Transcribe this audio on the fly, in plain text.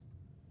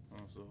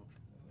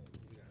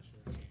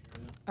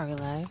Are we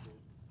live?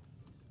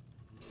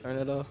 Turn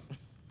it off.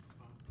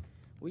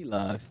 We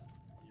live.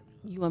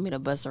 You want me to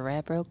bust a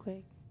rap real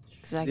quick?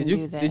 Cause I can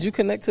do that. Did you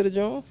connect to the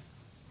joint?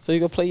 So you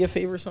gonna play your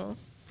favorite song?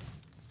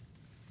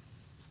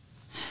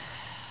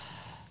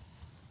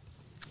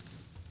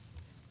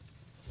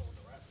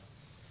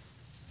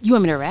 You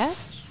want me to rap?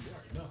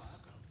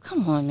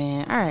 Come on,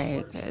 man. All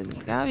right,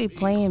 cause y'all be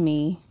playing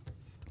me.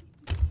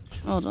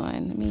 Hold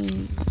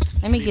on.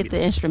 Let me get the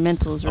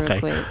instrumentals real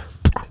quick.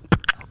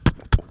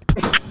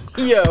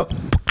 Yo.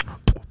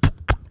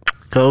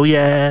 Go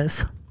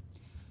yes.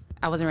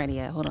 I wasn't ready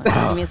yet. Hold on.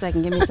 Give me a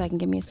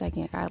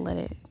second. I let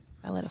it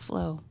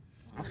flow.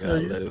 Gotta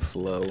let it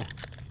flow.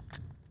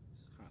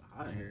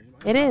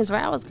 It is,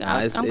 right? I'm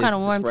kind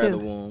of warm it's too. rather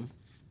warm.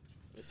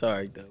 It's all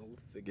right though. We'll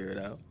figure it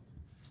out.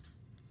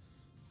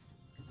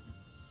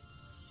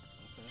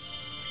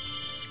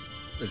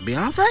 Is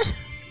Beyonce?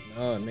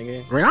 No,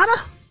 nigga.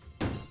 Rihanna?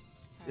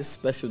 This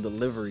special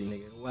delivery,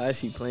 nigga. Why is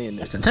she playing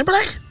this? Justin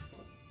Timberlake?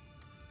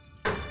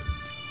 Okay,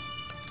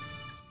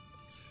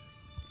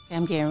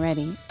 I'm getting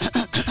ready.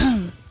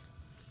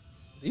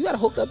 You got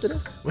hooked up to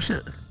this? What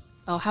shit?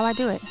 Oh, how I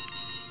do it?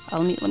 Oh,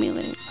 let me.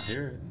 I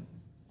hear it.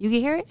 You can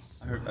hear it?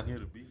 I hear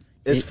the beat.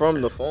 It's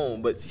from the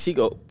phone, but she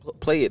go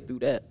play it through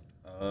that.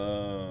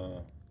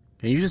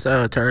 Can you just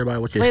tell everybody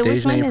what your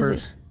stage name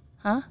first?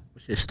 Huh?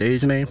 What's your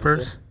stage name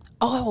first?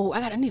 Oh,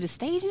 I need a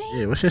stage name?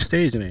 Yeah, what's your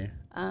stage name?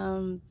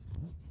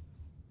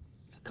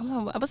 Come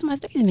on, what's my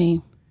stage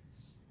name?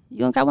 You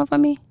don't got one for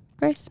me,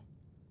 Chris?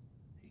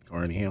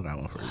 Corny, he don't got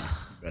one for you.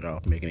 Better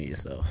off making it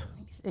yourself.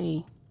 Let me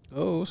see.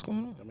 Oh, what's going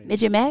on?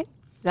 Midget Mac? Is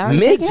that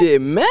already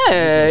taken?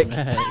 Midget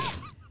Mac?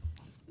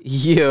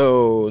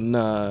 Yo,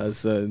 nah,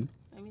 son.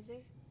 Let me see.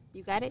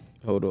 You got it?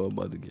 Hold on, I'm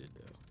about to get it.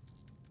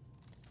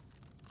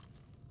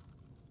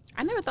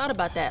 I never thought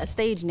about that, a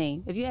stage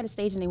name. If you had a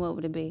stage name, what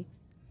would it be?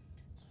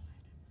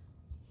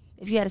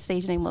 If you had a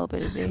stage name, what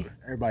would it be?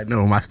 Everybody know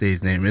what my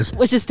stage name is.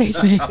 What's your stage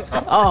name?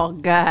 Oh,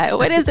 God.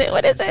 What is it?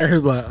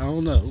 Everybody, I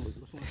don't know.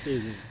 What's my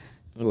stage name?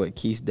 What,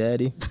 Keith's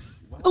daddy?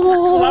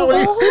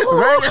 Right.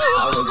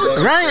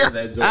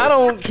 I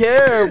don't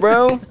care,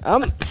 bro.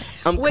 I'm Wait,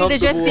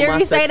 did your comfortable with Siri my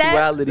say that?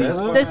 sexuality.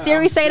 Does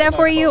Siri say that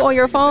for you on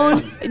your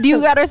phone? Do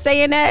you got her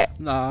saying that?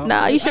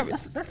 No, you should.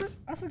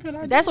 That's a good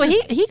idea. That's what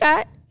he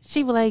got.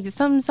 She was like,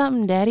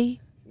 something,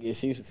 daddy. Yeah,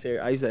 she used to Siri.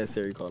 I used to have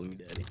Siri calling me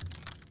daddy.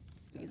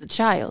 He's a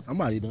child.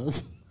 Somebody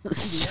does.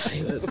 That's a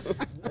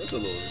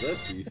little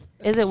zesty.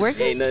 Is it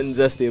working? Ain't nothing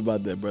zesty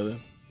about that, brother.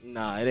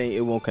 Nah, it ain't.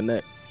 It won't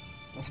connect.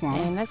 That's fine.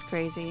 Man, that's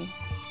crazy.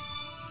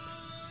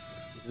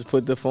 Just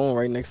put the phone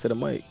right next to the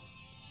mic.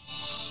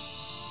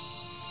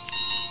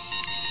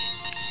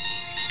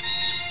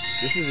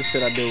 This is the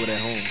shit I deal with at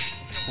home.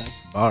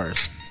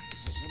 Bars.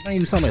 Bring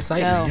you some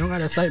excitement. Yo. You don't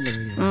got excitement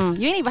anymore.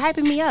 You ain't even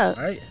hyping me up.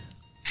 All right.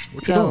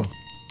 What you Yo. doing?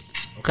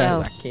 Okay.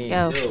 Yo, I can't.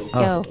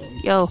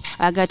 yo,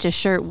 I got your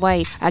shirt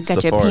white. I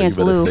got your Safari, pants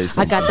you better blue. say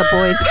I something. got the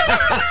boys.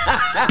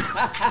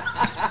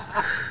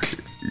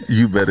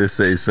 You better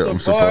say something,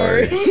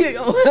 Safari.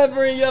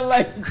 Never in your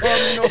life call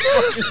me no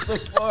fucking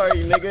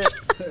Safari, nigga.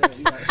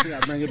 You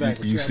gotta bring it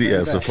back. You see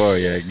at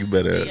Safari Act, you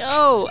better.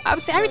 Yo, I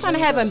be trying to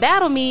have him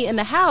battle me in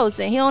the house,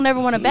 and he don't ever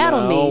want to battle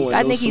Nah, I don't me. want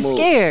I no think he's smoke.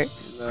 scared.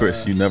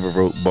 Chris, you never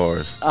wrote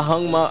bars. I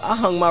hung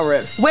my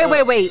reps.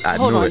 Wait. I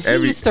Hold knew on. it. He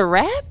used to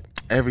rap?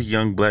 Every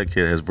young black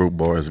kid has wrote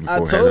bars before. I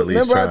has at least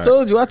remember I tried.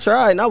 told you I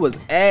tried and I was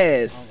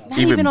ass. Not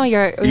even on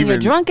your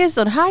drunkest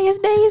or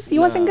highest days?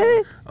 You wasn't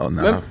good? Oh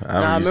no!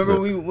 Remember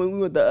when we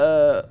went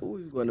to we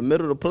was going to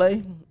middle to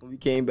play? When we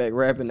came back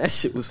rapping, that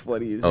shit was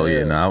funny as hell. Oh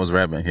yeah, no, I was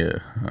rapping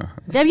here.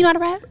 Deb, you know how to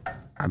rap?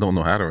 I don't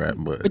know how to rap,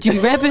 but You be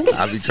rapping?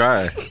 I be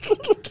trying.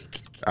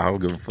 I don't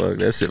give a fuck.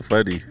 That shit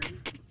funny.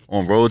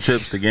 On road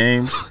trips to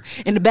games.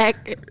 In the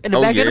back of the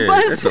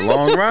bus? That's a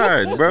long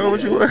ride, bro.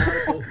 What you want?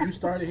 You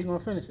started, he gonna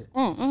finish it.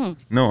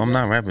 No, I'm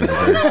not rapping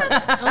today.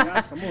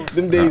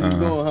 Them days is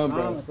going, huh,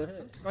 bro?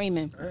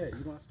 Screaming. Hey, you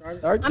gonna start it?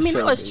 Start the I mean,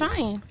 show, I was baby.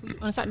 trying. You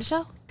want to start the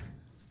show?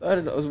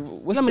 Started. You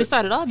want me to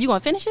start it off? You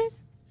going to finish it?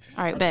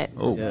 All right, bet.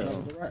 Oh,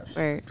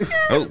 Word.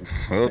 oh,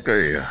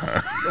 okay.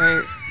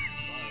 Word.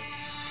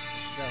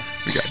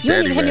 We got You ain't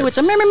daddy even hit me with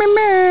the raps.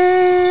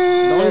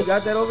 Don't you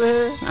got that over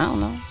here? I don't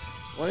know.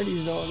 One of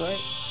these don't, right?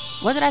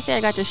 What did I say? I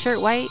got your shirt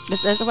white?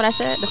 That's what I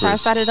said? That's how I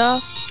started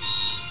off?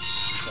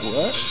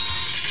 What?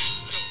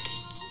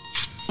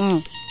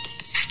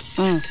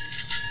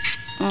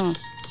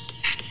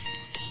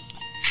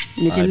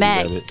 Midget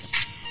Mac.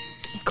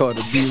 Called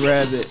a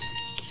B-Rabbit.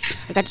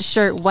 I got your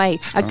shirt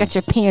white. I got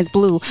your pants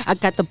blue. I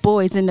got the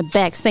boys in the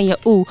back saying,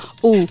 ooh,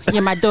 ooh,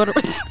 you're my daughter.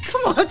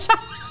 Come on,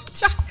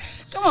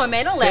 come on,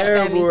 man. Don't laugh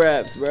at me. Terrible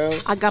raps, bro.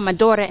 I got my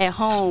daughter at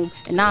home,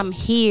 and I'm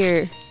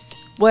here.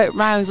 What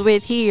rhymes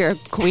with here?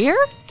 Queer?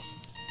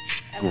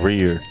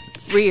 Rear.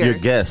 Rear. Your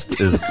guest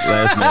is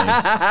last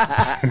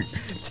name.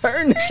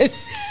 Turn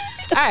that.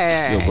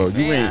 right. Yo, bro,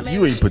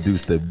 you ain't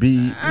produced the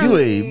beat. You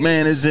ain't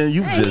managing.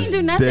 You I ain't just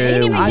do nothing.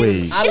 dead Ain't even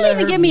weight. I didn't let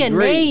even her give me be a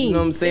great, name. you know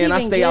what I'm saying? Didn't I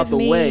even stay out give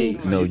the way.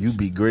 No, you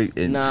be great.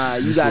 And Nah,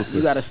 you supposed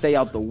to- got to stay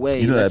out the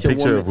way. You know Let that your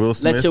picture woman, of Will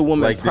Smith? Let your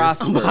woman like this?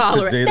 prosper.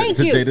 Holler. Thank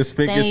to you. Jada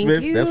Pinkett Thank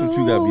Smith. That's what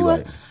you gotta be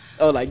like.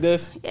 Oh, like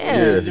this? Yeah.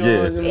 Yeah. You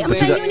know what I'm I'm saying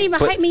saying? you didn't even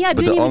hype me up.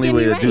 But You the didn't only even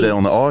way give to me do that right.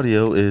 on the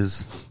audio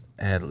is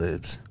ad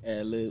libs.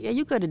 Ad-lib. Yeah,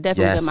 you could have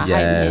definitely been my hype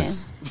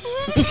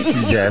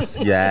Yes,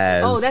 yes.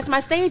 man. Oh, that's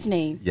my stage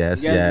name.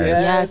 yes, Yes, yes.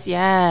 yes. Yes,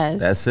 yes.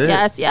 That's it.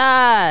 Yes,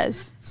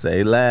 yes.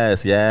 Say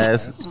last,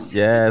 yes,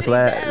 yes,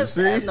 last.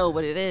 I See? know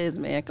what it is,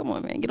 man. Come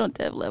on, man. Get on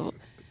dev level.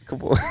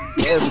 Come on.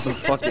 That was some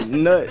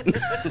fucking nut. All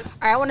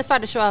right, I want to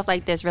start the show off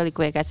like this really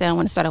quick. I said I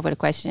want to start off with a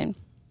question.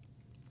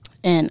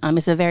 And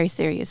it's a very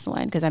serious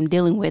one because I'm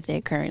dealing with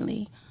it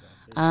currently.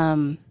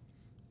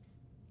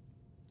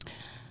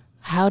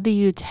 How do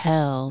you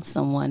tell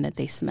someone that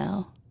they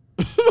smell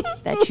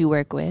that you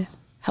work with?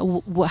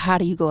 How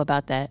do you go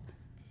about that?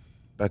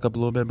 Back up a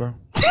little bit, bro.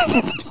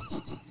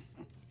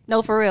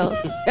 No, for real.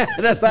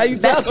 That's how you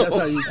tell That's them.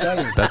 how you tell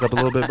him. Back up a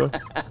little bit, bro.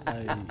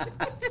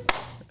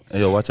 Hey,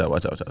 yo, watch out.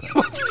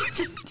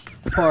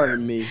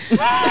 Pardon me.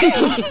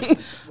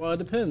 Well, it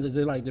depends. Is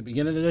it like the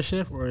beginning of the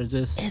shift or is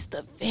this It's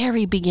the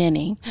very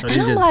beginning. So And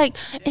you I'm just- like,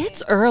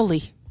 it's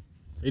early.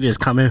 they just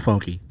come in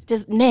funky?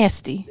 Just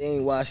nasty. They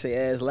ain't washed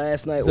their ass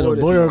last night Is it or a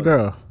this boy or a morning.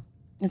 girl?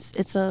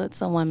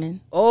 It's a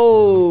woman.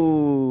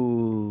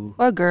 Oh.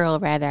 Or a girl,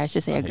 rather. I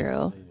should say a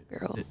girl.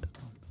 Girl.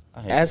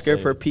 Ask her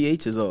if her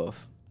pH is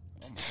off.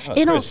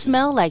 It don't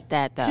smell like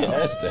that though.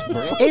 That's that,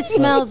 bro. It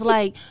smells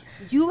like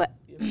you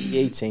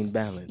pH ain't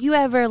balanced. you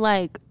ever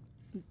like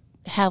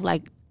have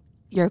like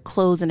your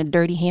clothes in a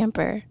dirty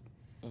hamper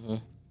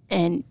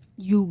and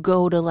you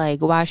go to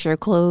like wash your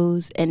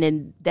clothes and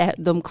then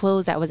them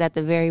clothes that was at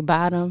the very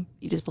bottom,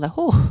 you just be like,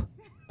 oh.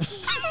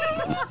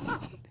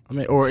 I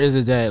mean, or is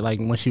it that like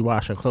when she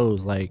wash her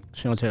clothes, like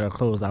she don't take her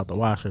clothes out the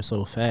washer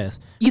so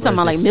fast? You Or talking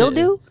about like it's just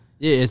sitting- mildew?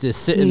 Yeah, it's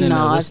just sitting in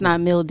No, there. it's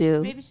not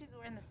mildew. Maybe she's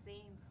wearing the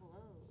same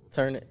clothes.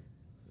 Turn it.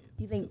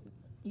 You think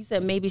you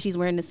said maybe she's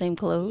wearing the same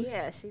clothes?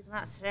 Yeah, she's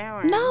not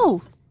showering.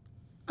 No.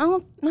 I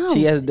don't know.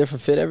 She has a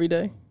different fit every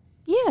day.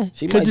 Yeah.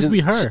 She Could just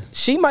be her.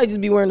 She might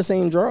just be wearing the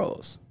same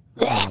drawers.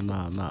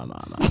 No.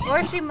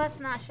 Or she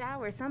must not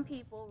shower. Some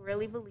people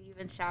really believe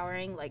in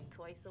showering like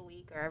twice a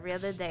week or every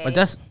other day. But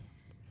that's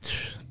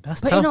But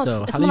tough you know,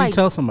 though. it's How do you like-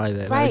 tell somebody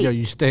that? right. Like, yo,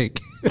 you stink.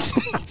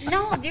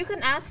 No, you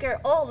can ask her,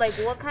 oh, like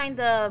what kind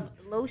of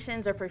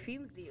lotions or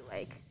perfumes do you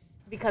like?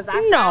 Because I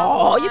No,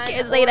 found you one.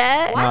 can't say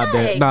that. Why? Nah,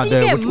 Dad. Nah, You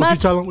Dad. get What you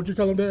must- tell him? What you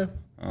tell him, Dad?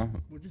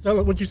 What you tell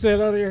him? What you said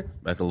earlier?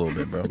 Back a little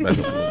bit, bro. Back up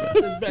a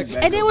little bit.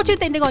 And then what you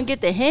think they're gonna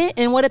get the hint?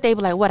 And what if they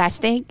be like, what, I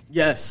stink?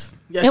 Yes.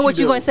 Yes. And what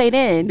you do. gonna say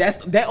then?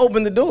 That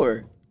opened the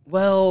door.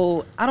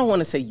 Well, I don't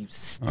want to say you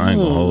stink. I ain't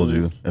gonna hold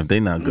you. If they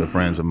not good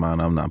friends of mine,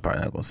 I'm not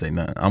probably not gonna say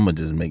nothing. I'm gonna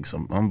just make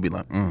some. I'm gonna be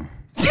like,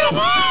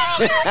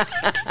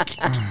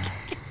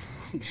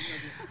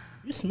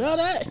 You smell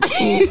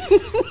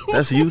that?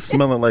 that's you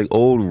smelling like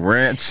old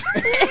ranch.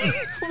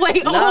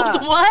 Wait, old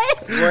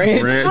what?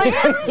 Ranch.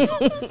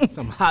 ranch.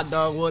 Some hot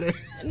dog water.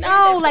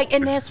 No, like,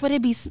 and that's what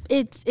it be.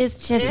 It's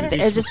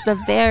just a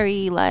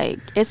very like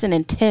it's an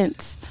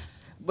intense.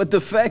 But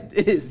the fact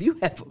is, you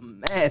have a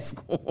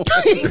mask on.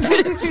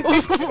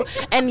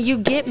 And you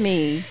get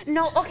me.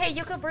 No, okay,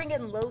 you could bring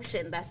in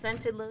lotion, that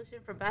scented lotion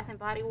from Bath and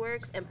Body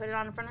Works, and put it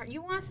on in front of her.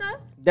 You want some?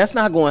 That's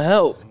not going to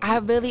help. I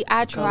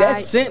tried. That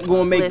scent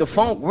going to make the Listen.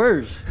 funk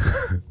worse.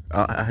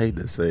 I hate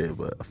to say it,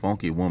 but a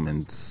funky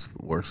woman's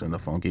worse than a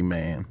funky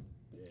man.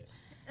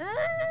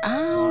 I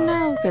don't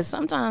know, because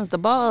sometimes the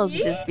balls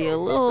just be a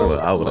little. Well,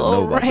 I would have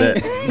known about right.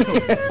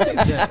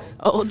 that.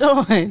 Hold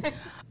on.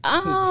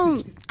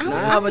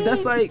 But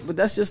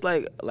that's just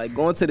like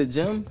going to the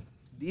gym.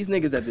 These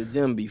niggas at the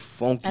gym be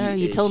funky. I know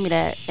you as told me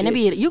that, shit. and it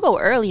be you go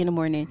early in the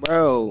morning.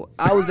 Bro,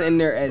 I was in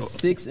there at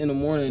 6 in the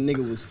morning.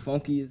 Nigga was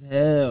funky as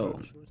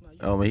hell.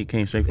 Oh man, he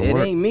came straight from It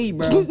work. ain't me,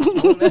 bro.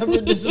 Don't ever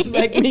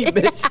disrespect me,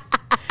 bitch.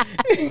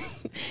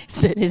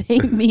 Said it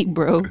ain't me,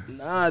 bro.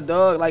 Nah,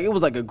 dog. Like it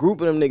was like a group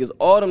of them niggas.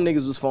 All them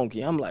niggas was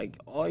funky. I'm like,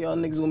 all y'all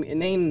niggas with me,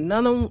 and ain't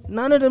none of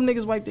them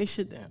niggas wipe their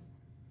shit down.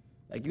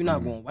 Like you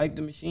not gonna wipe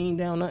the machine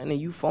down, nothing, and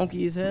you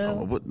funky as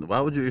hell. Why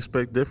would you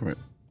expect different?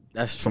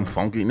 That's Some true.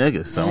 funky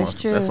niggas.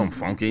 That's true. That's some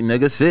funky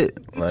nigga shit.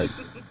 Like,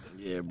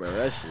 Yeah, bro.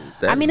 That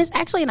shit. I mean, it's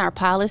actually in our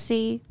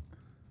policy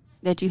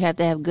that you have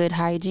to have good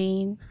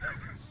hygiene.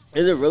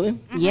 Is it really?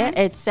 Yeah,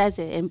 it says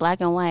it in black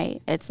and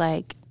white. It's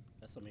like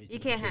You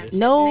can't have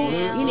no,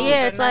 nails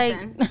yeah, or it's like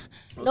nothing.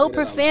 no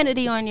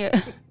profanity on your.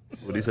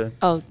 what do you say?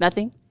 Oh,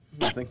 nothing,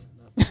 Nothing.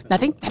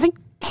 nothing.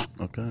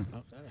 Okay.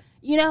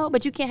 You know,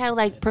 but you can't have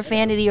like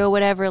profanity or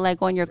whatever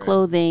like on your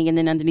clothing, and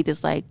then underneath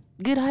it's like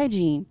good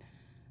hygiene.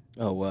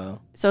 Oh wow.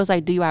 So it's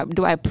like, do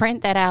I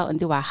print that out and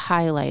do I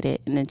highlight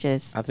it and then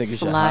just I think you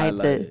should slide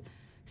highlight it.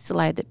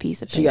 slide the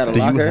piece of paper? She got a Do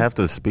you locker. have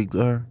to speak to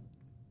her?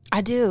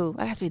 I do.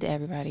 I got to speak to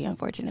everybody. Do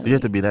Unfortunately, you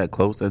have to be that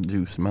close that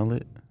you smell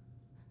it?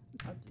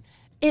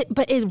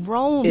 but it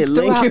roams It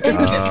throughout.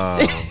 lingers.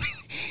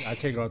 I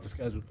take her off the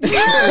schedule.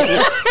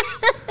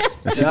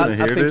 Is she gonna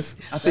hear this?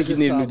 I think you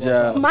need a new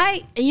job.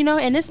 Might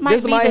and this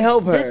might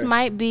help her. This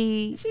might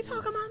be. She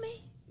talking about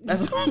me.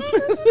 That's She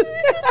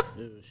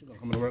gonna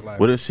come to work like.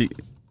 What if she?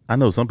 I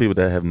know some people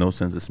that have no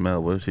sense of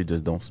smell. What if she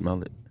just don't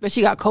smell it? But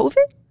she got COVID.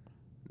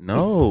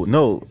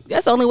 No.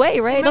 That's the only way,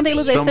 right? Don't they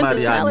lose their sense of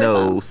Somebody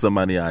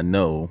smell? I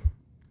know.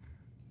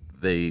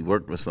 They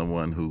worked with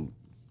someone who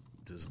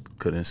just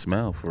couldn't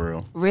smell for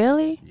real.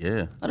 Really?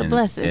 Yeah. What a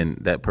blessing. And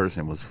that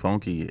person was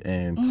funky,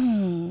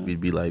 and we'd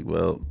be like,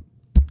 well,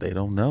 they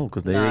don't know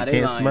because they Nah,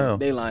 can't lying. smell.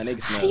 They lying. They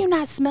can smell. How do you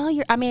not smell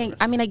your? I mean,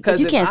 like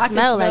Because you can't I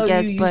smell. I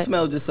guess, you but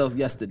smelled yourself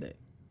yesterday.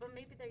 But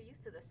maybe they're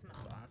used to the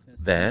smell.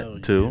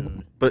 That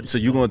too. But so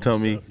you gonna tell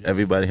me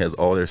everybody has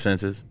all their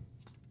senses?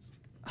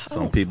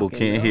 Some people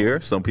can't hear.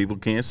 Some people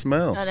can't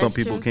smell. that's Some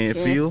people true. can't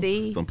Can't feel.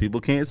 see. Some people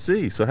can't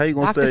see. So how you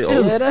gonna Dr. say, Seuss.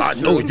 "Oh, Yeah, that's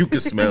I know you can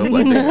smell"?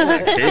 Like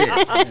I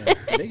can't.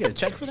 They get a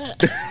check for that.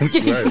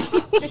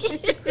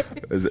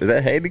 Is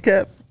that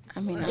handicap? I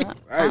mean,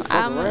 Right,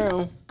 fuck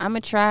around. I'm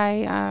gonna try.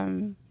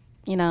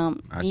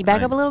 You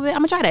back I- up a little bit. I'm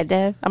gonna try that,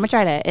 Dev. I'm gonna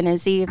try that, and then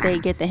see if they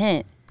get the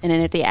hint. And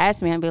then if they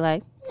ask me, I'll be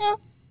like, yeah.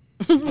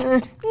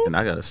 And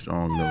I got a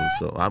strong nose,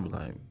 so I'm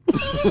like,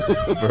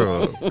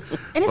 bro. And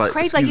it's Like,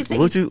 crazy, like you excuse- said.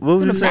 What through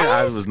you the saying?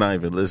 I mask. was not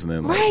even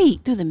listening. Like, Right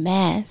through the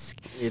mask.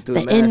 Yeah, through The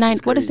the mask is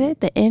N9. What is crazy. it?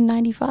 The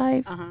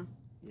N95.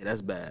 Yeah,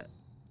 that's bad.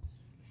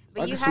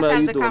 But I you can have smell to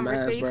have you the through a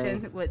mask, bro.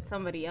 conversation with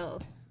somebody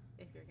else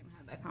if you're gonna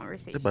have that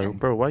conversation. Like,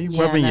 bro, why you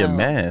Yeah, rubbing I your know.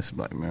 mask?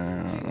 Like,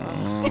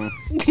 man.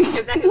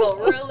 Because that could go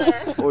real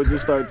bad. Or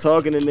just start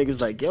talking to niggas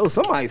like, yo,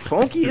 somebody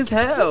funky as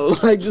hell.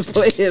 Like, just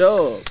play it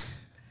off.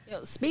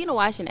 Yo, speaking of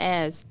washing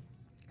ass,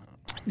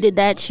 did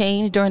that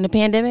change during the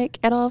pandemic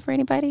at all for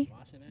anybody?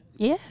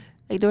 Yeah.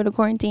 Like during the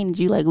quarantine, did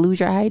you like lose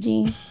your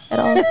hygiene at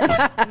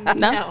all?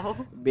 No.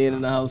 Being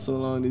in the house so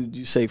long, did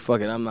you say,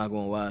 fuck it, I'm not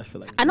going to wash for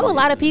like I know a 3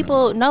 lot of days?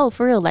 people. No,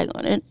 for real. Like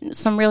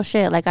some real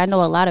shit. Like I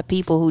know a lot of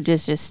people who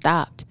just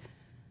stopped.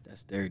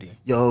 That's dirty.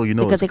 Yo, you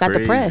know Because what's they got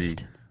crazy?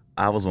 depressed.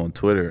 I was on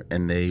Twitter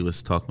and they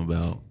was talking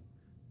about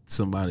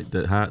somebody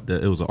that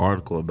it was an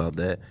article about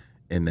that,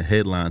 and the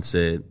headline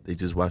said they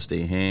just wash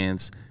their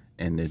hands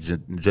and their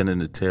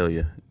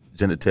genitalia,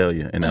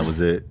 and that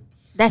was it.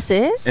 That's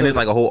it. And it's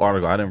like a whole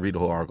article. I didn't read the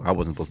whole article. I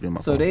wasn't supposed to be on my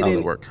So phone. they I was at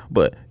didn't- work.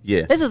 But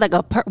yeah, This is like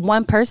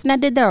one person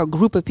that did that, or a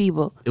group of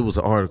people. it was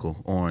an article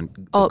on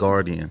The Oh.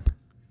 Guardian,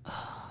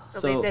 So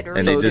So- they did and they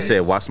research. just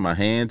said wash my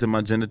hands and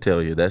my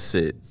genitalia. That's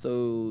it.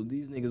 So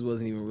these niggas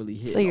wasn't even really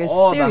hitting So you're a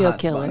all serial the hot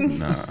killer.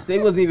 spots. They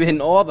wasn't even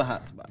hitting all the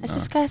hot spots. That's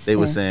disgusting. They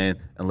were saying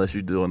unless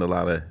you're doing a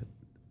lot of,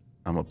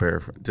 I'm a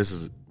paraphrase. This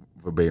is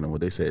verbatim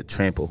what they said.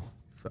 Trample.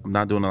 If I'm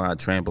not doing a lot of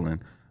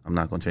trampling, I'm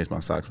not gonna change my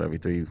socks for every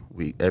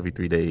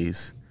 3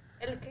 days.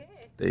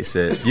 They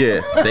said,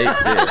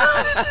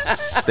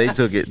 they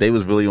took it. They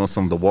was really on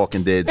some The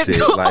Walking Dead shit,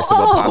 like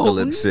some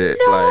apocalypse shit.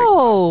 Like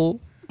No.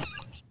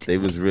 they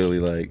was really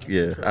like,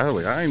 yeah. I was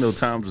like, I ain't know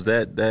times was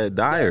that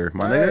dire,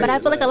 my nigga. But I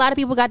feel like a lot of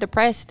people got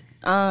depressed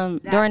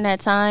during that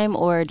time,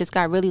 or just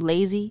got really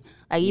lazy.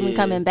 Like even Yeah.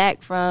 coming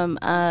back from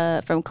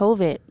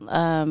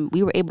COVID,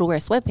 we were able to wear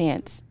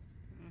sweatpants.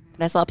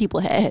 That's all people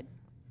had.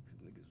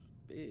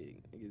 Big.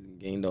 Niggas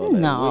gained all that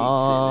No. weight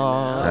sitting in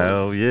the house.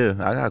 Hell yeah,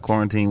 I got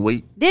quarantine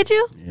weight. Did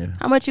you? Yeah.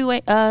 How much you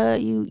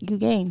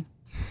gained?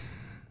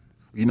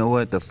 You know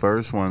what? The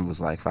first one was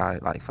like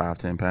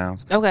 5-10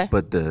 pounds. Okay.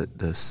 But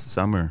the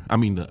summer, I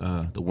mean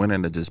the winter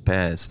that just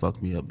passed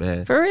fucked me up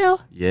bad. For real?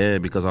 Yeah,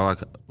 because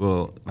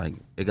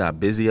it got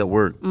busy at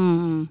work,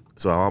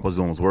 so all I was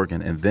doing was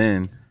working, and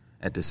then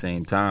at the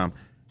same time,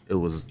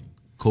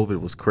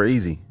 COVID was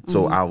crazy,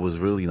 so I was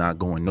really not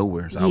going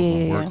nowhere. So I was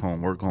going Yeah.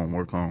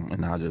 work home,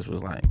 and I just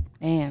was like,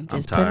 Damn. I'm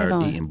Just put it tired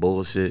on. eating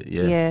bullshit.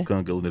 Yeah, Yeah.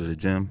 couldn't go to the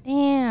gym.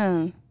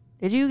 Damn.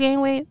 Did you gain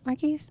weight,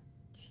 Marquise?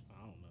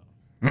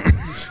 I don't know.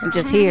 I'm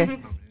just here.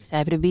 Just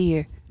happy to be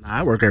here. Nah,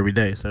 I work every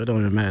day, so it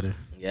don't even matter.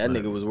 Yeah, that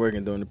nigga was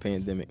working during the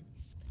pandemic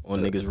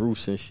on niggas'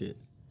 roofs and shit.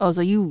 Oh,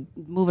 so you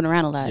moving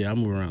around a lot? Yeah, I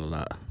move around a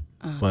lot,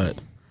 but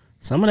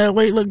some of that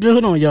weight look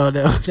good on y'all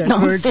though. That No,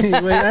 14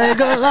 weight, I ain't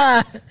gonna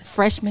lie.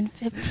 Freshman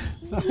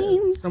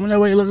 15. Some of that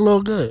weight look a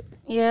little good.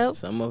 Yep.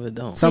 Some of it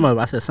don't. Some of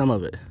it. I said some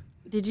of it.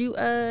 Did you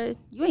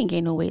you ain't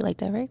gain no weight like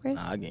that, right, Grace?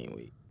 Nah, I gained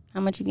weight. How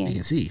much you You gain?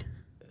 can see.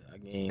 I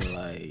gained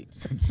like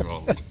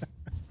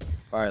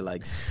probably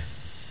like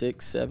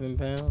 6-7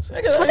 pounds.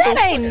 Well, that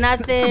ain't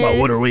nothing. About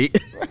water weight.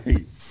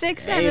 6, Ain't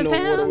 7 no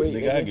water pounds.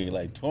 weight. Nigga, I get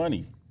like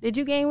 20. Did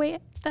you gain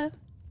weight stuff?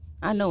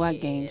 I know I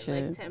gained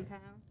shit. like 10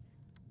 pounds.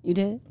 You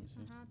did?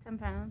 10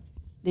 pounds.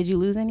 Did you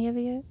lose any of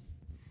it yet?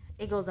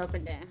 It goes up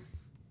and down.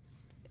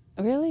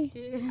 Really?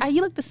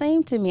 You look the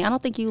same to me. I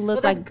don't think you look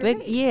Well, that's like big.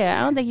 great. Yeah,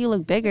 I don't think you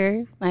look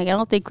bigger. Like I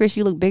don't think Chris,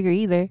 you look bigger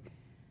either.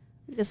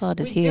 We just all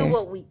just We here. do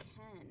what we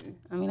can.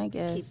 I mean, I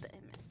guess. Keep the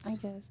image. I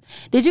guess.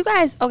 Did you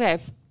guys? Okay,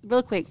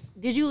 real quick.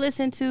 Did you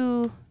listen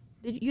to?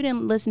 You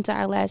didn't listen to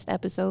our last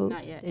episode?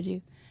 Not yet. Did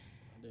you?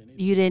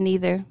 You didn't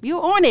either. You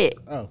were on it.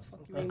 Oh,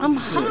 I'm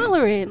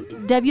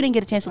hollering. Deb, you didn't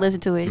get a chance to listen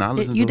to it. Nah, I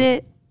listened You to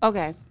did?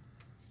 Okay.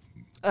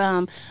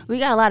 We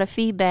got a lot of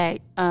feedback.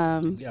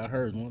 Yeah, I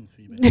heard one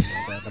feedback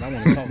about that, but I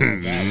want to talk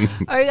about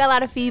that. Oh, we got a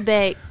lot of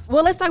feedback.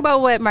 Well, let's talk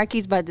about what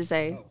Marquise about to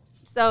say.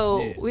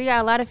 So we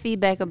got a lot of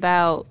feedback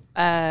about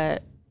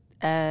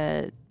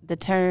the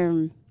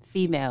term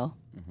female.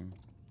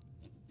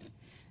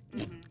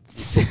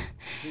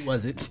 Who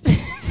was it?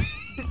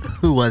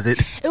 Who was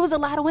it? It was a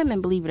lot of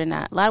women, believe it or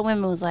not. A lot of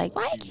women was like,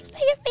 why you keep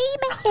saying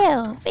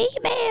female?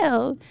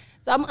 Female.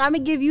 So I'm going to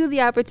give you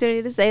the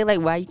opportunity to say, like,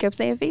 why you kept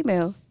saying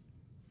female.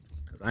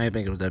 Because I didn't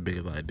think it was that big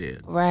of an idea.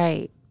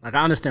 Right. Like,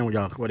 I understand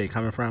where they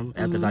coming from.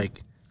 After, like,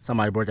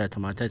 somebody brought that to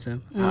my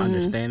attention. I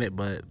understand it,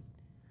 but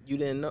You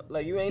didn't know,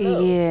 like you ain't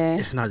know. Yeah.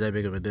 it's not that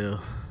big of a deal.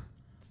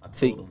 I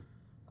told him.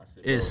 I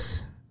said,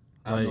 It's,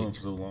 I've known like, him for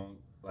so long.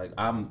 Like,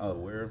 I'm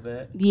aware of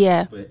that.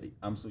 Yeah. But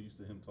I'm so used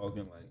to him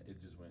talking, like, it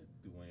just went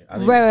through my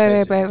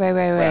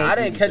Right. I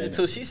didn't catch it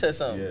till she said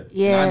something. Yeah.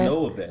 Yeah. And I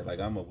know of that. Like,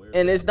 I'm aware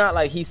And of it's not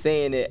like he's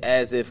saying it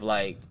as if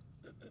like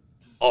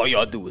all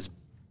y'all do is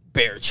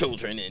bear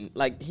children, and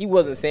like he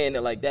wasn't saying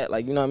it like that.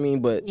 Like, you know what I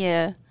mean? But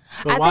Yeah.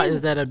 but I why think-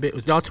 is that a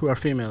bit? Y'all two are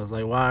females.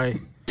 Like, why?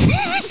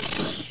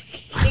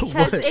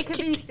 Because it could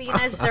be seen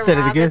as I said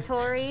it again.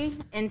 derogatory.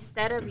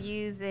 Instead of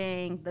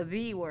using the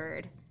V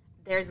word,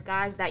 there's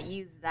guys that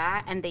use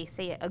that and they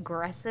say it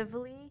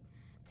aggressively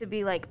to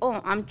be like,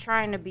 oh, I'm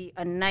trying to be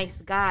a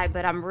nice guy,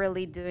 but I'm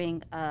really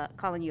doing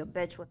calling you a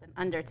bitch with an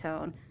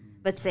undertone,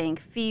 but saying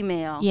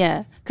female.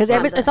 Yeah, because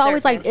On the it's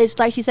always like, surface. it's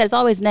like she said, it's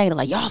always negative.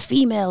 Like, y'all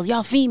females.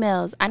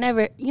 I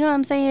never, you know what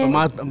I'm saying?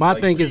 My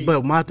thing is,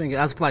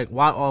 I was like,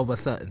 why all of a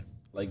sudden?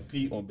 Like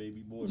Pete on Baby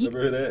Boy.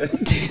 Remember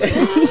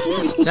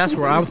that? That's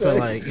where I'm feel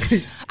like.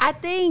 I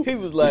think, he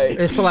was like,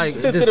 It's for like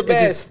sister just- the it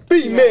best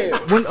just- female.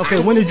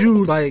 When did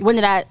you like? when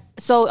did I,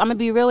 so I'm going to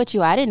be real with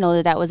you. I didn't know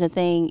that was a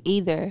thing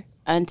either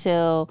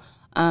until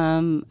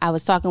I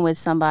was talking with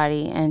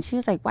somebody and she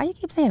was like, why you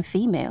keep saying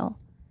female?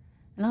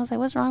 And I was like,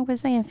 what's wrong with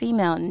saying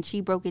female? And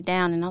she broke it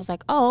down and I was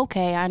like, oh,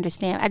 okay, I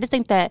understand. I just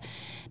think that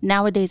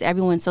nowadays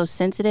everyone's so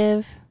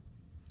sensitive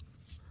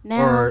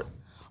now.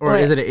 Or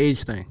is it an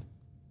age thing?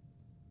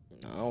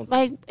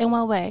 Like, in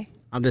what way?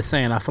 I'm just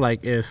saying. I feel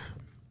like if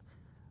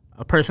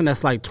a person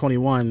that's like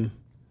 21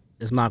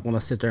 is not going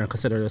to sit there and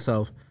consider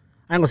themselves,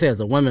 I ain't gonna say as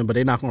a woman, but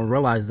they're not going to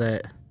realize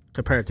that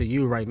compared to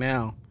you right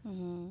now.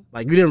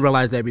 Like, you didn't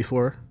realize that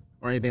before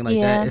or anything like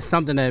Yeah. that. It's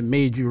something that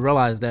made you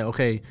realize that,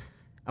 okay,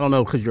 I don't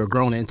know, because you're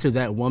grown into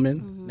that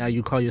woman. Now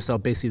you call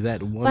yourself basically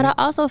that woman. But I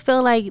also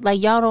feel like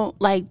y'all don't,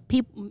 like,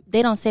 people,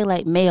 they don't say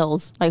like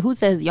males. Like, who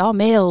says y'all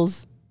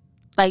males?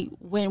 Like,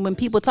 when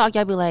people talk,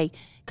 y'all be like,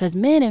 because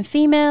men and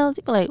females.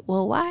 You be like,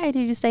 well, why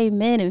did you say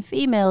men and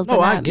females, but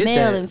no, I not get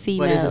male that. and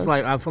females? But it's just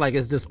like, I feel like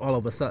it's just all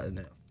of a sudden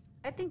now.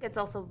 I think it's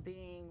also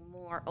being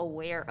more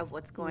aware of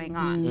what's going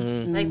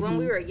on. Like when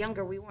we were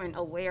younger, we weren't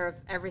aware of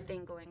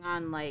everything going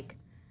on, like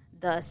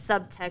the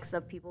subtext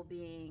of people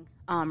being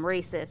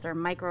racist or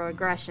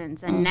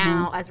microaggressions. And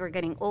now, as we're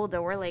getting older,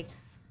 we're like,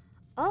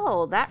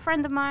 oh, that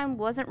friend of mine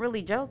wasn't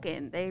really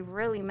joking. They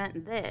really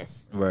meant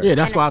this. Right. Yeah,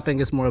 that's why I think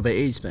it's more of an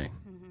age thing.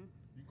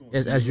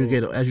 As you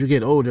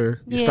get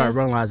older, you Yeah. start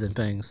realizing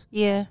things.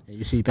 Yeah. And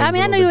you see things. I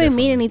mean, a I know little you bit didn't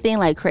mean differently. anything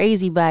like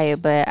crazy by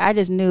it, but I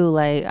just knew,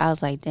 like, I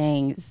was like,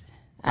 dang.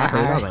 I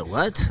heard. I was like,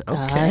 what? I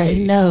already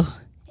Okay. know.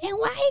 And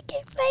why you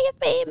keep saying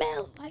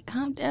female? Like,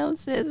 calm down,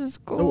 sis. It's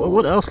cool. So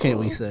what else can't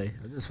we say?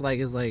 It's just like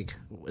is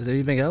there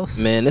anything else?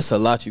 Man, it's a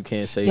lot you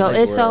can't say. Yo, in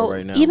this it's world so,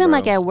 right now, even bro.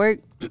 like at work,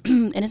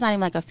 and it's not even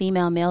like a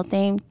female male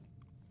thing,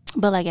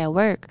 but like at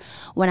work,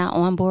 when I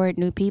onboard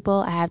new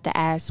people, I have to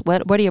ask,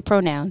 what are your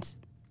pronouns?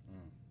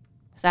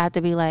 So I have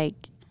to be like,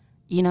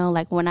 you know,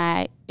 like when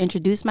I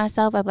introduce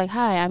myself, I'm like,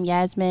 hi, I'm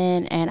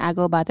Yasmin, and I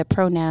go by the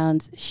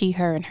pronouns she,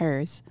 her, and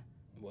hers.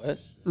 What?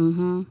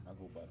 Mm-hmm. I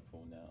go by the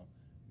phone now.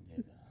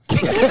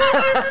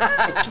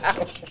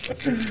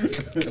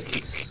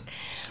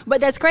 But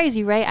that's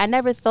crazy, right? I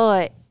never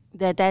thought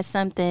that that's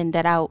something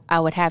that I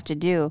would have to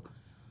do.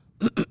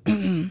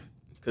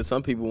 Because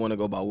some people want to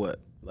go by what?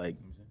 Like,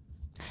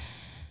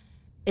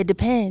 It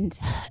depends.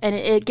 And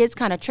it gets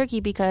kind of tricky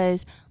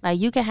because, like,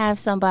 you can have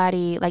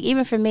somebody, like,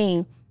 even for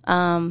me,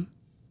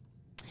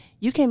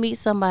 you can meet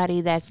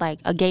somebody that's, like,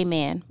 a gay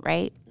man,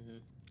 right?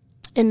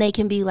 And they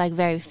can be, like,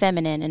 very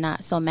feminine and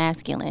not so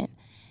masculine.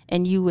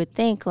 And you would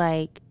think,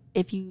 like,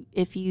 if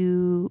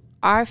you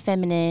are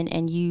feminine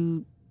and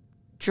you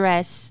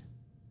dress,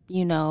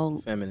 you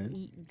know,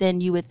 feminine.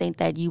 then you would think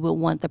that you would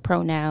want the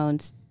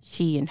pronouns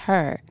she and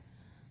her.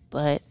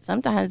 But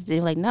sometimes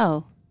they're like,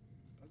 no.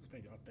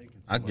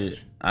 I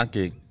get.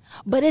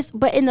 But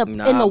in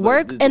the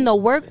work.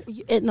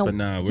 But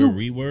nah, we're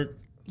rework.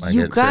 Like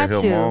you at got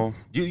Cherry Hill to. Mall.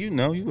 You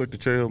know you work the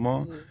Cherry Hill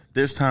Mall.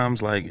 There's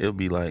times like it'll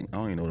be like I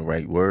don't even know the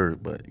right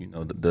word, but you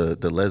know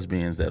the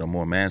lesbians that are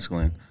more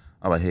masculine.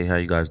 I'm like, hey, how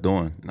you guys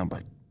doing? And I'm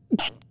like,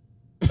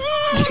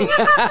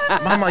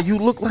 Mama, you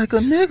look like a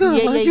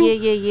nigga. Yeah, like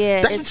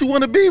yeah. That's what you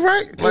want to be,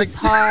 right? Like, It's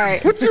hard.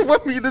 What you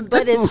want me to do?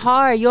 But it's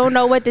hard. You don't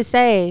know what to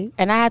say,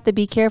 and I have to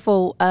be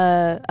careful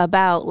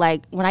about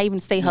like when I even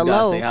say You gotta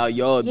hello. say how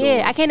y'all doing.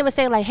 Yeah, I can't even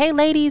say like, "Hey,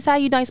 ladies, how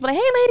you doing?" It's like,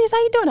 "Hey, ladies, how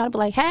you doing?" I'll be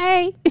like,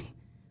 "Hey,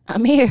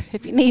 I'm here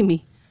if you need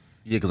me."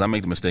 Yeah, because I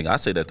make the mistake. I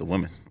say that to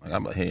women. Like,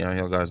 I'm like, hey, how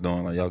y'all guys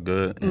doing? Like, y'all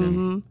good?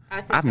 And I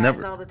say I've guys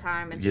never- all the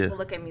time, and Yeah. people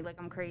look at me like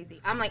I'm crazy.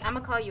 I'm like, I'm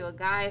gonna call you a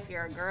guy if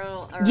you're a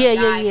girl. Or Yeah, a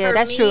yeah, guy. yeah, For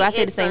that's me, true. I say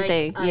the it's same like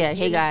thing. a Yeah,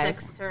 hey, unisex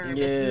guys. Term.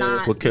 Yeah. It's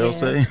not. What Kel Yeah.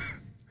 say?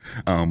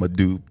 I'm a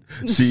dude.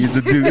 She's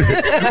a dude. We's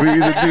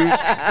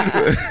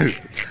a dude.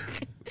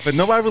 But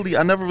nobody really.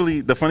 I never really.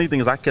 The funny thing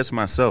is, I catch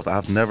myself.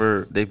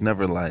 They've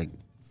never like.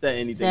 Say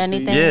anything. Say to you.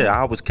 anything. Yeah, I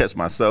always catch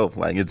myself.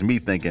 Like it's me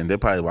thinking. They're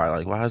probably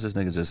like, why is this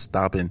nigga just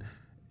stopping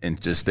and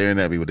just staring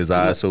at me with his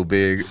eyes so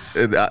big?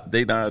 And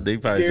they probably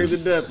Scared to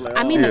just, death. Like,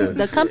 I mean, oh,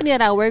 the company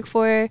that I work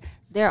for,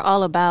 they're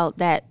all about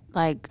that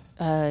like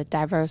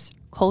diverse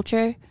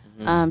culture.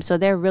 So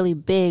they're really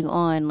big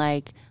on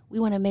like we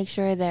want to make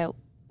sure that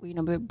we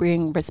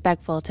bring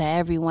respectful to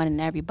everyone and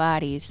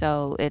everybody.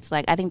 So it's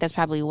like I think that's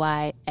probably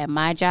why at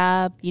my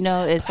job,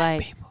 it's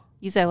like people.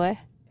 you said what?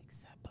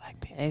 Except black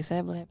people.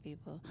 Except black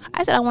people.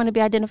 I said I want to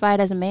be identified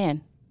as a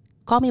man.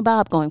 Call me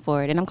Bob going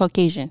forward, and I'm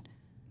Caucasian.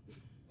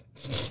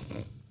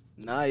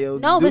 Nah, yo.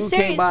 No, dude but came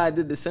serious- by,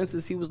 did the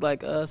census. He was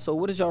like, so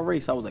what is your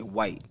race? I was like,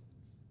 white.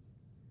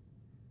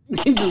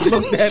 He just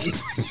looked at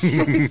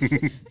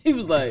me. He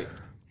was like,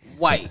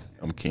 white.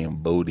 I'm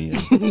Cambodian.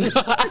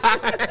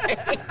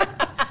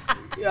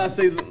 Yeah, I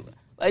say something.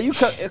 Like you,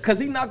 cause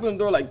he knocked on the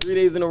door like 3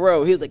 days in a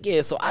row. He was like,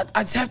 yeah, so I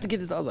just have to get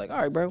this. I was like, all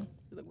right, bro.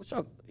 He's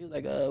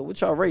like,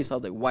 what's y'all race? I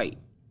was like, white.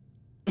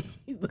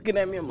 He's looking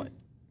at me. I'm like,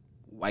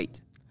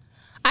 white.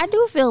 I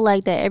do feel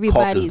like that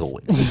everybody's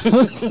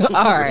Caucasoid.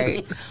 all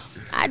right.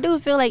 I do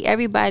feel like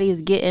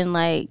everybody's getting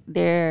like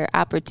their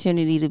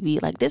opportunity to be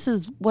like, this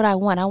is what I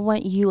want. I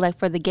want you. Like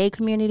for the gay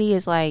community,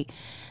 it's like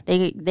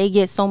they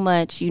get so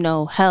much,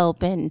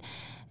 help and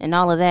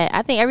all of that.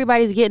 I think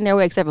everybody's getting their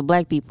way except for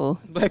black people.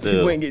 Black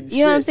people ain't getting shit.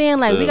 You know what I'm saying?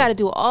 Like we Yeah. got to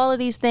do all of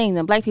these things,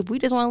 and black people, we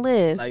just want to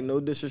live. Like no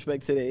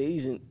disrespect to the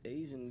Asian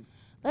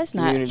Let's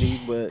not. community,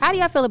 but How do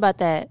y'all feel about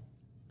that?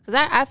 Because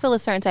I feel a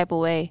certain type of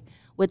way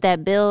with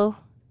that bill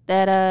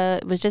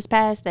that was just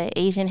passed, that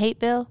Asian hate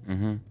bill.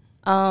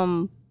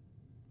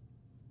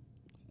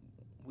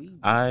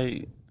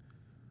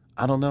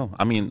 I don't know.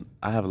 I mean,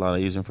 I have a lot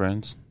of Asian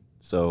friends,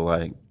 so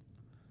like,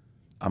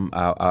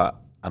 I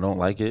don't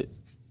like it,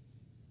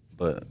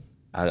 but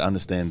I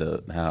understand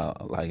how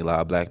like a lot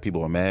of black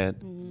people are mad.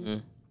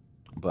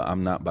 But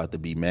I'm not about to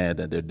be mad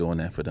that they're doing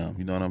that for them.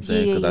 You know what I'm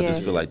saying? Yeah, Because I yeah.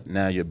 just feel like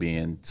now you're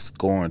being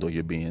scorned or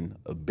you're being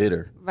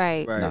bitter.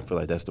 Right. Right. And I feel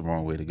like that's the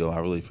wrong way to go. I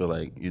really feel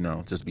like,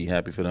 just be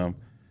happy for them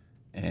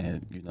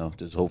and,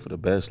 just hope for the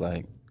best.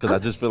 Like, because I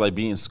just feel like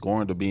being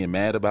scorned or being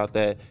mad about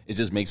that, it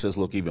just makes us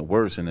look even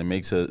worse. And it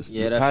makes us,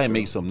 Yeah, that's probably true.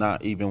 makes them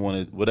not even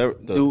want to, whatever.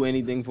 do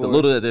anything for the it.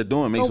 little that they're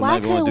doing makes But them why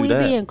not even want couldn't to do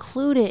we be that.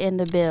 included in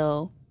the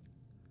bill?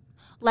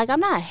 Like, I'm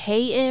not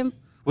hating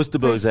What's the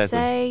bill per exactly?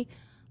 se.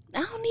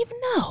 I don't even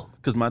know.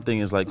 Because my thing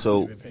is like,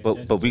 so,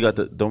 but we got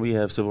don't we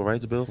have civil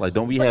rights bill? Like,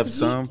 don't we have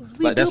some?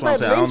 We Like, that's do, what I'm but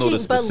saying. I don't know the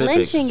lynching- But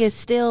specifics. lynching is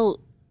still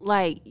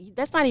like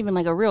that's not even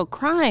like a real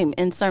crime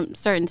in some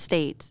certain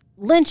states.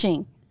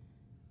 Lynching.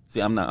 See,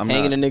 I'm Hanging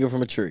not. a nigga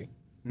from a tree.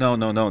 No,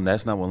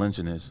 that's not what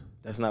lynching is.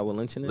 That's not what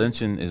lynching is.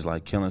 Lynching is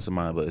like killing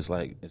somebody, but it's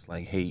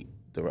like hate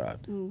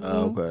derived.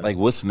 Oh, okay. Like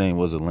what's the name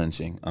was a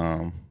lynching?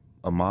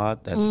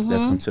 Ahmaud. That's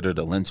considered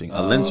a lynching.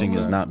 A lynching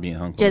is not being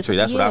hung from a Just- tree.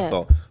 That's what I yeah.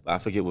 thought. I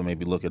forget what made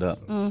me look it up.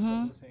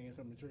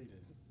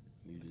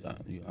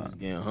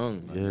 Getting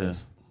hung. I Yeah.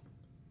 guess.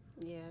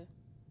 Yeah.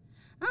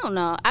 I don't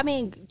know. I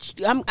mean,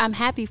 I'm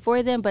happy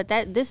for them, but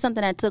this is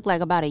something that took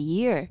like about a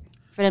year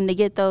for them to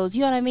get those.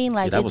 You know what I mean?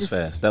 Like Yeah, that it was just-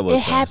 fast. That was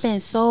it fast.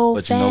 happened so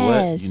But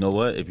fast. you know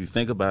what? If you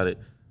think about it,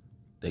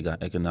 they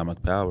got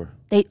economic power.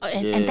 And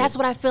Yeah. that's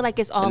what I feel like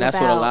it's all And that's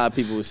about. what a lot of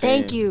people were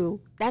saying. Thank you.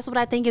 That's what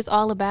I think it's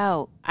all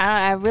about.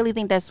 I really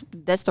think that's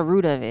the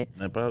root of it.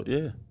 And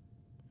yeah.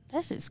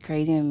 That's just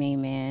crazy to me,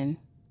 man.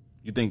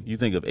 You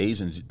think of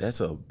Asians,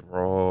 that's a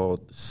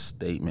broad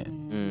statement.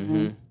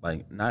 Mm-hmm.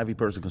 Like not every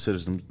person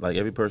considers them, like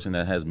every person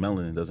that has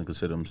melanin doesn't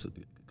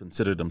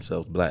consider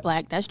themselves black.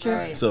 Black, that's true.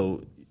 Right.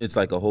 So it's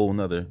like a whole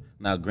nother.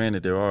 Now,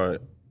 granted, there are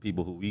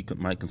people who we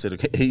might consider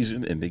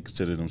Asian and they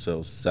consider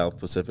themselves South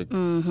Pacific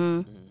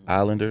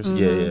Islanders.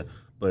 Yeah.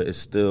 But it's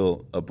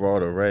still a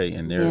broad array,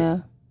 and Yeah.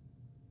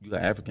 you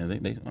got Africans.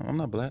 I'm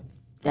not black.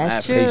 That's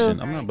African. true. Asian.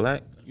 I'm not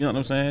black. You know what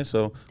I'm saying?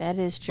 So That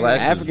is true.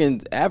 Black-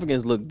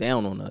 Africans look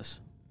down on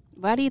us.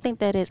 Why do you think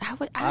that is?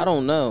 I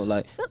don't know.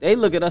 Like they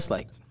look at us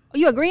like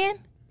You agreeing?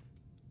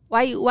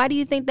 Why do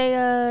you think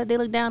they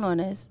look down on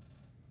us?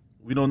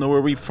 we don't know where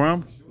we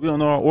from. We don't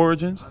know our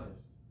origins.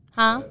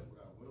 Huh? What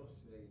I will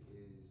say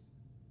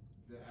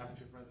is the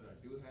African friends that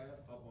I do have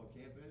up on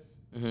campus,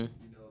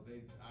 they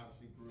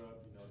obviously grew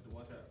up, the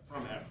ones that are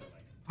from Africa,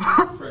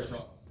 like fresh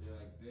off.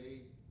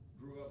 They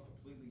grew up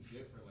completely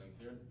different. Like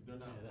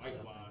they're not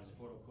whitewashed,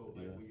 quote unquote,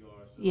 like we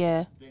are. So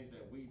Yeah. things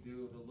that we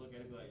do, they'll look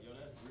at it and be like, yo,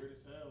 that's weird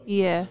as hell.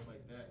 Yeah. Stuff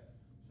like that.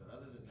 So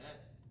other than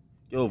that,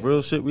 Yo,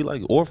 real shit. We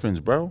like orphans,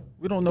 bro.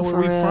 We don't know where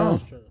For we real.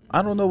 from.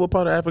 I don't know what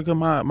part of Africa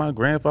my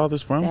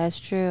grandfather's from. That's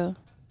true.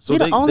 So We're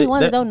the they- only they-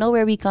 ones that that- don't know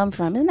where we come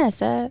from. Isn't that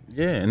sad?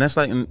 Yeah, and that's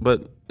like,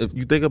 but if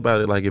you think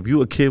about it, like if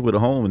you a kid with a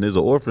home and there's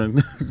an orphan,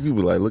 you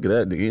be like, look at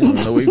that nigga. You don't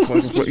know where you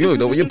don't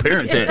know where your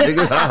parents at,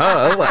 nigga.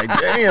 I'm like,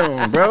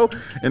 damn, bro.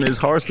 And it's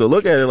harsh to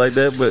look at it like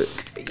that,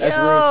 but That's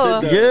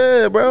real shit,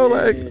 though. yeah, bro.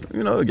 Like,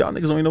 you know, y'all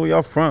niggas don't even know where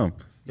y'all from.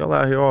 Y'all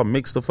out here all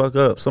mixed the fuck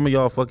up. Some of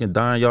y'all fucking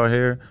dyeing y'all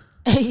hair,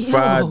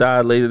 fried,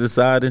 dyed, laid to the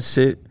side and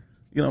shit.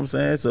 You know what I'm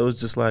saying? So it's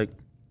just like,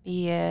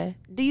 Yeah.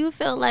 Do you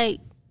feel like,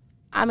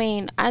 I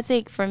mean, I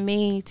think for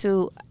me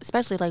too,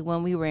 especially like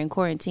when we were in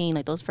quarantine,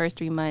 like those first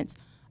 3 months,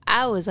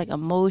 I was like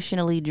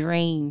emotionally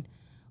drained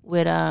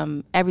with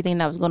everything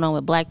that was going on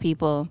with black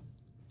people,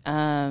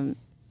 and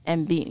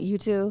being you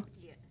too.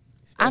 Yes.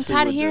 I'm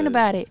tired of hearing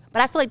about it,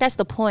 but I feel like that's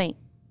the point.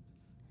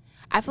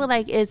 I feel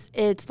like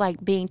it's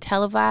like being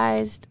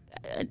televised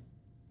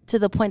to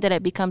the point that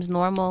it becomes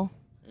normal,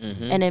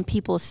 and then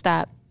people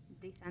stop.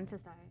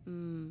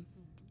 Desensitized.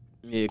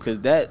 Yeah, because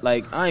that,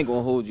 like, I ain't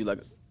gonna hold you. Like,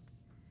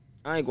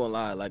 I ain't gonna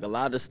lie. Like, a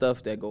lot of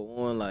stuff that go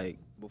on, like,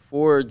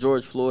 before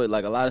George Floyd,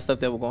 like, a lot of stuff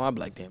that was going on, I'd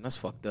be like, damn, that's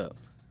fucked up.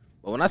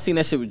 But when I seen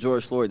that shit with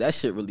George Floyd, that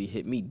shit really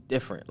hit me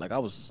different. Like, I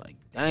was just like,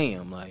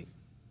 damn, like,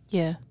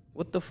 Yeah.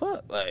 what the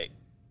fuck? Like,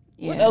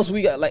 Yeah. what else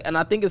we got? Like, and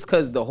I think it's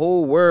because the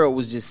whole world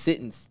was just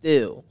sitting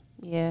still.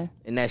 Yeah.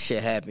 And that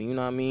shit happened, you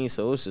know what I mean?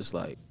 So it's just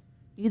like,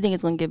 You think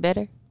it's gonna get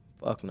better?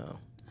 fuck no.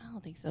 I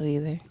don't think so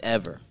either.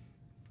 Ever.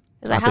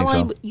 It's like, I how think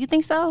long? so. You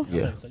think so?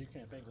 yeah.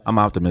 I'm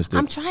optimistic.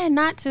 I'm trying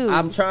not to.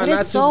 I'm trying but not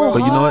it's to, so bro. But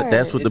you know what? hard.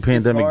 That's what the It's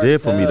pandemic hard did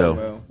as for me, hell, though.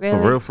 bro.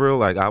 Really? For real,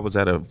 like I was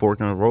at a fork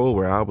in the road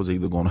where I was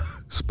either going to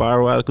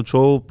spiral out of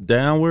control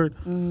downward,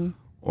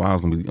 or I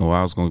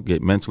was gonna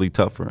get mentally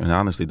tougher. And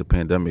honestly, the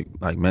pandemic,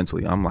 like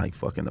mentally, I'm like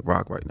fucking The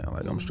Rock right now.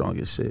 Like I'm strong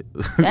as shit.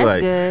 That's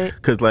like,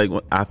 good. Cause like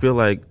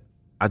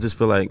I just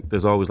feel like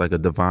there's always like a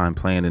divine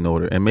plan in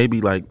order, and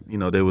maybe like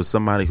there was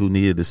somebody who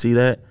needed to see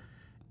that,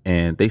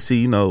 and they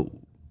see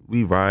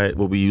we riot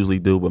what we usually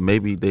do, but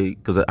maybe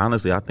because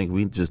honestly, I think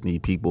we just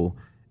need people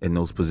in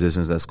those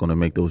positions that's going to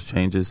make those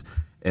changes.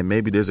 And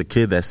maybe there's a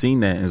kid that's seen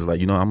that and is like,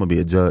 I'm gonna be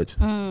a judge,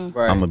 Right. I'm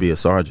gonna be a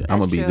sergeant, I'm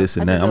That's gonna be true. this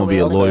and That's that, a I'm good gonna be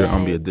a way to lawyer, look at I'm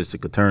gonna be it. a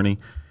district attorney,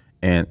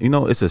 and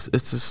it's a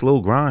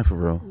slow grind for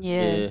real.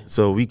 Yeah.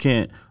 So we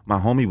can't. My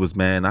homie was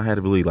mad, and I had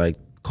to really like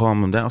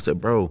calm him down. I said,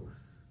 bro,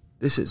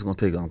 this shit's gonna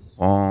take a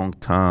long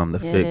time to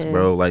fix,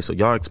 bro. is. Like, so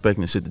y'all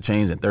expecting shit to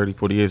change in 30,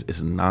 40 years?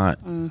 It's not.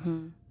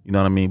 You know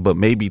what I mean? But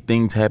maybe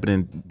things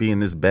happening being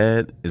this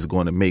bad is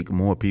going to make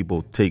more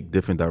people take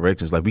different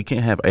directions. Like, we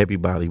can't have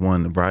everybody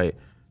wanting to riot.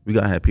 We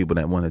gotta have people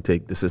that want to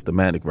take the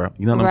systematic route.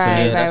 You know what I'm Right,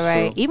 saying? right, that's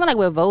right. true. Even like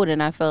with voting,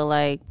 I feel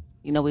like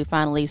we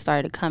finally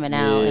started coming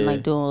out and Yeah.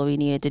 like doing what we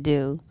needed to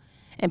do,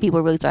 and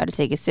people really started to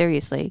take it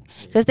seriously.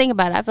 Because think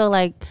about it, I feel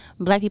like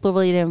black people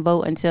really didn't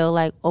vote until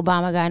like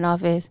Obama got in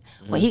office.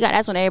 When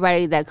that's when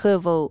everybody that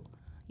could vote,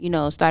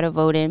 started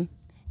voting,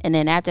 and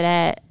then after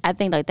that, I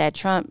think like that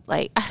Trump,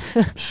 like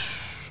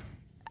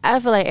I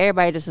feel like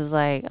everybody just is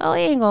like, oh,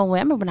 he ain't gonna win.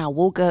 I remember when I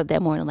woke up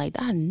that morning, like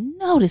I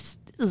know this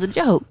is a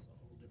joke.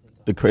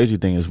 The crazy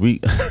thing is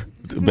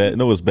it's bad.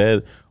 No, it's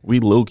bad. We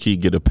low key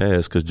get a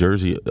pass because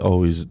Jersey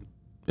always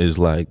is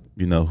like,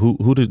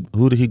 who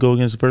did he go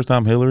against the first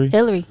time? Hillary.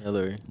 Hillary.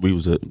 We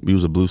was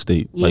a blue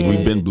state. Like,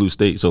 we've been blue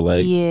state. So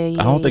like, Yeah,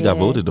 I don't think I yeah.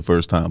 voted the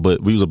first time,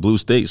 but we was a blue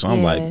state. So I'm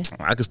Yeah. like,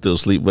 I could still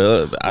sleep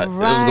well. It was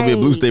gonna be a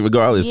blue Right. state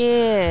regardless.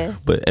 Yeah.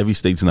 But every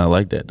state's not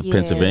like that. The Yeah.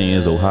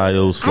 Pennsylvanians,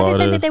 Ohio's, I just Florida.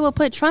 think that they would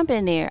put Trump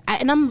in there.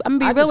 I'm gonna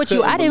be I real just with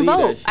you. I couldn't didn't believe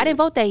vote. that shit. I didn't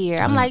vote that year.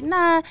 I'm like,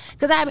 nah,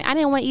 because I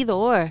didn't want either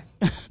or.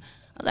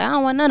 I was like, I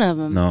don't want none of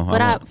them. No,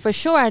 but I I don't. for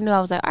sure I knew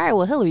I was like, all right,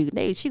 well,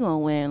 Hillary, she gonna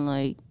win.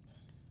 Like,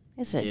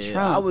 it's a Yeah,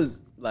 Trump. I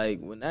was like,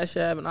 when that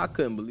shit happened, I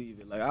couldn't believe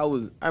it. Like, I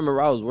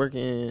remember I was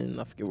working,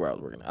 I forget where I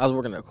was working. I was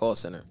working at a call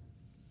center.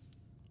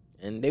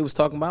 And they was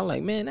talking about,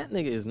 like, man, that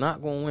nigga is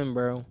not going to win,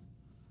 bro.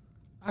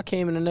 I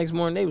came in the next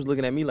morning, they was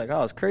looking at me like I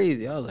was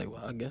crazy. I was like,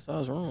 well, I guess I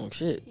was wrong.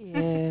 Shit.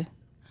 Yeah.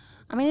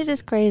 I mean, it's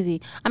just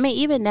crazy. I mean,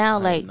 even now,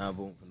 like, I'm not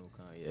voting for no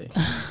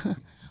Kanye.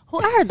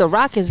 I heard The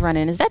Rock is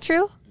running. Is that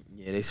true?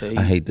 Yeah, they say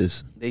I hate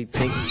this. they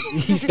think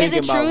he's Is thinking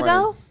it about true running.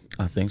 though?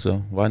 I think so.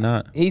 Why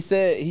not? He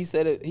said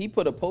he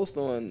put a post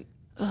on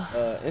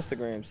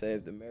Instagram said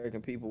if the American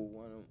people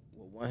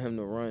want him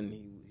to run,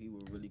 he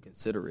would really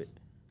consider it.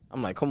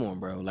 I'm like, come on,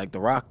 bro. Like The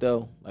Rock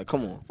though. Like,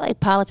 come on. I feel like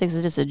politics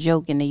is just a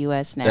joke in the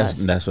U.S. now.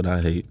 That's what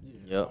I hate.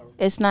 Yep.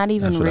 It's not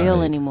even That's what I real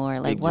hate. anymore.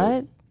 Like, Big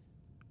what? joke.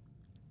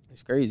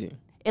 It's crazy.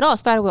 It all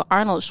started with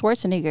Arnold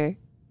Schwarzenegger.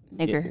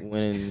 Nigger.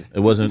 When It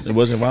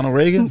wasn't Ronald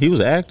Reagan. He was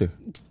an actor.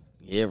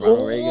 yeah,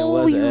 Ronald Reagan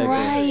Oh, was an you're actor.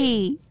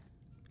 right.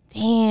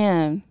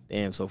 Damn.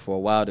 Damn. So for a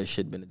while, this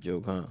shit been a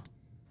joke, huh?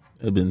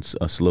 It's been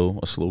a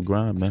slow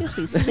grind, man. Just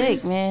be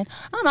sick, man.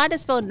 I don't know. I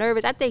just feel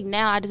nervous. I think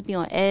now I just be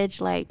on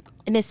edge, like,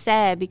 and it's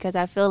sad because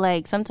I feel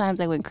like sometimes,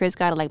 like when Chris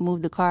gotta like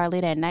move the car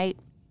late at night,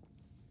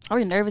 I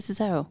be nervous as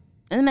hell.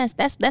 And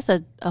that's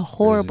a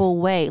horrible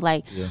way.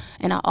 Like,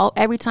 and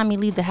every time he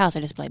leave the house, I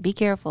just be like, be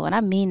careful. And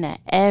I mean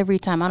that every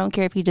time. I don't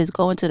care if he just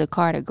go into the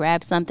car to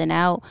grab something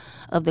out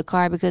of the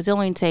car because it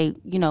only take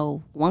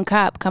one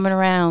cop coming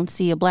around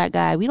see a black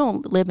guy. We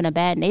don't live in a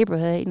bad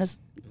neighborhood.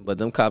 But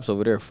them cops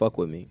over there fuck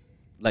with me.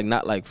 Like,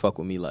 not like fuck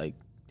with me, like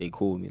they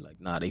cool with me. Like,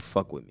 nah, they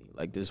fuck with me.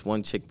 Like, this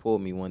one chick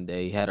pulled me one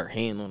day, had her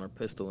hand on her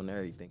pistol and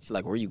everything. She's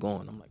like, where you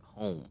going? I'm like,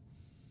 home.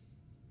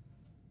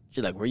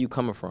 She's like, where you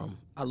coming from?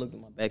 I looked at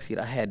my backseat.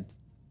 I had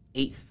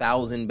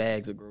 8,000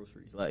 bags of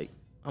groceries. Like,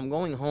 I'm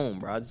going home,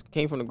 bro. I just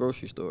came from the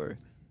grocery store.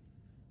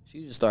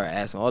 She just started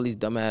asking all these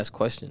dumbass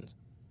questions.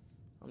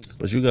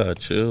 But you gotta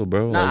chill,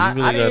 bro. Nah,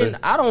 like, you really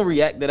I don't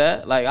react to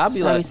that. Like, I'll be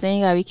So like, I'm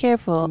saying you gotta be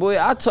careful. boy,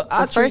 I The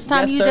treat first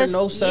time yes you sir, just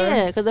no sir.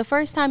 yeah, because the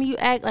first time you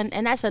act,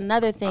 and that's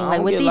another thing. I Like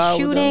don't with get these loud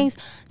with them. shootings,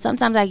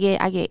 sometimes I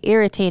get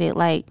irritated.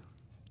 Like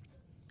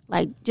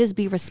just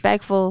be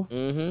respectful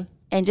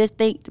and just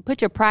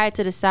put your pride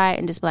to the side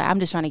and just be like, I'm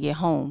just trying to get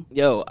home.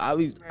 Yo,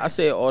 I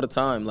say it all the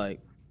time. Like,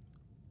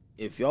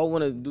 if y'all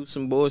want to do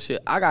some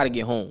bullshit, I gotta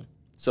get home.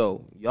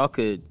 So y'all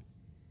could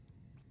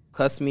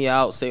cuss me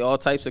out, say all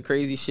types of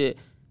crazy shit.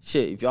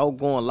 Shit, if y'all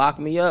going to lock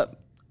me up,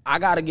 I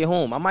gotta get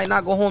home. I might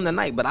not go home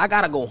tonight, but I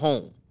gotta go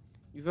home.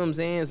 You feel what I'm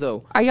saying?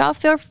 So Are y'all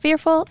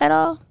fearful at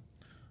all?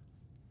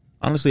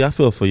 Honestly, I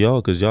feel for y'all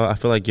because I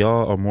feel like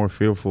y'all are more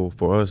fearful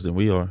for us than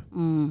we are.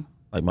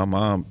 Like my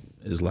mom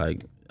is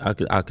like,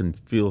 I can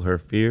feel her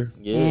fear.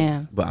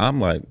 yeah. But I'm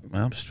like,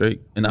 man, I'm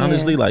straight. And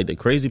honestly, like the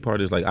crazy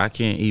part is like I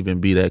can't even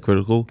be that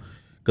critical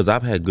because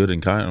I've had good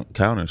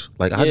encounters.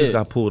 Like I just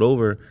got pulled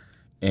over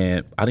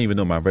and I didn't even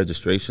know my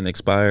registration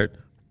expired.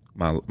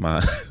 My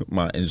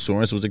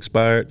insurance was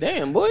expired.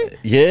 Damn, boy.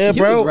 Yeah,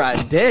 You bro. was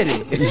right daddy.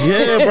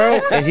 Yeah, bro.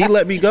 And he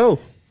let me go.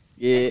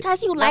 Yeah.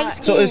 Because you like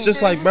So it's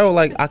just like, bro,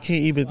 like I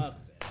can't even.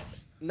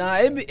 Nah,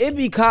 it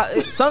be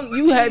some.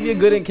 You have your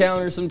good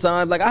encounters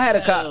sometimes. Like I had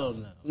a cop.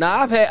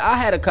 Nah, I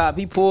had a cop.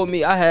 He pulled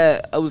me.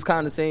 It was kind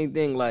of the same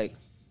thing. Like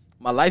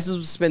my license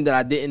was suspended.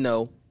 I didn't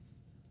know.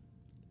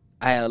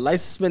 I had a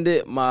license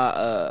suspended.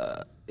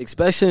 My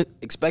inspection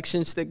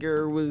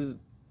sticker was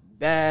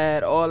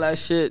bad. All that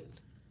shit.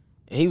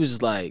 And he was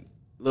just like,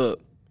 "Look,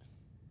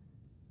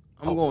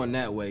 I'm going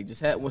that way.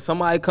 When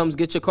somebody comes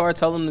get your car,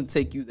 tell them to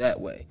take you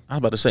that way." I was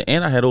about to say,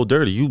 and I had Old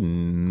Dirty. You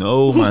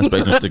know my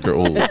inspection sticker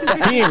old. He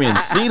didn't even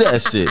see that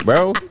shit,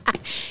 bro.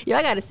 Yo,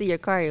 I gotta see your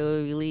car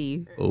when we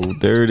leave. Old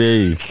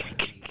Dirty.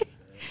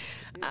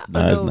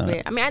 Nah, it's not.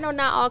 I mean, I know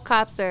not all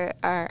cops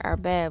are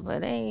bad,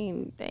 but they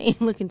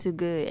ain't looking too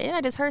good. And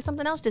I just heard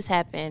something else just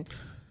happened.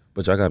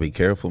 But y'all gotta be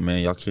careful,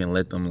 man. Y'all can't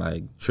let them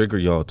like trigger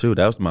y'all too.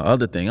 That was my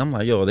other thing. I'm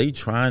like, yo, are they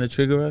trying to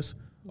trigger us?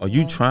 Are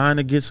you trying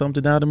to get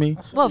something out of me?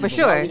 Well, for Why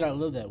sure. we gotta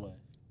live that way?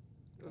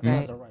 That's Right.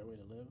 not the right way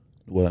to live.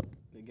 What?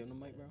 They give him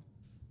the mic, bro.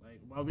 Like,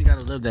 why we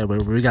gotta live that way?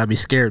 Where we gotta be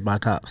scared by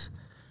cops?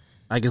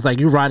 Like, it's like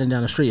you riding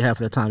down the street half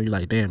of the time. You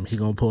like, damn, he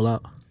gonna pull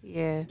out.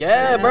 Yeah.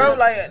 Yeah, bro.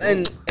 Like,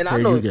 and I Here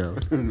know. you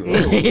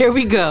go. Here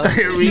we go.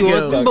 Here we You want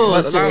go. some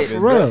But, bullshit. for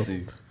real.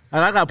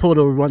 I got pulled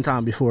over one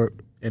time before,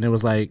 and it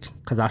was like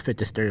because I fit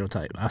the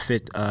stereotype. I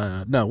fit.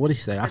 No, what did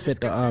he say? I fit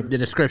the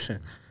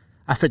description.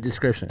 I fit the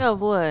description.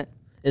 Of what?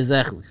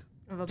 Exactly.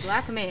 Of a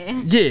black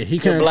man. Yeah, he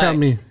couldn't tell black.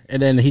 me,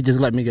 and then he just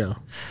let me go.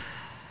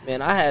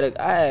 Man, I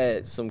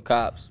had some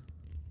cops.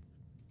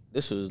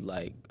 This was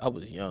like I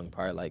was young,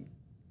 probably like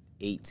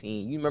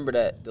 18. You remember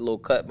the little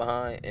cut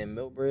behind in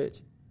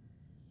Millbridge?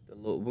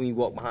 When you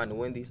walk behind the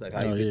Wendy's, like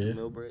how you get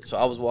to Millbridge. So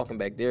I was walking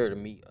back there to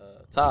meet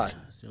Ty.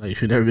 Like, you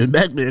should never been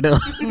back there though.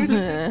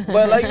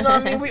 But like, you know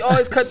what I mean? We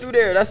always cut through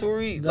there. That's where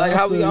we like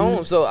how we got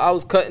home. So I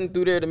was cutting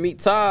through there to meet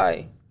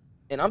Ty,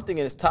 and I'm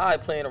thinking it's Ty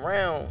playing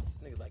around. This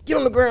nigga's like, get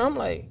on the ground. I'm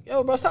like,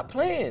 yo, bro, stop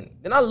playing.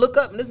 Then I look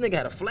up and this nigga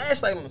had a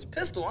flashlight on his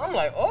pistol. I'm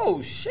like,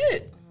 oh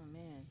shit. Oh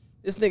man.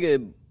 This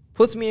nigga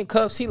puts me in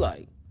cuffs. He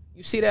like,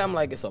 you see that? I'm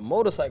like, it's a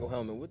motorcycle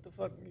helmet. What the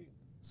fuck?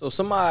 So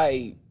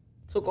somebody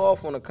took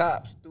off on the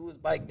cops, threw his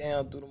bike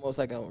down, threw the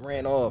motorcycle, and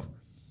ran off.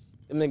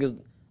 Them niggas,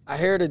 I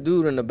heard a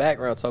dude in the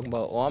background talking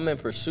about, oh, I'm in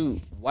pursuit,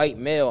 white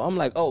male. I'm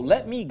like, oh,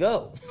 let me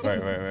go.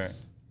 Right.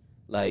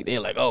 Like, they're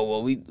like, oh,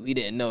 well, we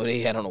didn't know they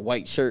had on a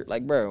white shirt.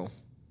 Like, bro.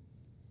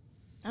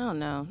 I don't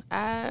know.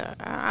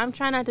 I'm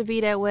trying not to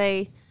be that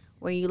way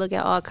when you look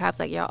at all cops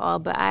like y'all all,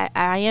 but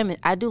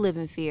I do live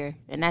in fear,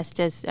 and that's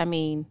just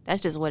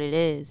what it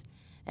is.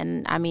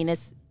 And I mean,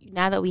 it's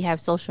now that we have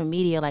social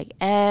media, like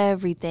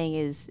everything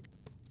is,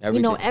 you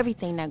know,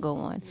 everything that go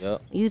on.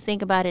 Yep. You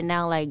think about it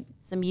now, like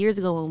some years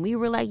ago when we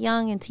were like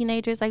young and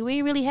teenagers, like we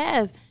didn't really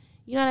have,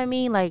 you know what I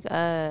mean, like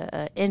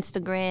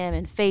Instagram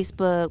and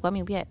Facebook. I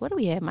mean, what do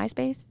we have?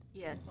 MySpace.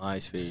 Yes.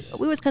 MySpace.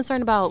 We was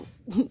concerned about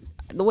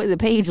the way the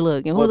page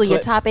looked and who was on your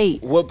top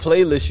 8. What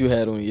playlist you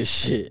had on your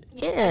shit?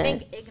 Yeah. I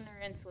think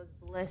ignorance was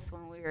bliss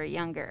when we were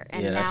younger,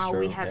 and Yeah, that's now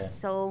we true. have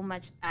so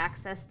much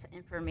access to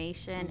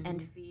information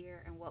and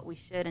fear and what we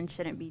should and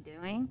shouldn't be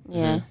doing.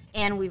 Yeah.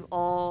 And we've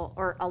all,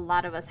 or a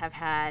lot of us have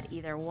had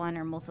either one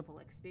or multiple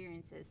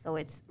experiences, so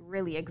it's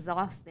really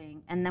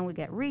exhausting. And then we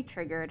get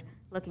re-triggered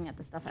looking at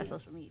the stuff at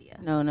social media.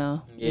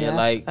 No. Yeah,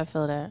 like- I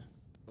feel that.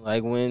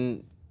 Like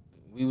when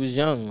we was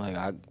young, like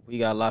we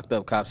got locked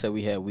up. Cops said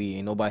we had weed.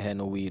 Ain't nobody had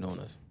no weed on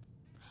us.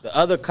 The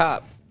other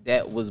cop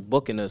that was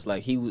booking us,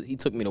 like he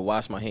took me to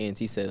wash my hands.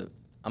 He said,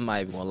 I'm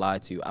not even gonna lie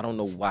to you. I don't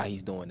know why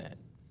he's doing that.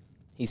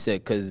 He said,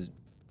 because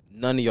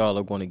none of y'all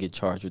are going to get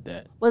charged with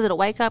that. Was it a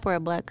white cop or a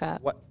black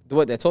cop? What?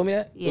 What, that told me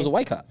that? It Yeah. was a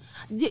white cop.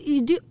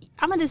 I'm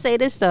gonna just say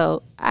this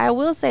though. I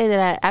will say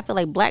that I feel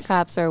like black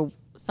cops are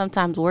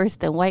sometimes worse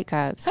than white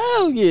cops.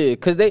 Hell yeah,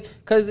 cause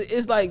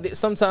it's like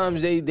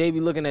sometimes they be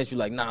looking at you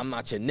like, nah, I'm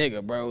not your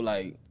nigga, bro.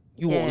 Like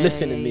you won't Yeah,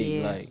 listen to yeah, me,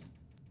 yeah.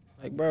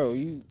 like bro,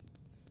 you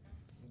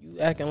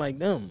acting like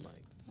them. Like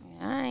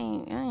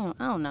I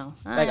don't know.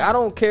 I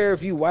don't care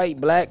if you white,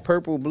 black,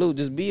 purple, blue.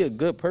 Just be a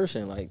good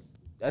person. Like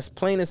that's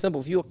plain and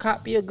simple. If you a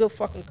cop, be a good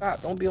fucking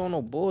cop. Don't be on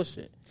no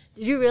bullshit.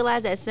 Did you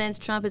realize that since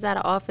Trump is out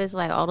of office,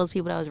 like all those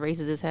people that was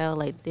racist as hell,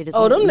 like they just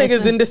Oh, them niggas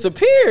missing? didn't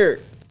disappear.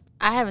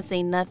 I haven't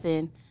seen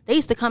nothing. They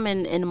used to come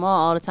in the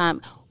mall all the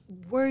time.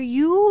 Were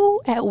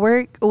you at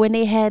work when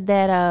they had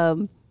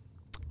that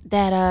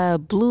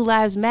Blue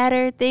Lives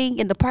Matter thing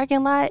in the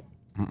parking lot?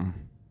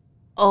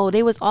 Oh,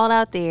 they was all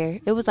out there.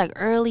 It was like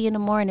early in the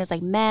morning. It was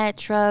like mad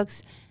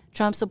trucks,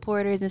 Trump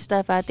supporters and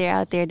stuff out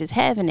there just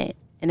having it.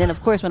 And then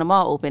of course when the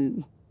mall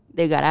opened,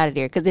 they got out of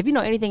there. Because if you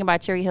know anything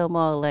about Cherry Hill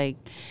Mall, like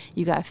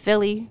you got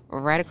Philly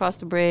right across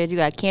the bridge, you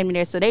got Camden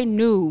there, so they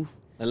knew.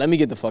 Like, let me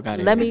get the fuck out of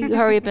here. Let me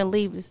hurry up and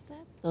leave. Is that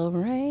the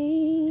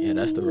rain? Yeah,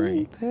 that's the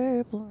rain.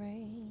 Purple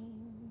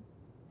rain.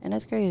 And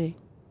that's crazy.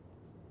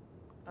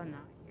 Oh no.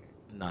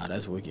 Nah,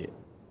 that's wicked.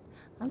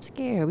 I'm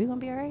scared. We gonna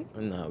be all right?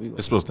 Nah, we.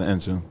 It's supposed to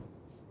end soon.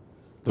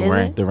 The Is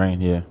rain, it? the rain.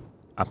 Yeah,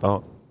 I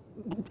thought.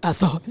 I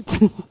thought.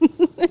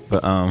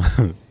 But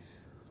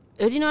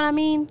You know what I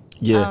mean?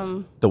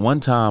 yeah. The one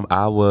time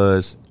I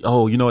was,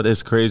 you know what?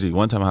 That's crazy.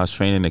 One time I was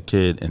training a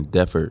kid in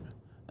Deptford,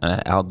 at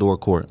an outdoor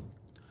court,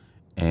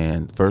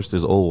 and first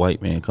this old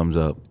white man comes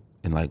up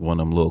in like one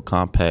of them little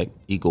compact,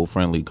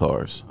 eco-friendly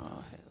cars,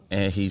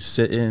 and he's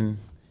sitting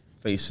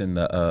facing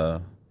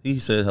the. He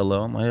said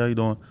hello. I'm like, how you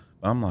doing?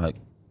 I'm like,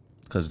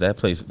 because that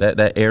place,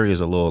 that area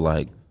is a little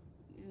like,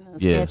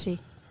 yeah. Sketchy.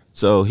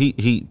 So he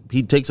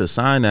takes a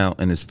sign out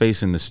and is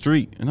facing the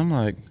street, and I'm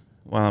like,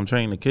 while I'm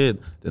training the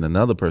kid, then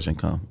another person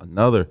come,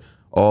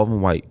 all of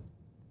them white,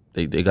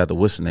 they got the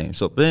what's the name.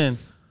 So then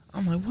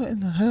I'm like, what in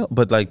the hell?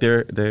 But like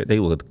they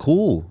look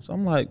cool. So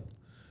I'm like,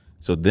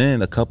 so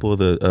then a couple of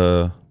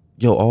the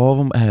all of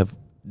them have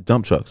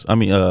dump trucks. I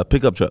mean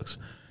pickup trucks.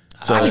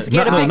 So I be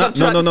scared of pickup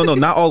trucks. No,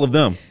 not all of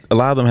them. A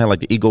lot of them had like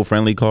the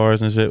eco-friendly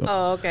cars and shit.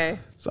 Oh, okay.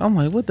 So I'm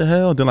like, what the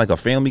hell? Then like a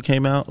family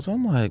came out. So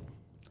I'm like,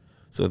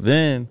 so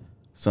then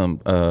some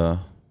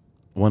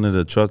one of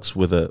the trucks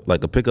with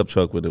a pickup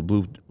truck with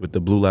the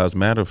Blue Lives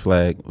Matter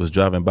flag was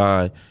driving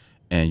by,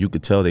 and you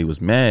could tell they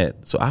was mad.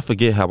 So I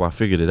forget how I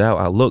figured it out.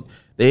 I looked,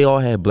 they all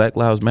had Black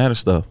Lives Matter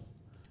stuff.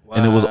 Wow.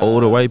 And it was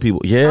older white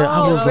people. Yeah,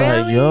 I was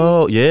like, really?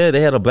 yo, yeah,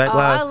 they had a Black I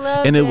Lives,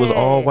 love and it was that.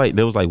 all white.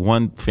 There was like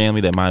one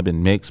family that might have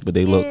been mixed, but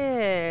they look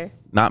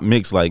not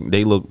mixed. Like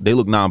they look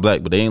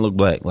non-black, but they ain't look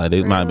black. Like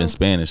they might have been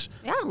Spanish.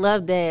 Yeah, I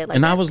love that. Like,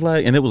 And I was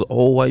like, and it was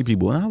all white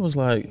people, and I was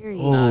like,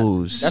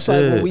 oh shit. That's like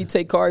when we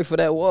take Kari for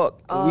that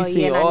walk. Oh, We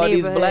see yeah, in our all these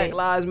neighborhood. Black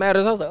Lives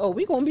Matters. I was like, oh,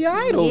 we gonna be all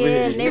right over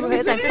yeah, here.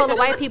 neighborhoods like full of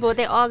white people, but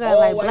they all got All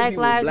like white Black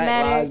people, Lives Black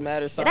Matter. Lives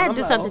Matter And sign. that I'm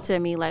did like, something oh. to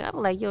me. Like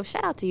I'm like, yo,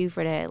 shout out to you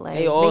for that. Like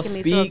They all making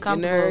me feel speak and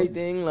comfortable.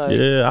 everything. Like,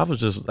 Yeah, I was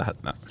just,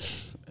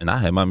 and I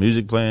had my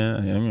music playing.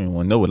 I didn't even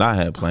want to know what I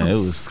had playing. It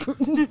was,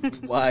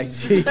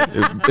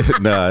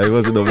 YG. nah, it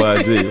wasn't no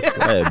YG.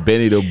 I had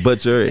Benny the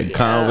Butcher and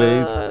Conway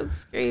I'm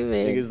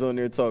screaming. Niggas on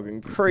there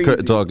talking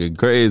crazy. talking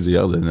crazy.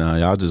 I was like, nah,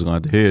 y'all just gonna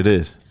have to hear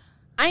this.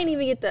 I ain't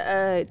even get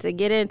to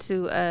get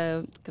into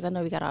because I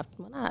know we got off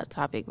not a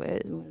topic, but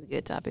it was a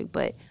good topic.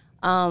 But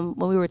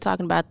when we were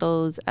talking about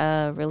those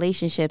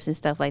relationships and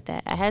stuff like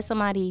that, I had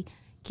somebody,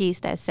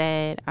 Keith, that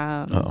said,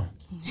 Oh,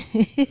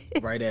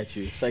 Right at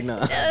you. It's like,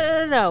 nah.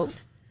 no.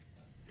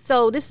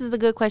 So this is a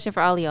good question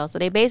for all of y'all. So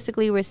they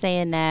basically were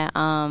saying that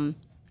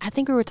I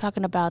think we were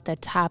talking about the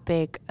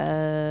topic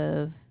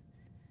of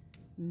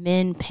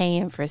men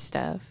paying for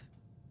stuff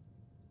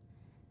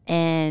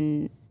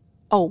and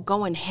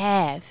going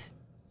half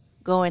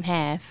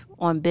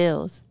on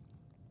bills.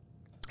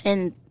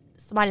 And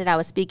somebody that I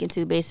was speaking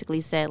to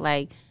basically said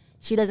like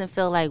she doesn't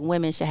feel like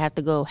women should have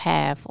to go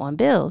half on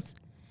bills.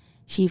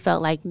 She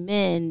felt like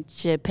men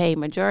should pay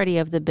majority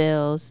of the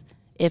bills,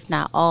 if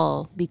not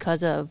all,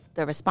 because of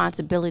the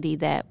responsibility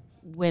that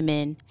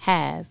women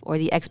have, or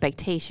the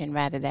expectation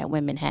rather that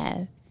women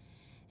have.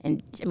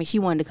 And I mean, she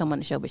wanted to come on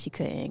the show, but she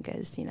couldn't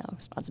because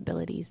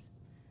responsibilities.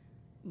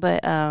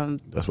 But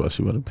that's why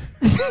she wanted to.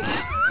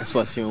 That's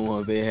why she don't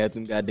want to pay half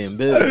them goddamn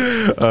bills.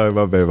 All right,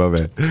 my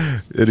bad.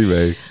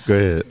 Anyway, go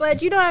ahead.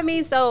 but you know what I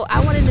mean. So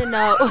I wanted to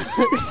know.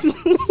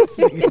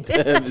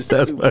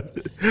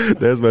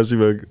 That's why she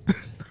wanted.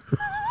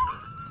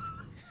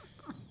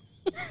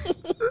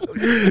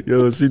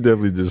 Yo, she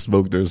definitely just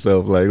smoked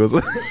herself. Like, it's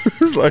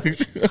like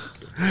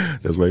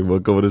that's why you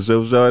want to come on the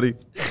show, shawty.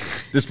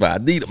 This why I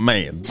need a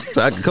man,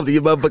 so I can come to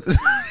your motherfuckers.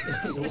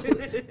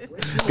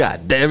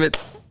 God damn it,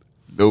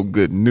 no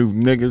good new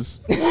niggas.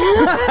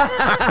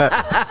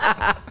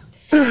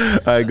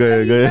 All right, go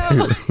ahead.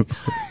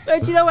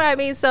 But you know what I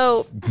mean.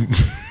 So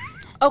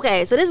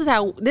okay, so this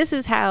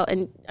is how,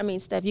 and I mean,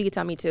 Steph, you can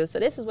tell me too. So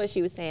this is what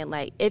she was saying.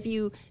 Like, if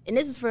you, and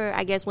this is for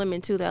I guess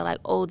women too that are like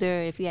older,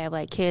 if you have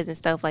like kids and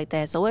stuff like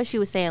that. So what she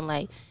was saying,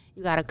 like,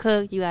 You gotta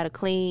cook, you gotta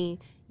clean,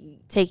 you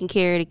taking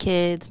care of the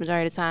kids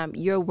majority of the time.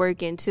 You're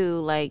working too.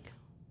 Like,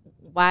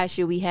 why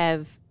should we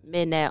have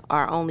men that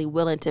are only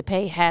willing to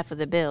pay half of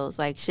the bills?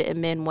 Like, shouldn't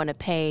men want to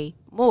pay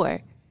more?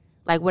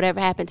 Like, whatever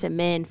happened to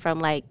men from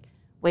like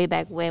way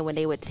back when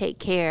they would take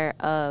care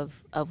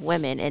of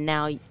women, and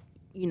now,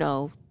 you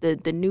know,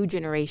 the new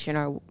generation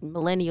or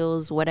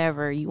millennials,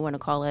 whatever you want to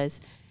call us,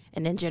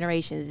 and then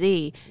Generation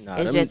Z,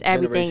 it's just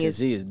everything Generation is.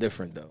 Z is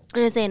different though.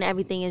 I'm just saying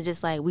everything is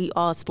just like we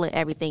all split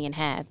everything in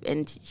half,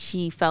 and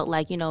she felt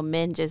like, you know,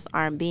 men just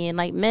aren't being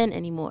like men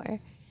anymore, and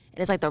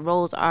it's like the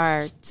roles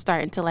are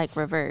starting to like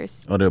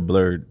reverse. Oh, they're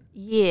blurred.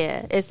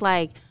 Yeah, it's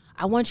like,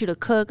 I want you to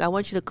cook, I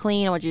want you to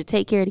clean, I want you to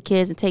take care of the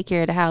kids and take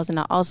care of the house, and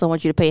I also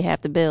want you to pay half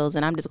the bills,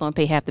 and I'm just going to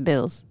pay half the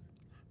bills.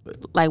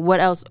 Like,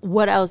 what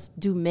else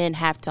do men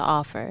have to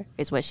offer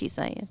is what she's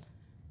saying.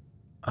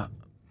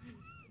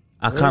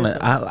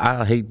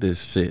 I hate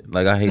this shit.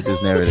 Like, I hate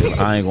this narrative.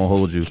 I ain't gonna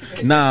hold you.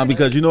 Nah,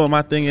 because you know what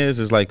my thing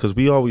is like, because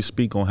we always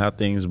speak on how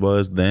things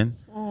was then.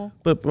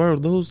 But bro,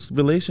 those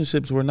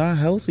relationships were not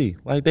healthy.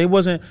 Like, they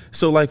wasn't.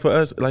 So like for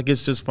us, like,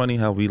 it's just funny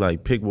how we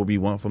like pick what we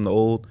want from the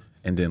old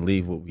and then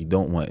leave what we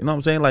don't want. You know what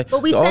I'm saying? Like,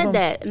 but we said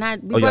that,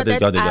 and we brought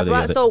that.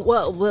 Y'all did. So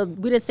well,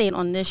 we didn't say it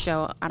on this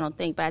show, I don't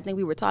think, but I think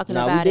we were talking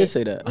about it. We did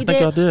say that. I think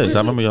y'all did. I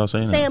remember y'all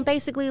saying that. Saying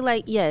basically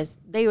like, yes,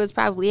 they was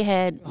probably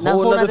had a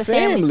whole whole other other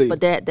family, family.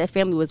 but that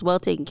family was well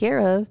taken care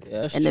of,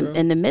 Yeah, that's and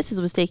true. the missus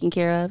was taken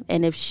care of.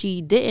 And if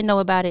she didn't know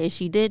about it, and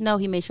she did know,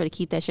 he made sure to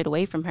keep that shit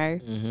away from her.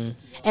 And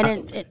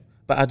then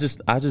But I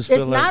just it's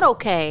feel like not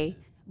okay.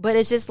 But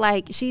it's just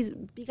like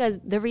because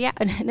the reality,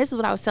 and this is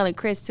what I was telling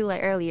Chris too,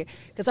 like earlier,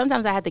 because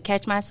sometimes I have to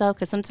catch myself,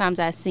 because sometimes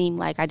I seem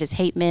like I just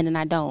hate men, and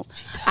I don't.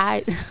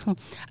 I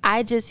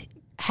just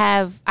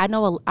have,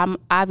 I'm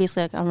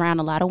obviously like around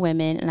a lot of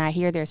women, and I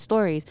hear their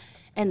stories,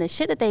 and the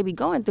shit that they be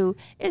going through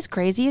is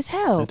crazy as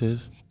hell. It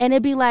is. And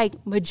it'd be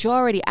like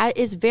majority.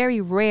 It's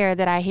very rare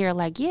that I hear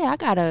like, yeah, I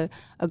got a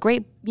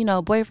great, you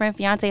know, boyfriend,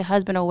 fiance,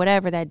 husband, or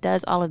whatever that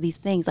does all of these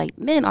things. Like,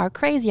 men are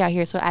crazy out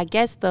here. So I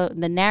guess the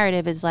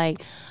narrative is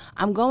like,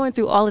 I'm going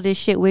through all of this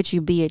shit with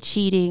you, be it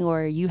cheating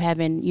or you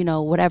having, you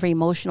know, whatever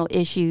emotional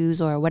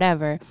issues or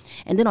whatever.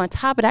 And then on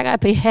top of it, I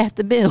got to pay half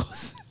the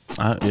bills.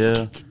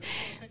 Yeah.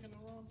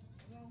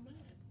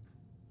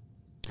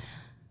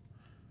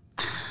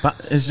 But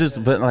it's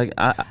just, but like,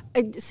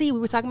 See, we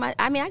were talking about,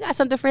 I mean, I got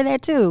something for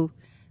that too.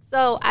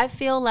 So I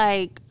feel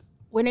like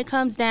when it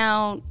comes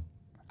down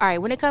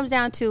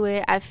to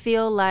it, I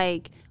feel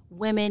like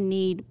women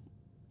need,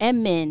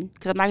 and men,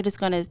 because I'm not just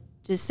going to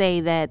just say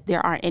that there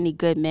aren't any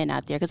good men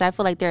out there, because I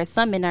feel like there are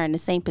some men that are in the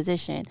same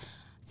position.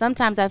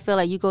 Sometimes I feel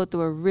like you go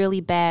through a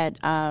really bad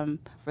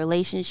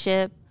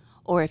relationship,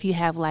 or if you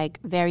have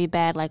like very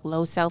bad, like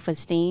low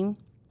self-esteem,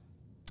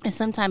 and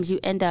sometimes you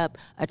end up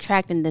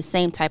attracting the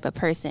same type of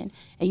person,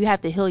 and you have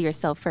to heal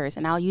yourself first.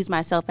 And I'll use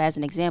myself as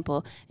an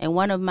example. In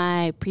one of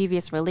my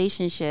previous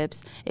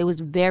relationships, it was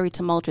very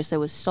tumultuous. It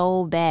was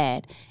so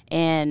bad.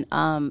 And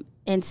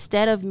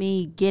instead of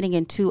me getting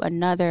into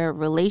another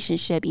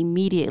relationship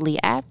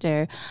immediately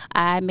after,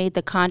 I made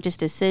the conscious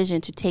decision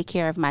to take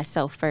care of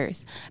myself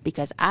first,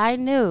 because I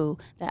knew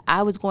that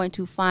I was going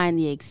to find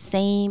the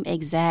same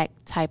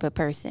exact type of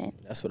person.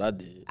 That's what I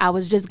did. I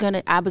was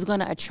gonna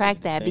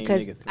attract that, Same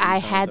because nigga 3 I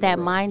times had in that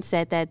a row.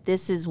 mindset that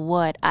this is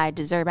what I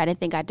deserve. I didn't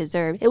think I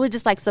deserved. It was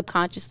just like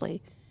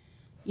subconsciously.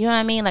 You know what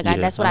I mean? Like, Yeah,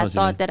 that's what I know I what you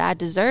mean. thought that I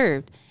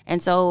deserved.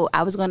 And so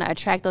I was going to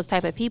attract those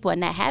type of people,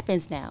 and that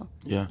happens now.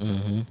 yeah.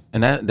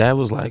 And that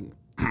was like,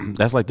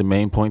 that's like the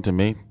main point to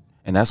me.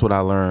 And that's what I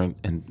learned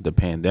in the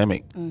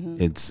pandemic.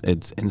 It's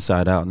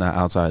inside out, not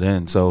outside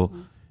in. So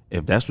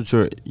if that's what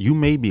you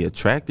may be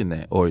attracting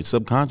that, or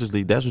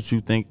subconsciously, that's what you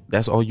think,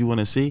 that's all you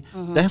want to see.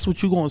 That's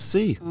what you're going to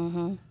see.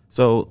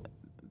 So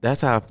that's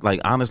how,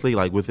 like, honestly,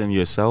 like within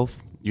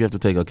yourself, you have to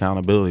take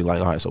accountability. Like,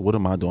 all right, so what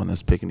am I doing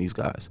that's picking these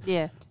guys?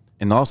 Yeah.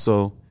 And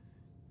also,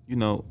 you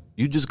know,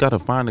 you just got to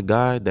find a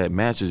guy that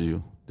matches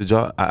you.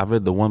 I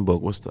read the one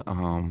book. What's the, what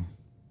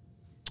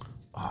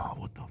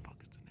the fuck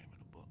is the name of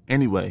the book?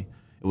 Anyway,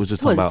 it was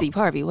just It wasn't talking about. Steve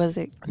Harvey, was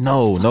it?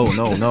 No. What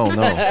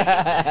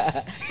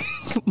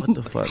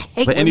the fuck?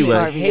 Hate But Steve anyway,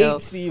 Harvey.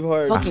 Hate Steve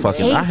Harvey.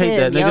 I hate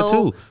that him, nigga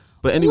yo. too.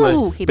 But anyway,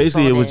 Ooh, he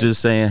basically it was phone ass.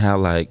 just saying how,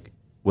 like,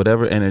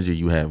 whatever energy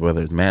you have,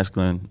 whether it's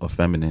masculine or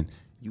feminine,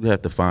 you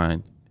have to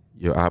find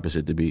your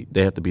opposite to be.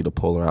 They have to be the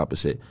polar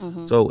opposite.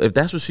 So if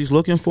that's what she's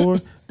looking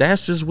for,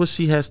 that's just what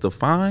she has to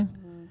find,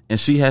 and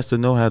she has to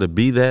know how to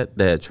be that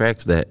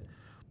attracts that.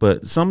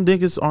 But some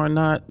niggas are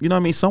not. You know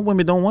what I mean? Some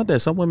women don't want that.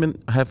 Some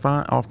women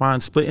are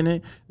fine splitting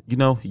it. You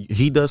know,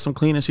 he does some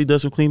cleaning, she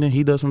does some cleaning,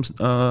 he does some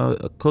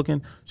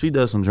cooking, she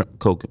does some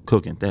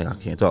cooking. Dang, I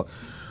can't talk.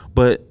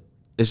 But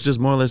it's just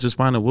more or less just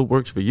finding what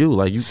works for you.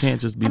 Like, you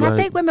can't just be And like. I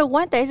think women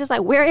want that. It's just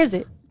like, where is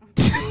it?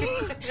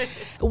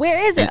 Where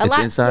is it? It's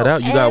inside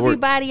out. You gotta work.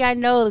 Everybody I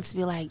know looks to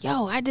be like,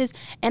 yo,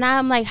 and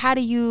I'm like, how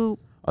do you?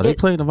 Are they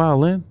playing the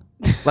violin?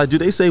 Like, do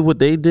they say what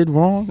they did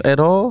wrong at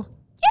all?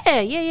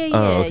 Yeah.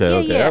 Oh,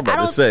 okay. I'm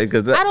about to say,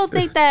 'cause I don't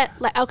think that,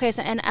 like, okay,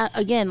 so, and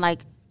again, like,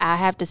 I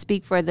have to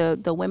speak for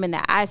the women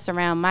that I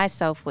surround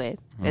myself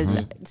with.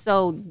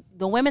 So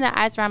the women that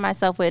I surround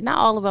myself with, not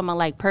all of them are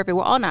like perfect.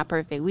 We're all not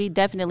perfect. We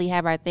definitely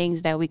have our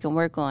things that we can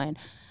work on.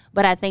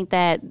 But I think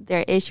that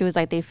their issue is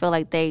like they feel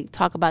like they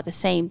talk about the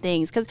same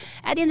things. Because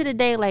at the end of the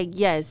day, like,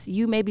 yes,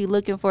 you may be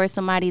looking for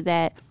somebody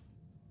that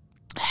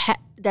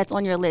that's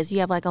on your list. You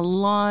have like a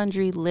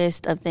laundry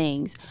list of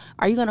things.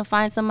 Are you going to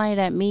find somebody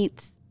that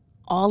meets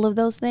all of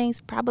those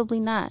things? Probably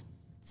not.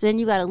 So then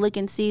you got to look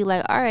and see,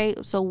 like, all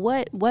right, so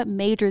what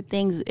major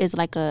things is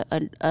like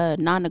a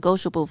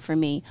non-negotiable for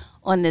me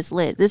on this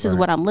list? This is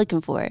what I'm looking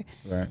for.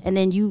 Right. And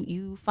then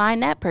you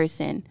find that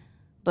person.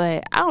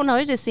 But I don't know.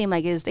 It just seemed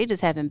like they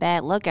just having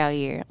bad luck out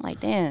here. I'm like,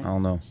 damn. I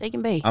don't know. Shake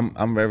and bake.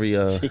 I'm very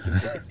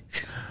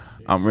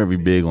I'm very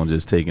big on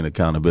just taking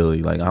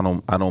accountability. Like I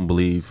don't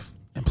believe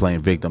in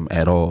playing victim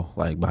at all.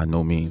 Like by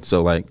no means.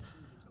 So like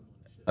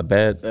a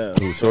bad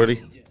shorty.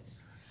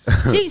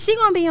 she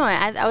gonna be on.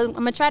 I'm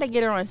gonna try to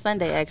get her on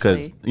Sunday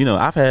actually.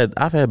 Because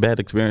I've had bad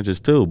experiences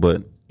too.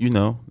 But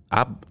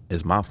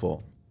it's my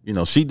fault.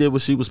 She did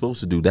what she was supposed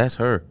to do. That's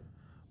her.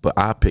 But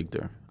I picked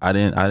her. I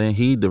didn't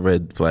heed the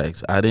red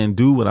flags. I didn't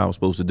do what I was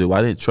supposed to do.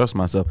 I didn't trust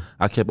myself.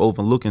 I kept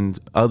overlooking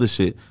other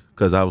shit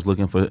because I was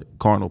looking for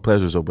carnal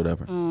pleasures or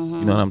whatever. Mm-hmm.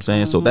 You know what I'm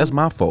saying? So that's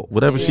my fault.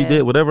 Whatever she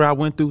did, whatever I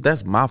went through,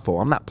 that's my fault.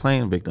 I'm not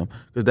playing victim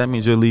because that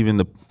means you're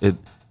leaving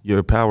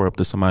your power up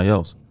to somebody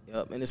else.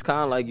 Yep, and it's kind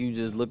of like you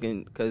just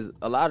looking, because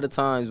a lot of the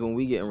times when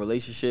we get in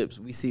relationships,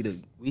 we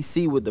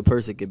see what the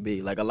person could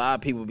be. Like a lot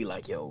of people be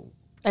like, yo,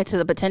 like to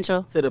the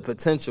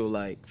potential,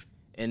 like.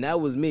 And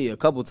that was me a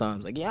couple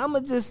times. Like, yeah, and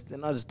I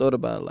just thought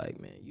about it like,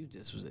 man, you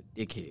just was a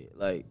dickhead.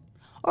 Like,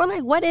 or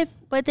like,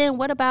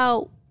 what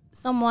about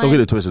someone? Don't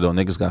get it twisted though.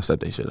 Niggas gotta step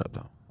their shit up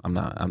though. I'm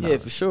not. Yeah,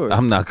 for sure.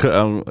 I'm not.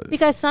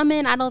 Because some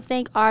men I don't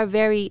think are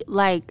very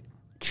like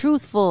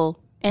truthful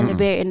in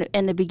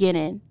the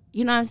beginning.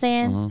 You know what I'm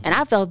saying? Mm-hmm. And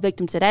I fell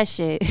victim to that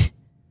shit.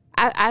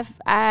 I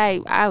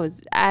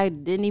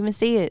didn't even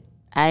see it.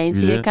 I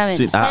didn't see it coming.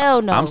 See,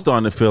 Hell no. I'm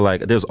starting to feel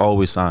like there's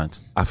always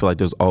signs. I feel like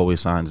there's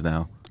always signs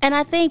now. And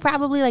I think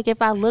probably like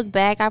if I look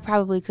back, I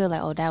probably could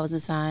like, oh, that was a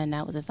sign.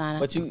 That was a sign.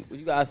 But you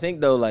gotta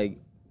think though, like.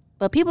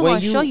 But people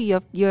gonna show you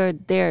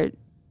their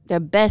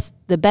best,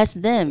 the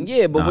best them.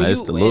 Yeah, but when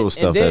it's the little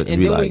stuff that you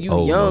be like,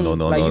 oh, young,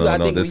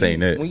 no, this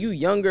ain't it. When you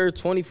younger,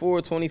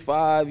 24,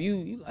 25,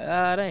 you like,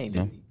 that ain't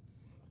it.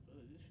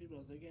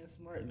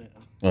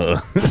 No,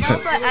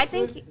 but I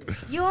think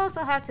you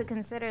also have to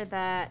consider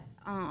that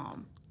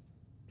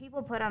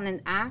people put on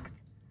an act,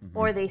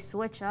 or they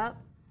switch up,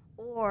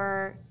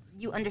 or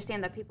you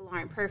understand that people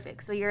aren't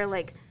perfect. So you're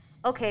like,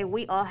 okay,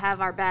 we all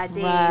have our bad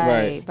days.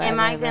 Right. Am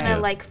I gonna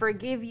like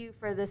forgive you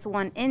for this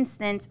one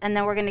instance, and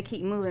then we're gonna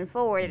keep moving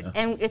forward? Yeah.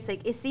 And it's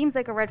like it seems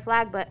like a red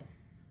flag, but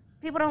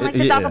people don't like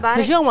to talk about it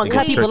because you don't want to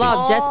cut people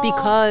off just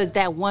because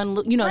that one,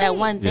 that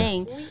one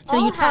thing. So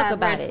you talk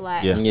about it,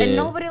 and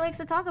nobody likes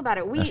to talk about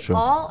it. We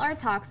all are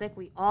toxic.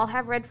 We all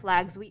have red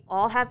flags. We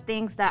all have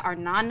things that are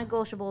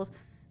non-negotiables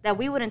that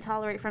we wouldn't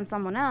tolerate from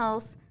someone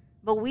else,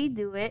 but we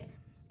do it.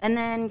 And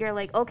then you're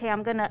like, okay,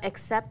 I'm gonna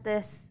accept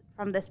this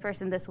from this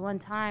person this one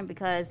time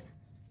because,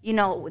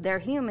 they're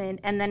human.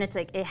 And then it's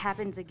like it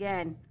happens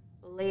again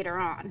later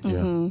on. Yeah,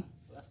 well,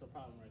 that's the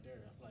problem right there.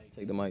 I feel like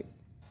take the mic.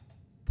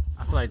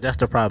 I feel like that's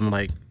the problem.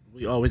 Like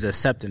we always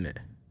accepting it.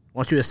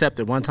 Once you accept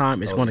it one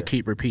time, it's going to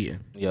keep repeating.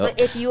 Yep. But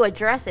if you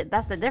address it,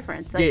 that's the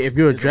difference. Like, if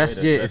you address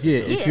if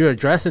you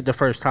address it the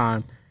first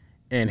time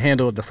and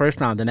handle it the first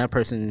time, then that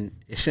person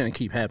it shouldn't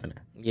keep happening.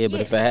 Yeah,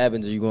 but if it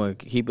happens, are you going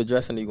to keep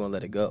addressing, or are you going to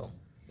let it go?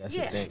 That's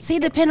the thing. See,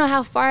 depending on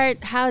how far,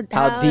 how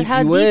deep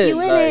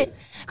you in it.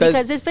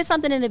 Because if it's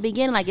something in the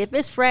beginning, like if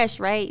it's fresh,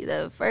 right,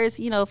 the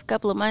first,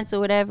 couple of months or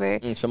whatever.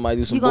 Somebody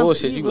do some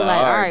bullshit, you be like,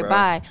 all right,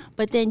 bye.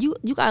 But then you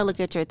got to look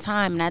at your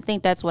time. And I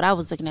think that's what I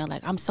was looking at.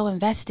 Like, I'm so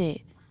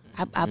invested.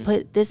 I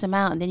put this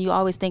amount. And then you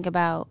always think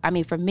about,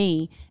 for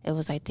me, it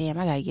was like, damn,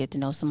 I got to get to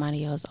know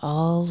somebody else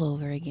all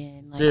over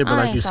again. Like, yeah, but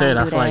like you said,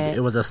 I feel like it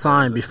was a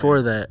sign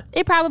before that.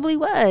 It probably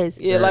was.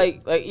 Yeah,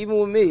 like even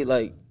with me,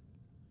 like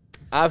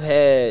I've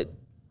had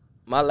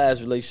my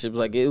last relationship,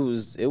 like it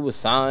was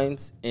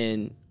signs,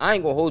 and I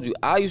ain't gonna hold you.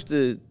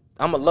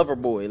 I'm a lover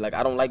boy. Like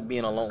I don't like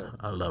being alone.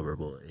 A lover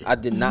boy. I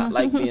did not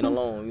like being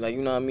alone. Like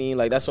you know what I mean?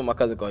 Like that's what my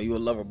cousin called you, a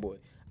lover boy.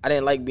 I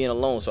didn't like being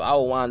alone, so I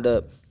would wind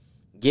up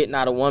getting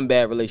out of one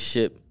bad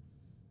relationship,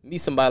 meet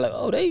somebody like,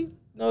 oh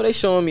they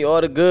showing me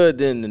all the good.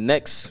 Then the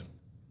next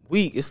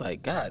week it's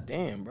like, god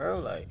damn, bro.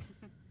 Like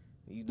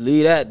you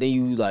leave that, then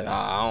you like,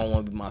 I don't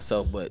want to be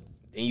myself, but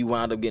then you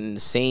wind up getting the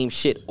same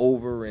shit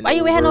over and over. Why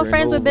you ain't had no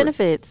friends with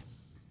benefits?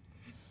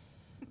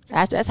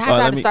 That's how I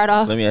try to start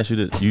off. Let me ask you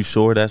this. You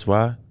sure that's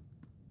why?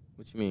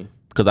 What you mean?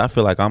 Because I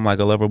feel like I'm like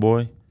a lover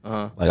boy.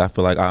 Uh-huh. Like I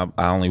feel like I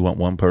only want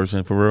one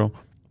person for real.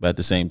 But at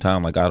the same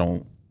time, like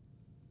I'm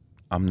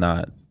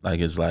not, like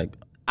it's like.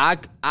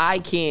 I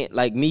can't,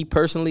 like me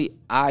personally,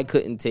 I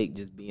couldn't take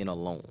just being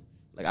alone.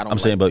 Like I don't. I'm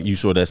saying, but you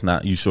sure it's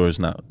not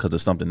because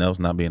of something else,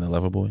 not being a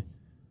lover boy?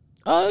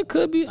 It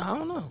could be. I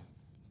don't know.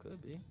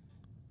 Could be.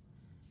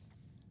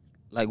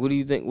 Like, what do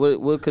you think?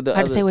 What could the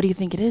Hard to say. What do you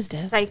think it is,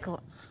 Dev?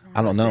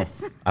 I don't know.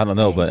 I don't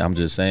know, but I'm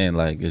just saying,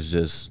 like, it's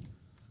just.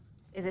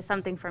 Is it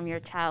something from your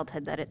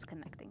childhood that it's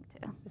connecting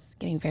to? It's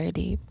getting very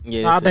deep.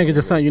 Yeah, I think it's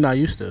just something you're not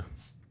used to.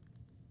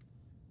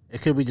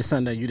 It could be just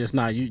something that you just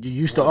not. You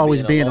used to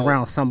always being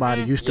around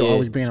somebody. Used to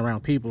always being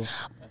around people.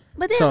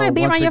 But then So, might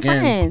be once around your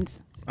again,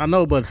 friends. I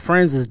know, but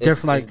friends is different.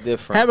 It's Like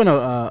different. having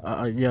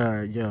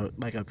your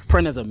like a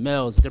friend as a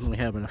male is different than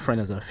having a friend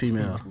as a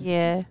female.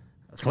 Yeah.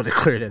 I just want to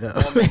clear that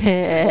up.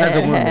 As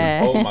a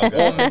woman, Oh my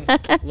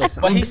god!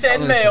 listen, But he said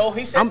male.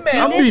 He said I'm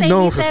male. didn't be say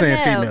known he for said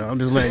saying male. female. I'm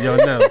just letting y'all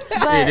know.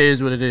 It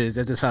is what it is.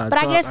 That's just how I But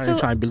I talk. guess I too- ain't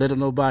trying to belittle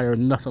nobody or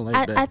nothing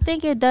like that. I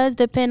think it does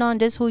depend on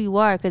just who you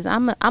are. Because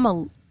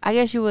I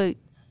guess you would.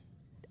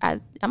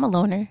 I'm a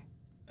loner.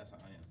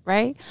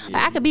 Right?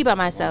 I could be by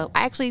myself.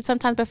 I actually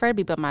sometimes prefer to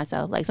be by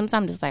myself. Like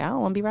sometimes it's like I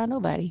don't want to be around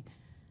nobody.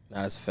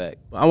 Nah, that's a fact.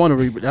 I want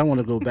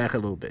to go back a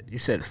little bit. You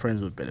said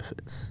friends with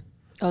benefits.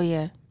 Oh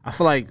yeah. I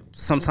feel like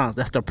sometimes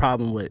that's the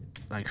problem with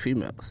like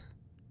females.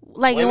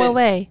 Like in what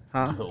way?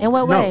 Huh? In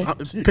what way?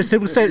 No,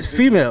 specifically said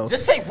females.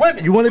 Just say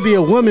women. You want to be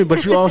a woman,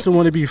 but you also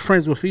want to be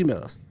friends with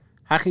females.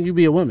 How can you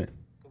be a woman?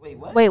 Wait,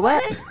 what? Wait,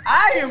 what?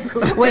 I am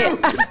confused. Wait,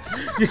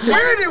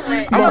 Where did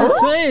we? I'm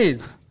just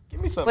saying.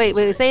 Give me something.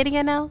 wait. Say it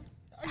again now.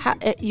 How,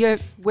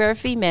 we're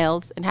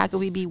females, and how can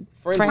we be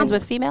friends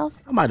with females?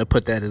 I might have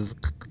put that as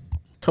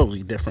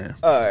totally different.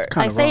 All right.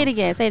 Kinda Like say wrong. it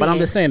again. Say it But again. I'm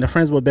just saying the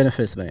friends with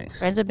benefits things.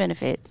 Friends with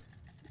benefits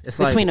It's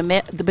between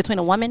like, between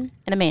a woman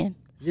and a man.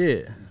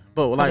 yeah,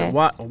 but like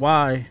Okay.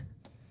 why?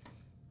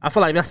 I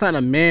feel like that's something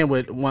a man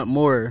would want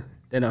more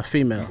than a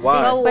female.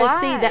 Why? So But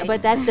why? see that.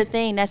 But that's the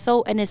thing. That's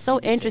so and it's so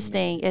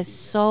interesting. It's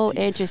so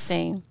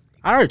interesting.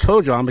 I already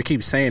told you I'm gonna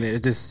keep saying it.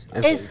 It's just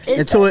It's-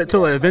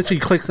 until it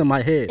eventually clicks in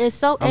my head. It's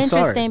so I'm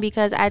interesting sorry.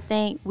 because I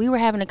think we were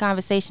having a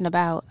conversation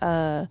about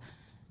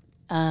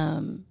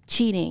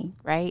cheating,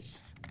 right?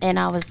 And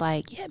I was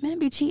like, yeah, men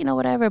be cheating or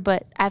whatever.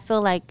 But I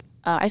feel like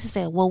I used to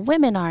say, well,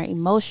 women are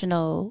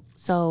emotional,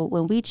 so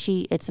when we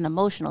cheat, it's an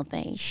emotional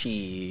thing.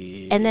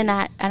 Shit. And then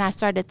I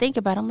started to think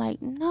about it. I'm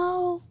like,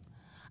 no,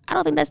 I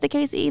don't think that's the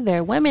case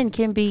either. Women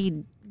can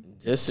be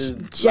Just as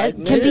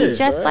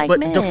just like But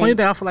men. the funny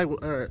thing I feel like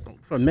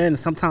for men,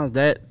 sometimes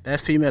that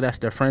female that's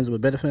their friends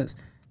with benefits,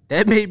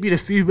 that may be the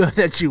female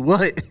that you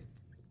want.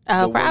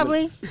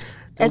 Probably.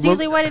 That's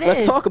usually what it is.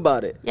 Let's talk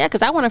about it. Yeah,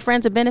 because I want a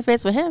friends with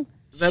benefits with him.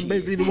 That may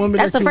be the woman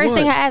That's that the you first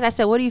thing I want. asked. I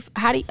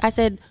said, I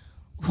said,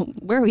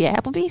 where are we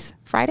at? Applebee's?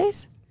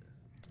 Fridays?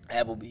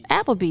 Applebee's.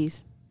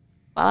 Applebee's.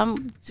 While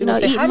I'm See what I'm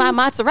saying? eating How do my you-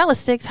 mozzarella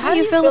sticks. How do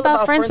you feel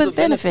about friends with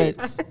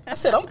benefits? I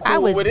said I'm cool I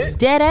was with it.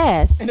 dead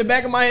ass. In the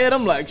back of my head,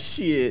 I'm like,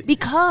 shit.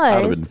 I'd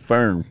have Because been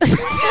firm.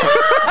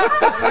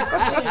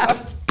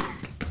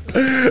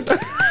 In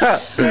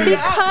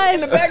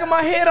the back of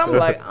my head, I'm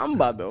like, I'm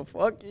about to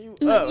fuck you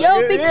up. Yo,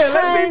 let's be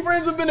because-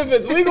 friends with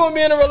benefits. We gonna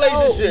be in a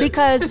relationship.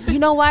 because you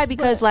know why?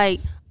 Because like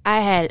I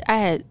had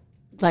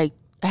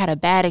a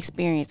bad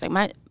experience.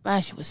 Like my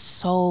shit was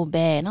so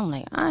bad. And I'm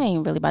like, I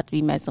ain't really about to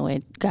be messing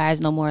with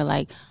guys no more.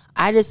 Like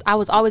I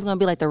was always gonna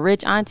be like the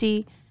rich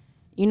auntie.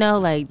 You know,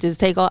 like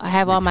just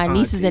have all my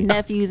nieces and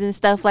nephews and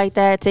stuff like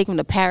that. Take them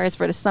to Paris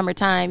for the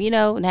summertime, you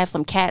know, and have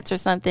some cats or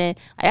something.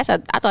 Like,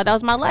 I thought that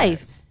was my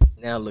life.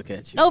 now look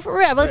at you. No, for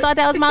real. I really thought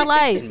that was my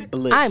life.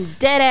 bliss. I'm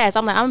dead ass.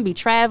 I'm like, I'm gonna be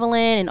traveling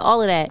and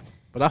all of that.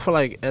 But I feel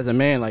like as a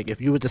man, like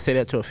if you were to say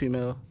that to a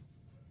female,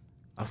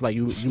 I feel like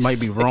you might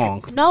be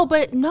wrong.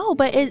 But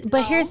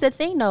here's the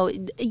thing though.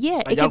 Yeah, it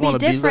y'all could be gonna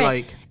be different.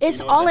 like- It's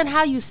all in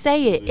how you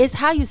say it. It's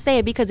how you say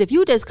it, because if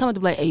you just come to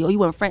be like, hey, yo, you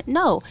want a friend?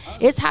 No,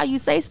 it's how you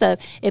say stuff.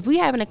 If we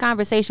having a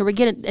conversation, we're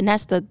getting, and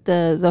that's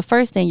the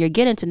first thing, you're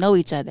getting to know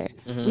each other.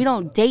 We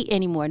don't date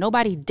anymore.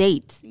 Nobody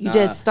dates. You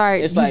just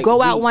start, it's you like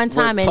go out one we're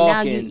time and now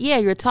talking.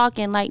 you're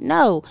talking. Like,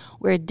 no,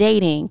 we're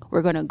dating.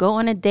 We're going to go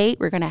on a date.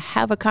 We're going to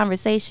have a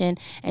conversation.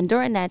 And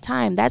during that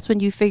time, that's when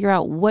you figure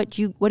out what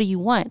do you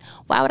want.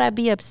 Why would I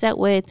be upset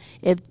with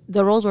if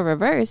the roles were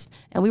reversed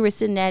and we were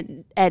sitting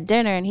at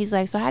dinner and he's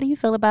like, so how do you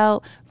feel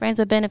about friends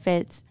with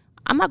benefits?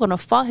 I'm not going to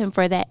fault him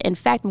for that. In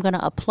fact, I'm going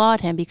to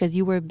applaud him because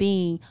you were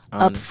being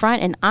upfront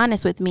and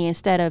honest with me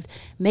instead of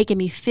making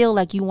me feel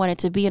like you wanted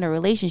to be in a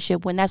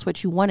relationship when that's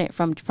what you wanted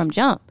from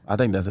jump. I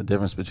think that's the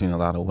difference between a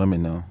lot of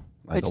women, though,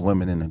 like a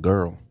woman and a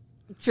girl.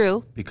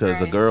 True.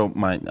 Because a girl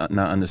might not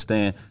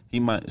understand.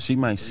 She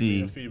might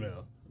see.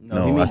 Female.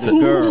 No, he I means a said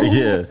girl.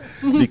 Yeah,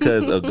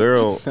 because a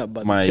girl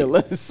About to might, kill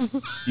us.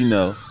 you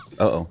know,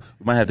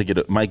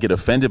 might get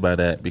offended by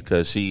that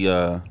because she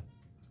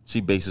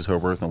bases her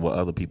worth on what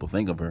other people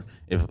think of her.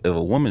 If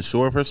a woman's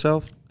sure of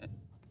herself,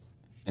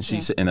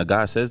 and and a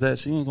guy says that,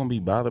 she ain't gonna be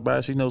bothered by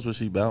it. She knows what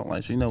she about.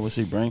 Like, she knows what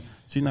she bring.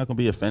 She's not gonna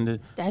be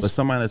offended. But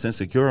somebody that's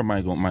insecure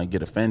might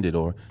get offended,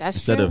 or That's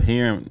instead true. of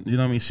hearing, you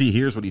know what I mean? She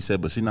hears what he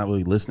said, but she's not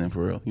really listening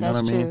for real. You know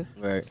That's what I mean?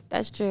 true. Right.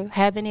 That's true.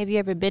 Have any of you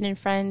ever been in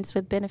friends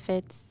with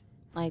benefits,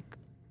 like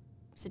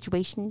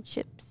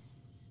situationships?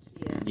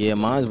 Yeah,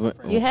 mine's went.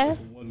 You have?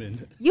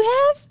 You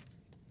have?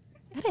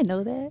 I didn't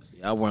know that.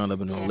 I wound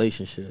up in a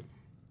relationship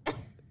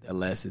that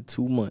lasted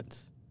 2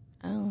 months.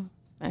 Oh,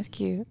 that's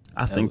cute.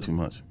 I think too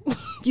much.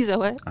 You said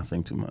what? I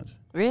think too much.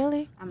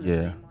 Really? I'm the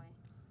Yeah. same way.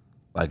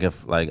 Like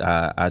if like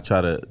I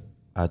try to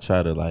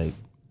like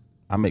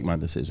I make my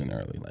decision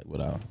early, like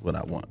what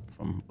I want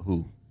from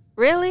who.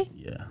 Really?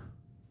 Yeah.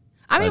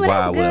 I mean, like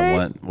but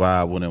that's good. why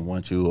I wouldn't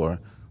want you, or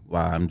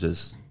why I'm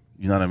just,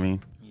 you know what I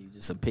mean? You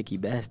just a picky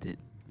bastard.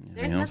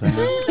 There's You know what nothing I'm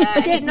saying? wrong with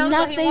that. There's He knows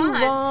what he nothing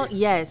wants. wrong.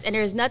 Yes, and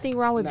there's nothing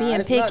wrong with being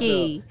it's not,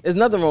 picky. though. There's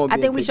nothing wrong with I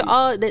being think we picky. should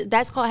all.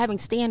 That's called having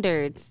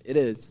standards. It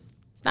is.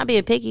 It's not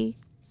being picky.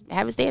 It's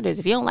having standards.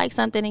 If you don't like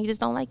something, then you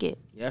just don't like it.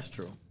 Yeah, that's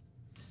true.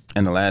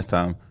 And the last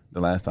time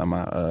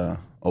I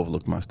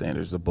overlooked my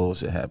standards, the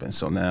bullshit happened.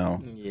 So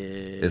now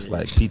it's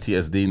like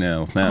PTSD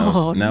now.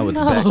 Now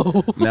it's back.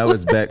 Now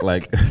it's back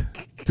like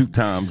 2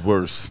 times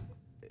worse.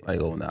 Like,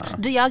 oh nah.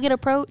 Do y'all get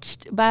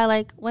approached by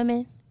like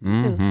women?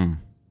 Mm-hmm.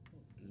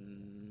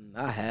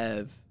 I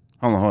have.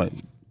 Hold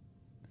on.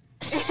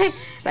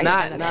 It's like,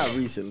 Not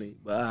recently,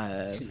 but I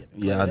have.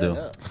 Yeah, I do.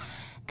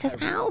 Cause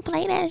I don't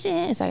play that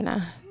shit. It's like, nah.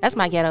 That's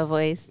my ghetto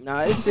voice.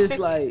 Nah, it's just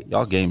like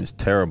Y'all game is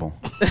terrible.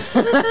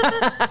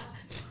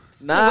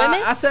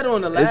 I said it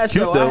on the last It's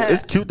cute show. though.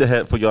 It's cute to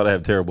have for y'all to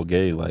have terrible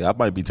game. Like I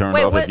might be turned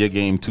off what- if your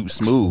game too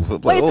smooth.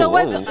 Like, Wait, so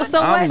what's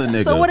I'm the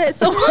nigga.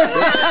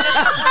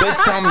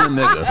 Bitch, I'm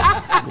the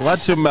nigga.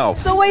 Watch your mouth.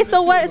 So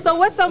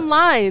what's some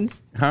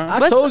lines? Huh?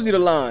 I told you the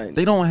line.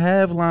 They don't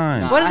have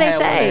lines. What did I they had one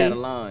that say? had a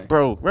line.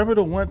 Bro, remember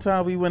the one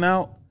time we went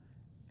out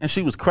and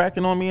she was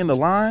cracking on me in the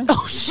line?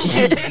 Oh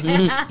shit!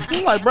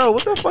 I'm like, bro,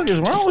 what the fuck is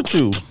wrong with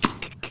you?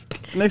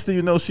 Next thing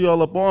you know, she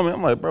all up on me.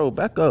 I'm like, bro,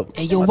 back up.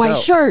 And your Watch white out.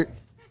 shirt.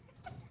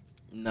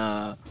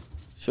 Nah.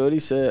 Shorty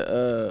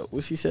said,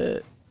 what she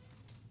said?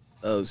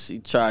 Oh, she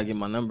tried to get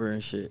my number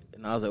and shit.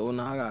 And I was like, oh,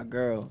 no, I got a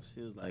girl. She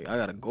was like, I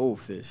got a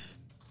goldfish.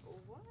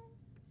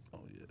 Oh,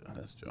 yeah,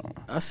 that's John.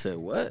 I said,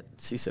 what?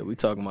 She said, we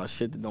talking about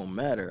shit that don't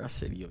matter. I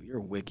said, yo, you're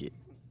wicked.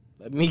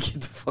 Let me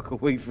get the fuck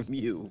away from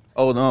you.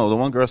 Oh, no, the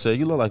one girl said,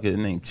 you look like a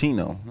name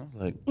Chino. And I was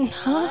like,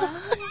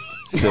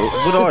 so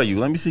what are you?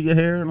 Let me see your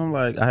hair. And I'm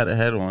like, I had a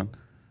hat on.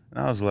 And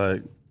I was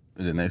like,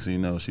 and the next thing you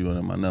know, she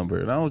wanted my number.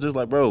 And I was just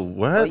like, bro,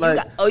 what? You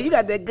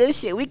got that good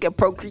shit. We can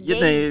procreate.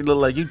 Your name look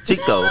like you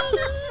Chico.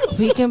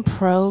 We can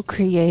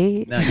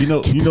procreate. Now, you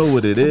know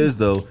what it is,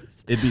 though?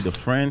 It'd be the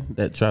friend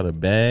that try to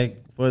bag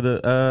for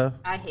the,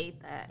 I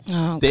hate that.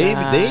 Oh, they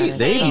God, be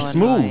that's so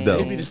smooth, annoying.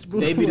 though.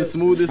 They be the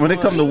smoothest When it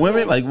one. come to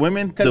women, like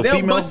women, the Because they'll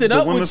female, bust it the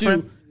up woman with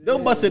friend, you. They'll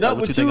bust it up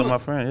what with you think you. of my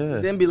friend? Yeah.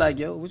 Then be like,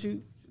 yo, what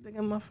you think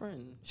of my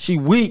friend? She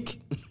weak.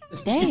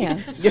 Damn.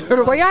 Get her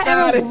the Were y'all fuck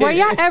outta ever? Were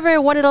here. y'all ever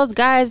one of those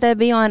guys that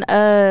be on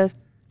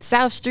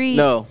South Street?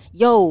 No.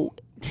 Yo,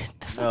 the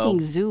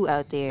fucking zoo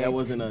out there. That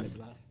wasn't us.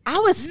 I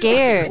was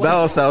scared. That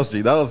was South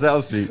Street.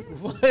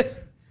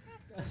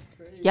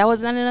 Y'all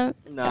was none of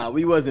them. Nah,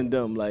 we wasn't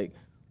dumb. Like,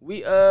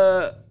 we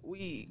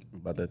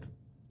About that.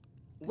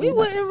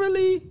 wouldn't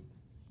really.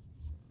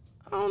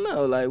 I don't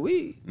know. Like,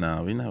 we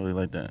Nah, we not really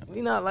like that.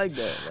 not like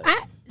that.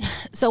 Like,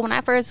 So when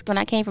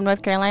I came from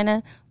North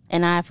Carolina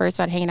and I first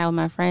started hanging out with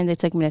my friends, they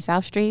took me to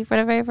South Street for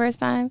the very first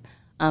time.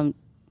 I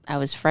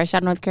was fresh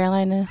out of North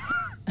Carolina.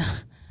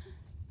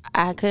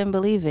 I couldn't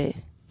believe it.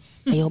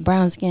 Hey, yo,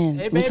 brown skin.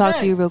 Let me talk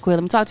to you real quick.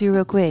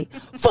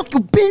 Fuck you,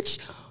 bitch.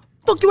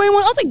 Fuck you,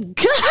 anyone. I was like,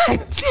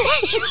 God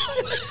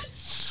damn.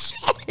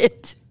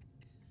 Shit.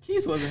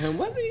 Keith wasn't him,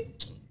 was he?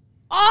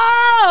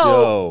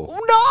 Oh,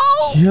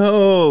 no.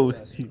 Yo,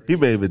 he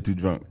may have been too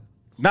drunk.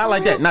 Not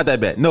like that. Not that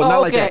bad. No,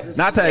 not like okay. that.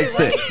 Not to that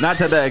extent. Not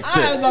to that I was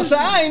extent. about to say,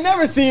 I ain't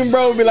never seen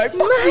bro be like,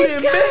 fuck you,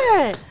 then,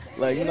 bitch. God.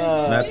 Like,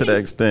 nah. Not to that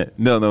extent.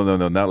 No.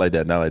 Not like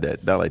that. Not like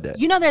that. Not like that.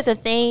 You know, there's a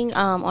thing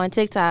on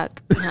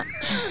TikTok.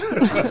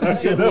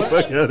 There's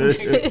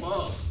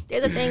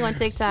a thing on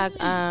TikTok,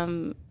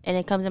 and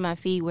it comes in my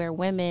feed where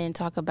women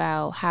talk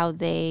about how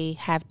they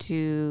have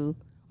to,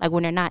 like,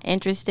 when they're not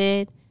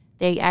interested,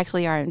 they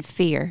actually are in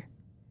fear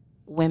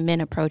when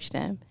men approach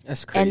them.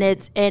 That's crazy. And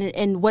it's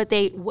and what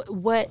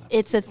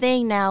it's a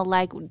thing now.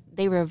 Like,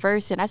 they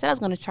reverse it. I said I was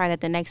going to try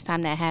that the next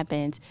time that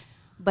happens,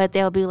 but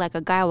they'll be like,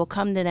 a guy will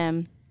come to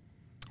them,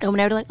 and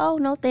whenever they're like, oh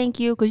no, thank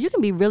you, because you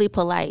can be really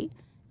polite.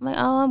 I'm like,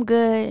 oh, I'm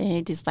good, and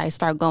it just like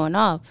start going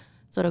off.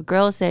 So the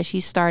girl said she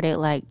started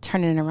like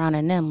turning it around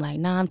on them, like,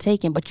 nah, I'm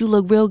taking, but you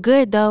look real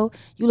good though.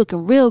 You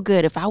looking real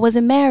good. If I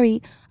wasn't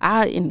married,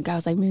 and the guy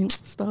was like, man,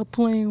 stop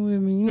playing with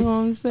me. You know what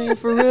I'm saying?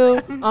 For real.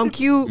 I'm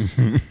cute.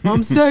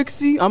 I'm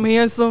sexy. I'm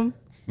handsome.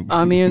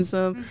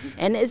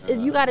 And it's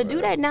you got to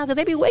do that now because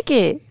they be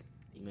wicked.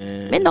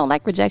 Men don't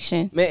like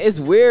rejection. Man, it's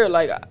weird.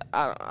 Like,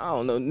 I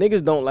don't know.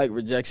 Niggas don't like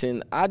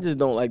rejection. I just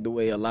don't like the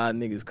way a lot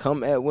of niggas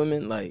come at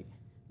women. Like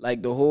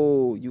the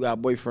whole, you got a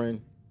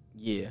boyfriend?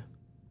 Yeah.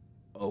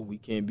 Oh, we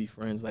can't be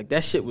friends. Like,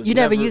 that shit was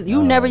never used that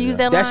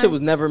line? That shit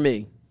was never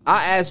me.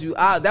 I asked you,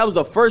 that was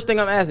the first thing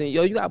I'm asking.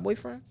 Yo, you got a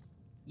boyfriend?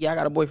 Yeah, I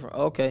got a boyfriend.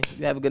 Okay,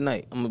 you have a good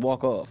night. I'm going to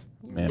walk off.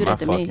 Man, Do my that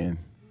to me. fucking.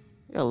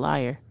 You're a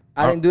liar.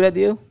 I didn't do that to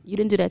you? You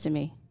didn't do that to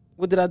me.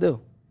 What did I do?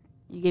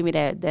 You gave me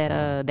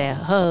that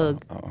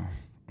hug.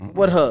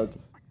 What hug?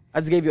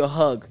 I just gave you a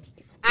hug.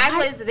 I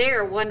was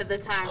there one of the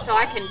times, so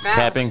I can vouch.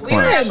 Cap'n We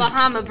were Crunch. at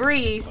Bahama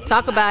Breeze.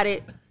 Talk about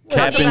it.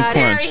 Cap'n about it.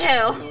 Crunch. Berry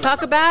Hill.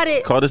 Talk about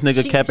it. Call this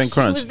nigga Cap'n She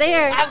Crunch. was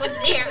there. I was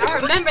there. I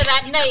remember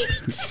that night.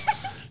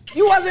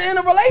 You wasn't in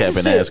a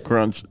relationship. Capping ass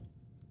crunch.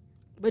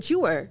 But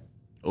you were.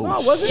 Oh, No, I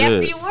wasn't.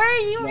 shit. Yes, you were.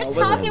 You were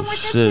talking with the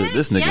Shit, chick.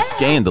 this nigga Yes.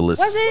 scandalous.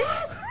 Was it?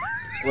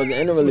 Wasn't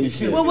in a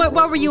relationship. Well,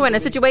 what were you in? A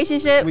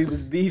situationship? We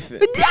was beefing.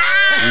 Beefing.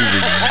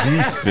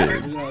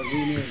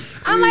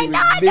 I'm like, no,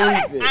 I know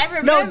that. Beefing. I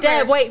remember. No,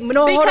 Dad, wait.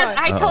 No, hold Because on.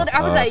 I told her,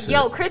 I was like, shit.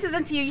 yo, Chris is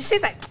into you.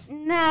 She's like,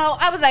 no.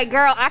 I was like,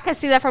 girl, I could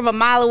see that from a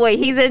mile away.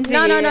 He's into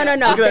No. you. Look at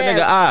that Dad,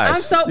 nigga eyes.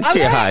 I'm so. You I'm can't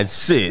so- hide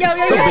shit. Yo, yo,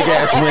 Them yo. big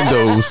ass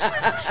windows.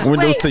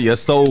 Windows to your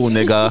soul,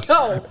 nigga.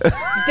 Yo,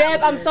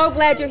 Deb, I'm so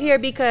glad you're here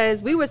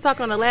because we was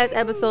talking on the last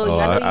episode. Oh,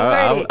 I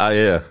know you heard it.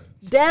 yeah.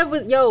 Deb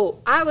was,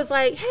 I was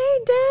like, hey,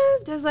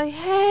 Deb. Deb's like,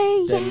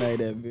 hey, That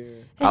night at beer.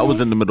 I was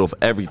in the middle of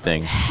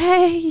everything.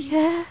 hey,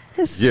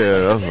 yes.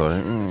 Yeah, I was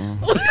like,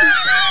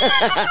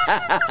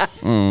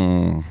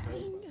 I'm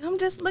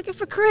just looking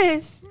for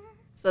Chris.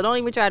 So don't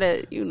even try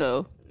to,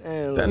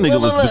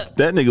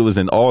 that nigga was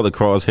in all the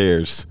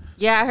crosshairs.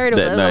 Yeah, I heard That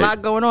there was night. a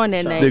lot going on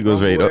that night. Nigga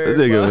was ready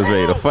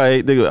to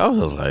fight. Nigga, I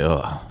was like,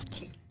 oh.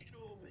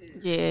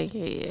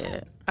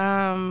 Yeah.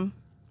 I mean,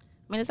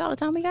 that's all the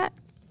time we got.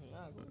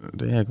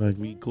 They act like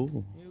we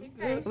cool.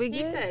 We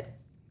He good? said,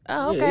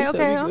 Oh, Yeah, he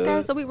said we okay.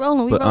 good. So we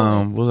rolling. But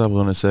what was I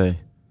gonna say?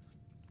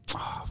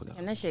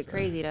 And that shit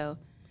crazy though.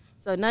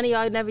 So none of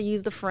y'all never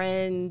used a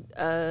friend.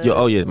 My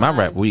line.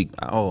 rap week.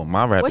 Oh,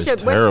 my rap is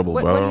terrible,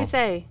 bro. What do you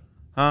say?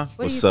 Huh?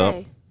 What What's do you up?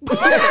 say?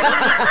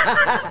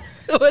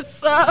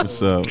 What's up?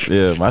 What's up?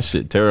 Yeah, my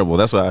shit terrible.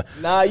 That's why.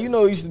 Nah, you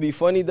know, it used to be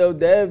funny though.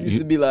 Dev used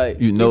to be like, you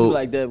he used to know- be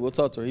like, Dev, we'll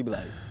talk to her. He'd be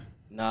like,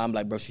 nah, I'm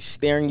like, bro, she's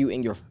staring you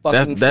in your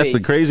fucking That's face.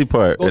 the crazy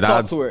part. Go And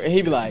talk to her, and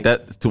he'd be like,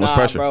 That's too much nah,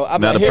 pressure. bro. I'd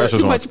be Now like, the here, pressure's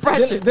Too on. much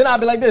pressure. Then I'd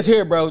be like this,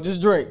 here, bro,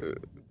 just drink.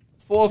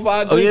 4 or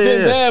 5 Oh, drinks yeah, in,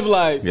 yeah. Dev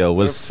like, Yo,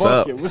 what's fuck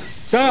up? it,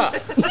 what's up?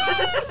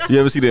 You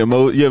ever see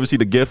You ever see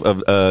the gif of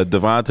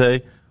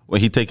Devontae when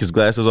he take his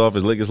glasses off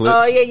and lick his lips?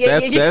 Oh, yeah.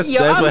 That's Yo,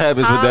 that's I'm what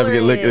happens when Devin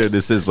get liquor hollering. in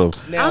the system.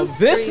 Now I'm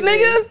this screaming.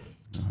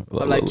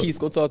 nigga, I'm like, Keith,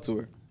 go talk to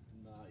her.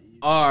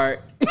 All right.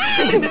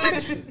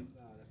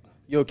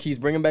 Yo, Keith,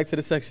 bring him back to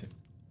the section.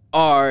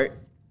 All right.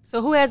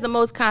 So who has the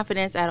most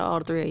confidence out of all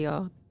three of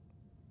y'all?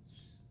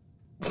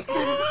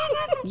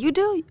 You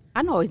do?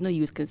 I always knew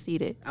you was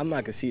conceited. I'm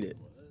not conceited.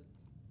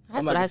 That's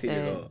I'm what not I conceited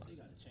at said.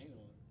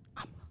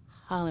 all.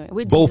 Hollering.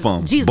 With Both Jesus, of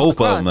them. Jesus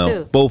Both on the of them, cross,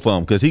 though. too. Both of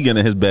them, because he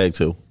getting his bag,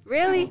 too.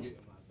 Really?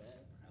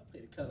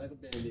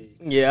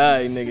 Yeah, all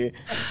right, nigga.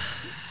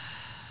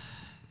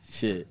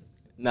 Shit.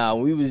 Nah,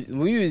 when we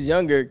was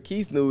younger,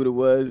 Keith knew what it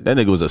was. That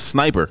nigga was a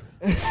sniper.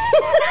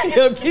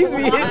 Yo, Keith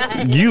be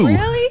hitting. You.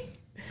 Really?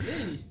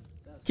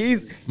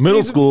 Keith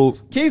Middle school.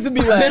 Keith would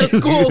be like,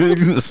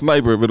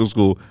 Sniper in middle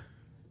school.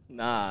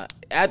 nah.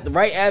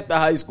 Right after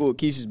high school,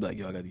 Keith used to be like,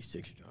 yo, I got these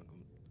chicks drunk.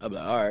 I'd be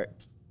like, all right.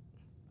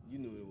 You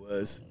knew what it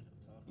was.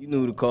 You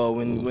knew who to call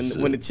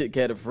when the chick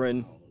had a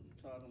friend.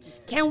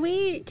 Can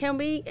we?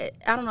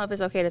 I don't know if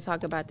it's okay to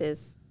talk about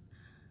this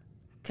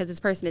because this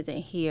person isn't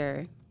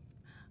here.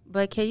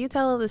 But can you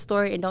tell the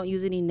story and don't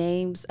use any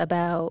names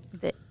about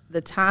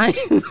the time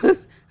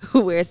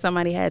where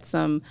somebody had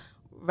some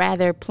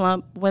rather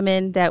plump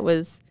women that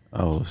was.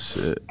 Oh,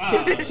 shit.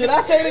 Should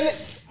I say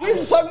it? We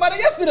was talking about it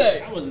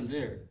yesterday. I wasn't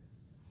there.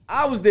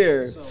 I was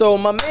there. So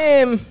my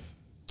man,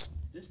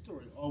 This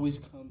story always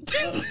comes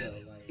up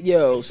though. Like,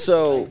 yo,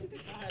 so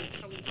I had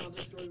how many times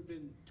this story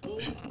been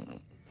told.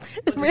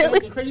 Really?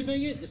 The crazy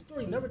thing is, the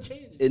story never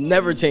changes. it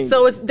never changed.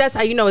 So that's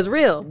how you know it's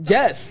real.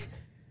 Yes.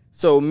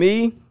 So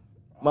me,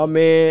 my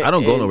man. I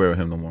don't go and- nowhere with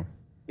him no more.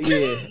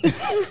 Yeah.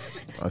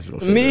 I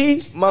should say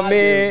Me, my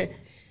man,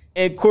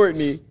 and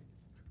Courtney.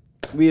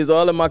 We was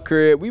all in my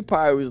crib. We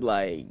probably was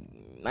like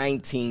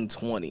 19,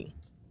 20.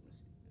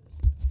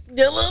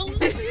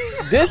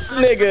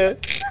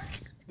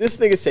 This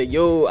nigga said,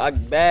 yo, I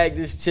bagged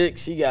this chick.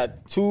 She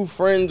got 2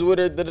 friends with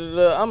her. Da, da,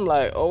 da. I'm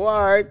like, oh,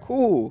 all right,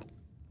 cool.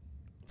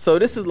 So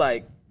this is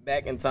like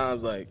back in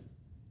times like,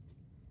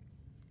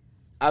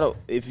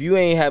 if you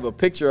ain't have a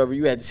picture of her,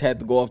 you just had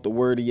to go off the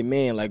word of your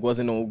man. Like,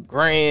 wasn't on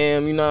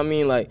gram, you know what I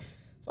mean? Like,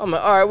 so I'm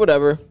like, all right,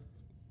 whatever.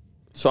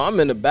 So I'm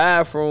in the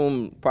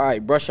bathroom, probably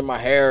brushing my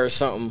hair or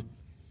something.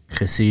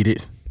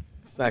 Conceited.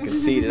 It's not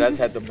conceited. I just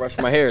had to brush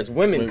my hair. It's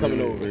women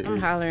coming over. I'm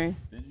hollering.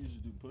 Did you used to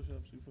do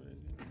push-ups before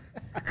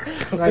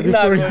that? We're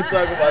not going to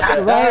talk about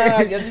that.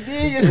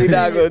 We're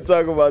not going to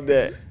talk about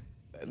that.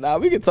 Nah,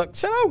 we can talk.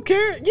 Shit, I don't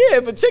care. Yeah,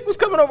 if a chick was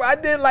coming over, I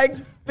did like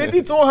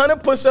 50 to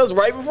 100 push-ups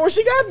right before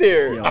she got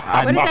there. What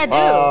does that do?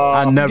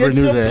 I never Get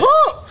knew your that.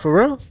 pump. For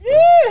real? Yeah,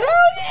 hell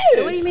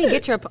yeah. What do you mean?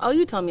 Get your? Oh,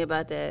 you told me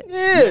about that.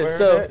 Yeah,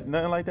 so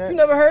Nothing like that? you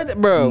never heard that,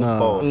 bro? No.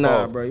 False, Nah,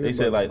 false. bro. They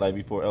said like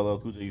before LL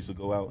Cool J used to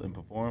go out and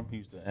perform, he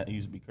used to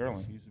be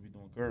curling. He used to be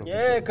doing curls.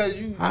 Yeah, because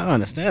you. I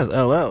understand it's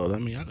LL. I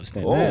mean, I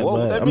understand Whoa, that. what would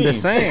But that I'm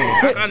just mean?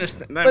 saying. I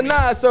understand. But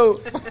nah,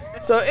 so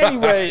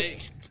anyway,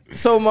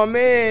 so my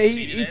man,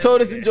 he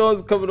told us the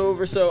Jones was coming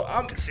over. So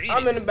I'm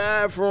in the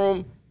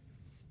bathroom,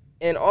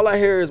 and all I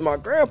hear is my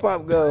grandpa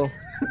go,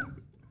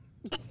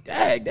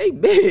 "Dang, they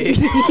big."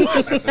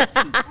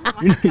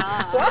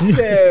 So I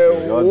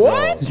said,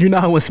 "What?" You know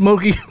how when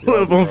Smokey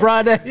on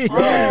Friday?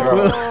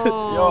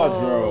 Y'all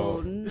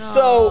drove.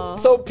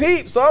 So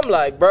Peep. So I'm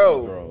like,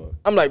 bro,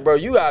 I'm like, bro,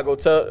 you gotta go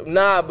tell.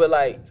 Nah, but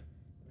like,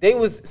 they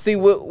was see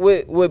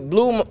what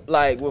blew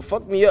like what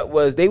fucked me up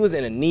was they was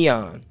in a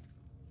Neon,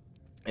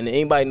 and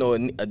anybody know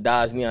a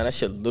Dodge Neon? That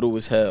shit little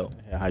as hell.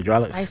 Yeah,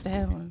 hydraulics. I used to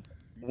have one.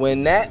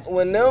 When them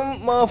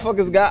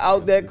motherfuckers got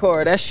out that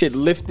car, that shit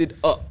lifted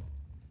up.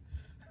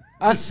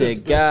 I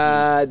said,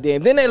 God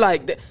damn. Then they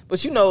like,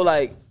 but you know,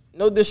 like,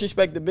 no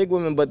disrespect to big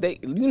women, but they,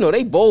 you know,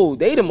 they bold.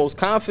 They the most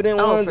confident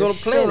ones on the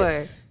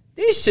planet. Sure.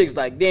 These chicks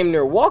like damn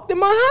near walked in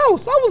my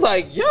house. I was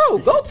like, yo,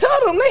 go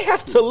tell them they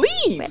have to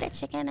leave. Where that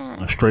chicken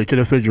at? Straight to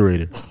the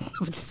refrigerator.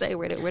 What to say?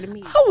 Where the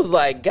meat? I was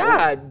like,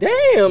 God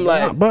damn,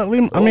 like, But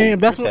I mean,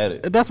 if look at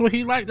it. that's what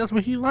he like. That's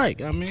what he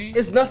like. I mean,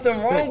 it's nothing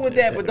wrong with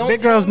that. But don't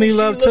big tell girls me need she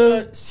love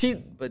look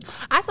too.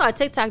 But I saw a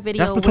TikTok video.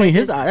 That's between where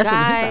his this eyes. That's in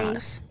guy, his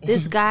eyes.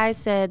 This guy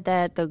said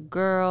that the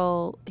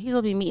girl he's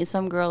gonna be meeting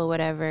some girl or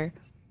whatever,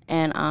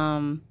 and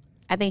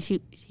I think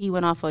he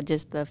went off of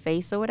just the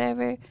face or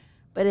whatever,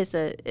 but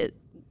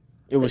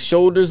it was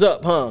shoulders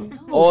up, huh?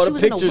 All she the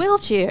was pictures. in a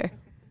wheelchair.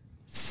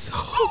 So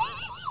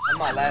I'm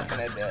not laughing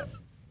at that.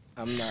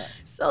 I'm not.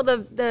 So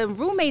the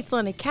roommate's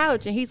on the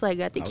couch and he's like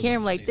got the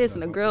camera like this,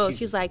 and the girl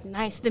she's like,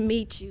 "Nice to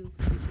meet you,"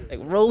 like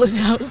rolling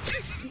out.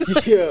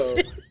 Yo,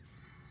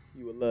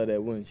 you would love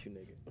that, wouldn't you,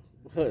 nigga?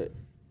 what?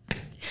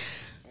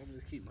 I'll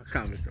just keep my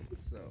comments to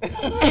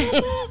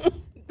myself.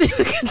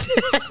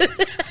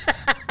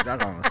 Y'all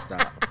gonna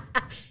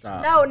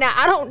stop. No, now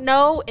I don't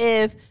know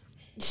if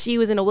she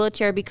was in a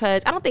wheelchair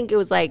because I don't think it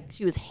was like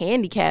she was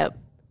handicapped.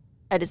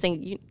 I just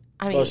think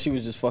Oh, she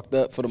was just fucked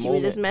up for the she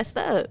moment. was just messed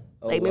up.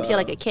 Oh, Like maybe she had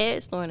wow. like a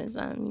cast on or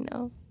something, you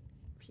know.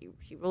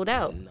 She rolled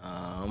out.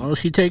 Oh,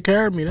 she take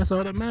care of me. That's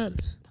all that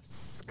matters.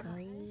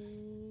 Screaming.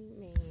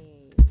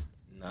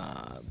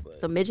 Nah, but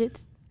So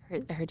midgets?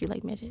 I heard you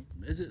like midgets.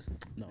 Midgets?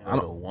 No, I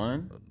don't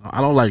one. I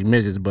don't like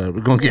midgets, but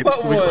we're gonna get.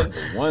 what one? The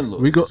one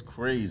look We go- is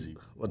crazy.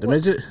 What the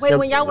midget? Wait,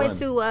 when y'all went one.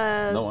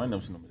 to No, I ain't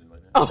never seen no midget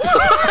like that.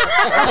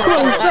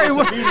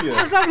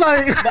 I'm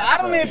like, But I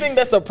don't even think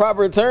that's the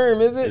proper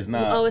term, is it? It's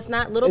not. oh, it's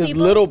not little It's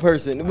people. little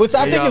person, which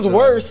I There think y'all is go.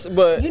 worse.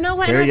 But You know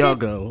what? there And I y'all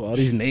think- go. All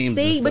these names.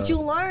 See, and but stuff.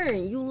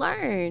 you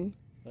learn.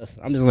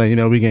 I'm just letting you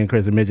know we getting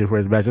Chris a midget for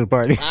his bachelor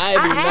party. I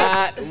do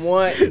not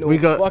want no We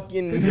go-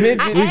 fucking midget.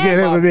 We get him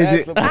at a my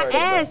midget. bachelor I party, bro.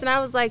 asked and I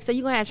was like, so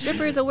you gonna have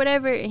strippers or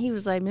whatever? And he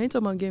was like, man, they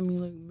talking about getting me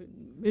like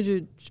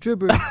midget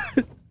strippers.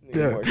 She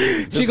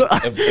go,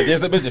 If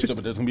there's a midget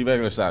stripper, there's gonna be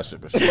regular size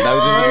strippers. We're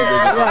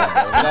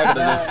not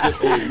just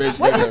gonna be midget.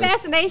 What's your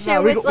fascination Nah,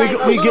 we with go- we like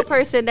go- a we little get-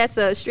 person that's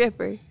a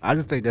stripper? I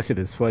just think that shit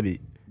is funny.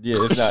 Yeah,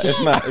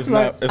 it's not for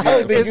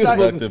think you was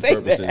supposed to seductive say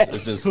purposes. that.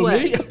 It's just What?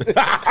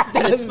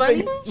 That's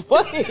funny. It's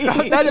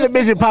funny. Imagine a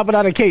midget popping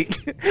out a cake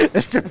a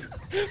stripper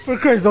for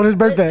Chris on his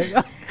birthday.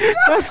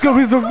 That's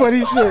gonna be some funny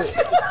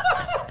shit.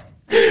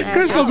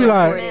 Chris gonna be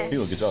like, he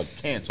gonna get y'all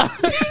cancer.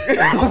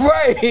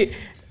 Right.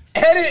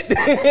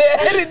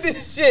 Edit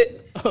this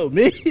shit. oh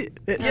me?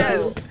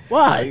 Yes. You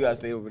Why? gotta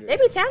stay over They there.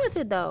 be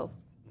talented though.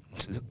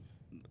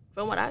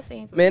 From what I've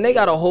seen. Man, they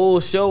got a whole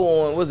show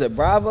on, was it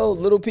Bravo?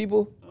 Little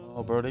People?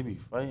 Oh, bro, they be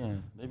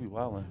fighting. They be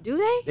wilding. Do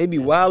they? They be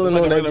wilding It's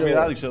like on a that regular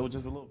reality joint. show with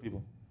just with little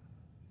people.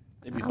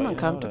 They be I'm fighting and all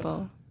that.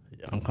 uncomfortable.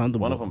 I'm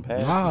comfortable. One of them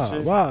passed. Why? and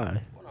shit.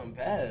 Why? I'm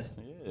past.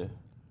 Yeah.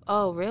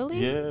 Oh, really?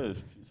 Yeah.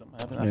 Something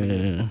happened. I forget.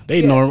 Yeah.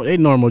 They normal. They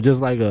normal, just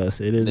like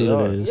us. It is They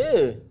what are. it is.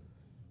 Yeah.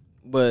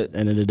 But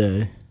End of the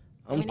day.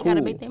 I I'm mean, cool. they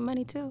gotta make their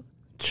money too.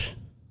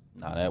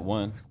 Nah, that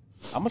one.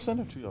 I'm gonna send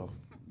it to y'all.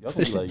 Y'all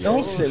can be like,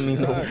 Don't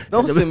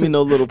send me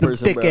no little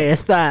person, Thick bro.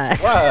 ass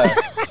thighs. Why?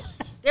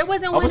 There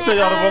wasn't I'm one gonna show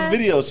y'all the one that,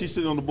 video. She's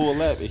sitting on the bull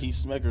lap and he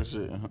smack her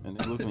shit and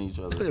they looking at each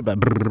other.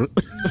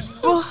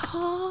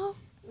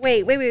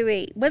 Wait.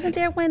 Wasn't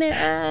there one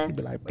in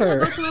Be like, where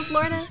y'all purr. go to in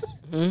Florida?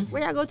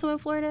 Where y'all go to in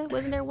Florida?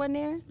 Wasn't there one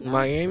there? No.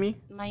 Miami?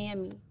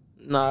 Miami.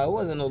 Nah, it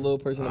wasn't no little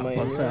person in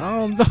Miami.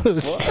 I don't know.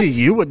 See,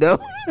 you would know.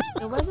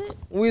 It wasn't?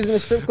 We was in a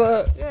strip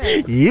club.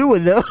 You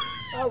would know.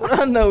 How would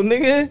I know,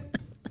 nigga?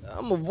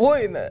 I'm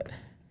avoiding that.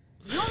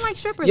 You don't like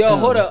strippers? Yo, though.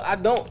 hold up. I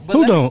don't. But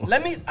Who let don't? Me,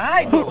 let me.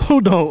 I don't. Who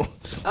don't?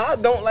 I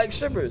don't like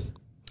strippers.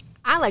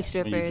 I like When you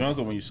strippers. drunk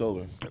or when you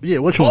sober? Yeah,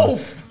 which one?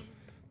 Both.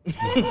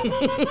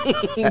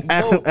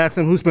 Ask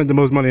him who spent the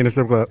most money in the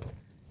strip club.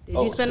 Did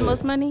you spend the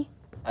most money?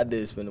 I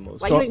did spend the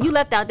most. Why you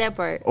left out that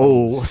part?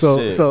 Oh,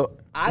 Shit.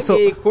 I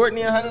gave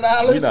Courtney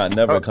 $100. You're not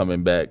never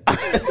coming back.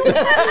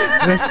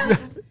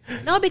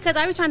 No, because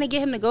I was trying to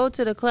get him to go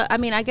to the club. I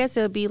mean, I guess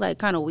it'll be like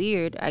kind of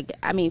weird.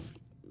 I mean,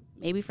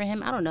 maybe for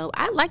him, I don't know.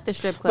 I like the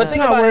strip club. But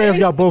think not about worried it. if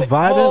y'all both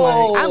vibing,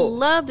 Oh. I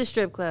love the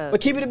strip club. But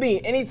keep it a bean.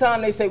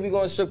 Anytime they say we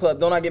going to strip club,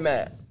 don't I get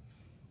mad?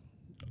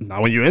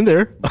 Not when you're in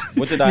there.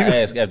 What did I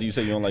ask after you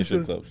said you don't like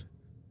strip clubs?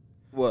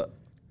 What?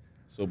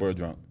 Sober or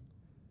drunk?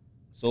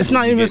 Sober, It's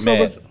not you even get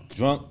mad. sober.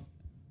 Drunk,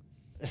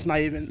 It's not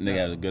even. nigga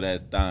has a good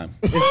ass time.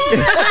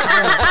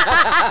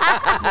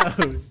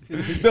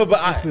 No, but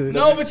I.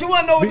 No, but you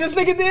want to know what this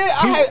nigga did?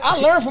 I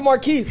learned from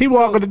Marquise. He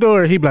walk in the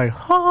door. He be like,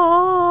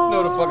 oh.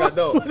 No, the fuck I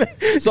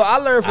don't. So I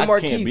learned from I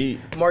can't Marquise. be-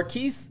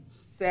 Marquise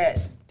sat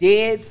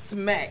dead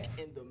smack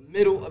in the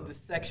middle of the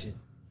section.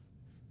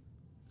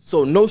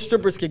 so no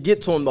strippers could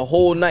get to him the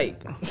whole night.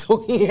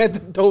 So he had to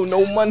throw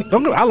no money.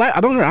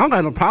 I don't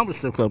got no problem with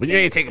strip club, but you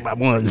ain't taking my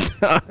ones.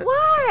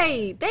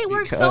 Why? They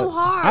work so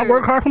hard. I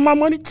work hard for my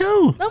money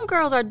too. Them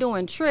girls are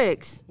doing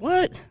tricks.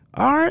 What?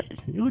 All right,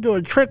 you do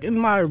a trick in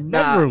my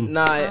bedroom.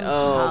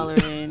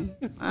 Hollering.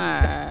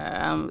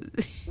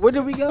 Where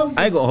did we go?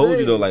 I ain't gonna hold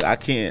you though. Like I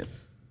can't.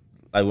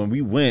 Like when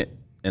we went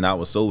and I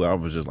was sober, I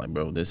was just like,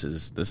 bro, this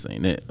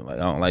ain't it. Like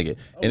I don't like it.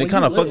 And it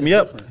kind of fucked me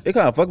up. It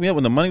kind of fucked me up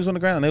when the money was on the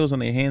ground and they was on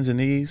their hands and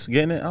knees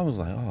getting it. I was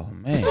like, oh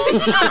man.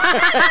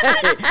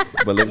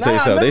 But let me tell you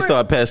something. They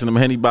started passing them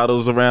Henny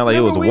bottles around like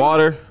it was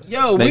water.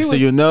 Yo, next thing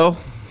you know,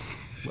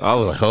 I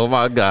was like, oh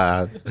my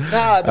God.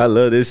 I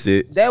love this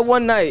shit. That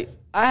one night,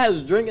 I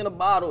was drinking a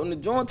bottle and the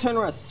joint turned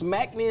around,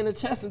 smacked me in the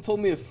chest and told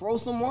me to throw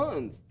some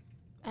ones.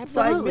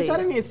 Absolutely. Like, bitch, I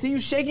didn't even see you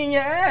shaking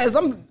your ass.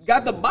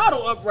 Got the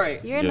bottle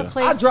upright. You're in a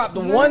place. I dropped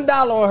 $1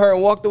 on her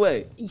and walked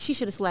away. She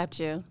should have slapped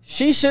you.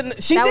 She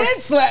shouldn't. She did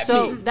slap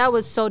me. That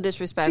was so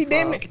disrespectful. She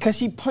didn't because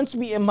she punched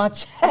me in my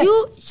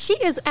chest. She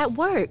is at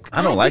work.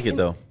 I don't like it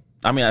though.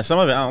 I mean, some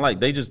of it I don't like.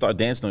 They just start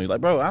dancing on you.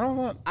 Like, bro,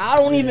 I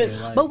don't even.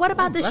 But what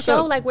about the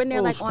show? Like when they're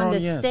like on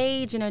the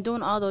stage and they're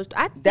doing all those.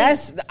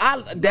 That's what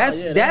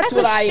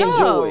I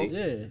enjoy.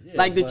 Yeah,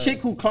 like the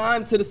chick who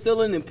climbed to the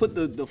ceiling and put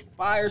the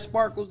fire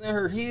sparkles in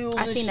her heels.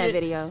 I seen that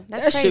video.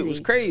 That's that crazy. Shit was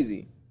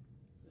crazy.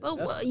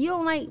 But you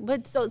don't like.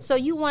 But so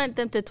you want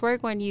them to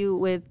twerk on you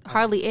with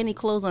hardly any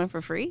clothes on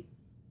for free?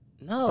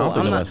 No, I don't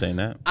think I'm not saying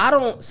that. I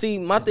don't see.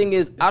 My thing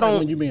is, I don't.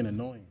 When you being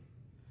annoying.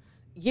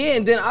 Yeah,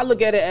 and then I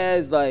look at it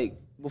as like.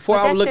 Before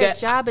but I would look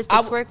that's their at job is to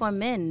twerk on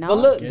men. No, but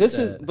look, this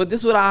is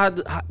what I.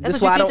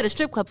 That's what you get to the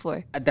strip club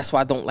for. That's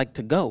why I don't like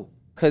to go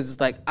because it's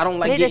like I don't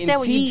like getting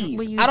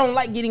teased. I don't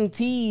like getting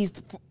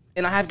teased,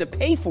 and I have to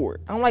pay for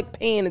it. I don't like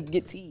paying to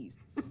get teased.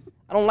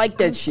 I don't like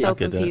that I'm shit. So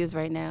confused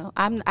right now.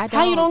 I don't.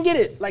 How you don't get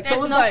it? Like There's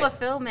so, it's no like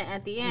fulfillment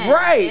at the end.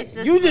 Right?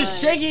 You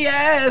just shake your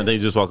ass, and then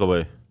you just walk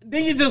away.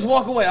 Then you just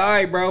walk away. All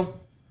right, bro.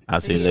 I'll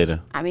see you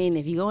later. I mean,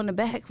 if you go in the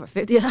back for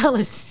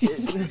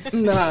 $50,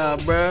 nah,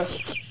 bro.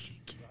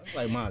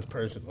 Like mine's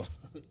personal.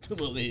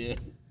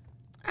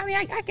 I mean,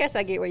 I guess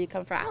I get where you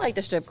come from. I like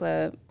the strip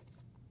club.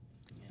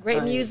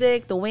 Great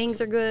music. The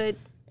wings are good.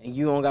 And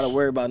you don't got to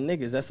worry about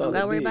niggas. That's all. Don't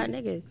got to worry about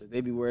niggas.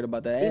 They be worried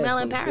about that female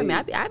ass.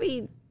 empowerment. I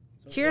be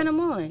cheering them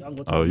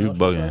on. Oh, you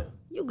bugging.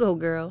 You go,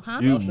 girl.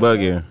 Huh? You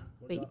bugging.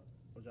 Wait.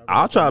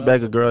 I'll try to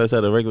bag a girl that's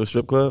at a regular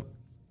strip club.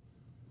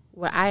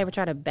 Would I ever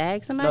try to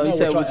bag somebody? No, you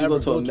said would you go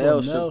to a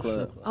male strip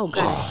club? Oh,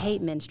 God, I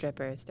hate men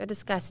strippers. They're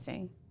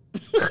disgusting.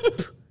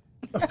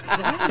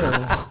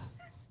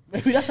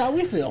 Maybe that's how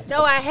we feel.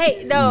 No, I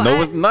hate. No,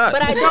 it's not.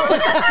 But I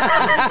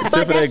don't.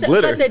 Except for that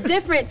glitter.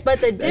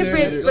 But the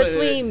difference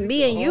between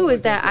me and you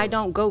is that I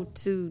don't go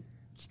to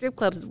strip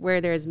clubs where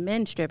there's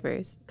men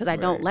strippers because I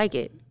don't like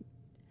it.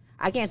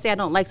 I can't say I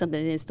don't like something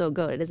and then still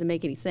go. It doesn't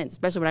make any sense,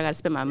 especially when I got to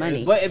spend my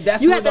money. But if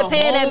that's you have to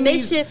pay an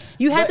admission.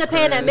 You have to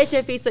pay an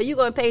admission fee, so you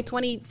going to pay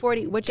 20,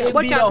 40. What y'all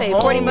pay?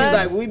 $40?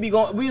 Like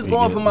we was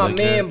going for my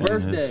man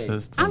birthday.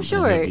 I'm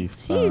sure he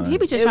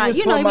be just trying.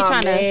 You know, he be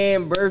trying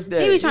man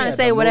birthday. He be trying to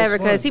say whatever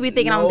because he be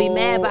thinking I'm gonna be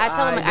mad. But I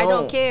tell him I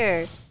don't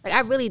care. Like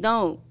I really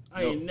don't.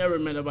 I ain't never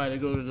met nobody to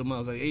go to the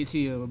motherfucking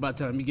ATM. By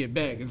the time you get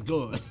back, it's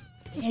gone.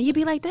 Yeah, you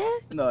be like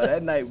that? No,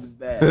 that night was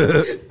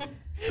bad.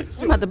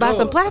 I'm about to buy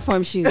some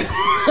platform shoes.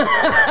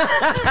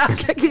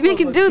 We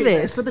can do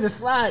this. Slip in the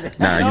slide.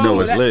 Nah, you know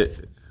what's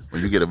lit?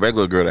 When you get a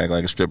regular girl to act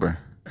like a stripper.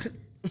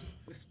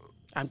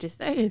 I'm just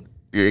saying.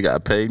 You ain't got to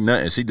pay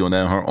nothing. She doing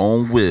that on her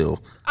own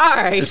will. All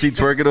right. She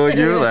twerking on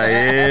you like,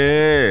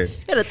 yeah.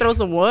 Gotta throw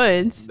some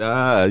ones.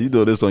 Nah, you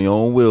doing this on your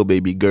own will,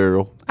 baby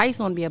girl. I used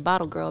to want to be a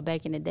bottle girl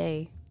back in the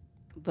day.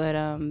 But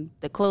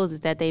the clothes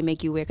that they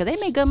make you wear, because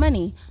they make good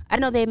money. I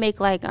know they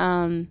make like,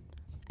 I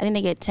think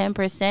they get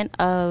 10%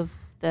 of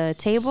the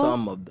table.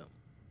 Some of them.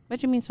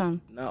 What you mean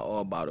some? Not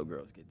all bottle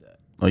girls get that.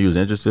 Oh, you was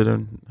interested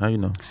in? How you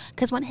know?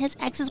 Because one of his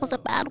exes was a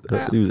bottle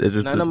girl. He was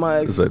interested. None of my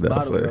exes like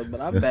bottle girls, but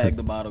I bagged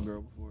a bottle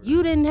girl before.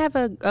 You didn't have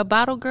a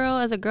bottle girl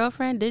as a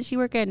girlfriend? Didn't she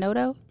work at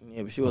Noto?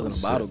 Yeah, but she wasn't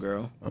a bottle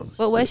girl.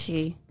 What was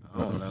she? I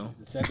don't know.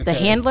 The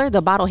handler?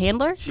 The bottle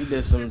handler? She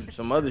did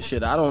some other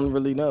shit. I don't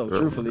really know,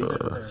 truthfully.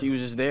 She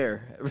was just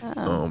there.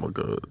 Oh my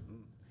God.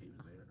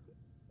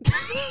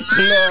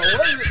 No,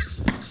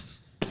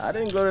 I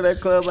didn't go to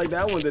that club like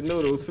that. I went to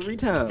Noodle 3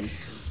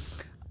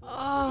 times.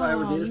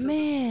 Oh,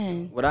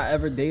 man. Would I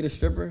ever date a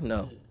stripper?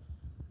 No.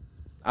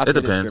 It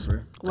depends.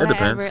 Stripper. Would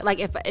I ever, like,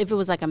 if it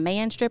was like a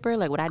man stripper,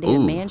 like, would I date a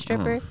man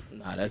stripper?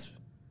 Nah, that's...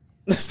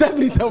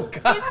 Stephanie's so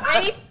god.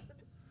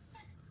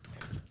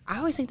 I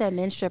always think that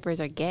men strippers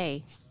are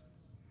gay.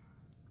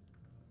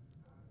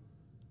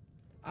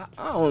 I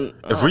don't...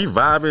 If we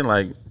vibing,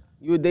 like...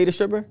 You would date a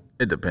stripper?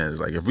 It depends.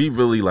 Like, if we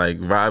really, like,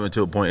 vibing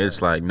to a point,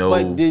 it's like, no...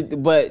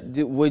 But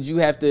would you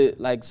have to,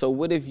 like... So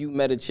what if you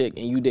met a chick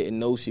and you didn't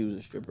know she was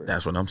a stripper?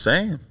 That's what I'm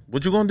saying.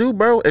 What you gonna do,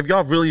 bro? If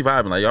y'all really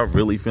vibing, like, y'all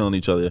really feeling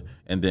each other,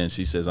 and then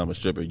she says, I'm a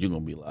stripper, you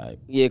gonna be like...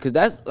 Yeah, because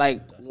that's,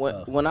 like...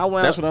 When I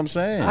went... That's what I'm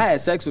saying. I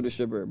had sex with a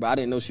stripper, but I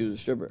didn't know she was a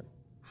stripper.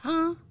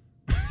 Huh?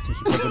 She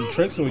put them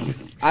tricks on you.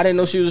 I didn't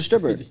know she was a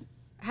stripper.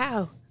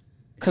 How?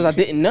 Cause I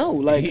didn't know.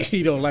 Like,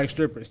 He don't like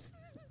strippers.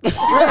 An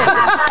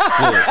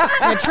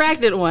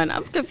attracted one.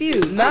 I'm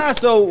confused. nah.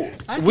 So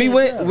we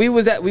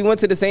went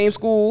to the same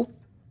school,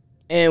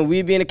 and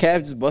we'd be in the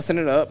cab just busting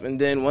it up. And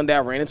then one day I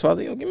ran into her. I was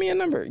like, "Yo, give me a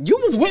number." You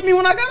was with me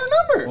when I got her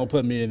number. Don't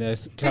put me in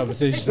that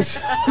conversation.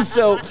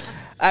 So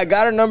I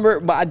got her number,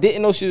 but I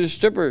didn't know she was a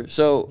stripper.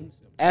 So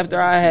after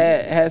I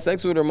had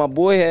sex with her, my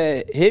boy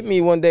had hit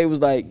me one day.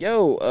 Was like,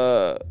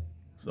 "Yo,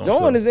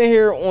 Joan is in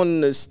here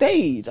on the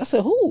stage." I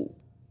said, "Who?"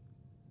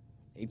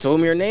 He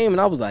told me her name,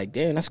 and I was like,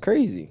 "Damn, that's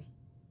crazy."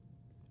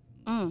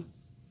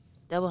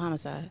 Double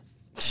homicide.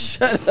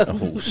 Shut up.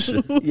 Oh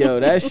shit. Yo,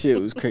 that shit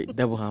was crazy.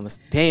 Double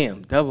homicide.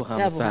 Damn, double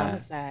homicide. Double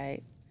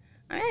homicide.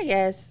 I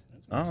guess.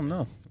 I don't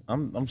know.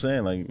 I'm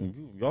saying like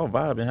y'all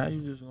vibing. How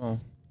you just going?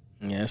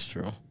 Yeah, that's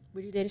true.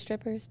 Would you date a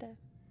stripper and stuff?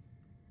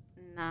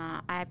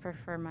 Nah, I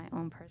prefer my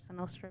own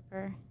personal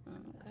stripper.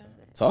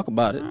 Talk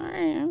about it. All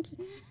right.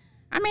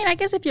 I mean, I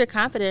guess if you're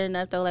confident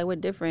enough, though, like,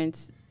 what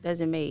difference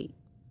does it make?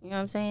 You know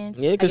what I'm saying?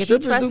 Yeah, because like, if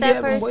you strippers trust do be that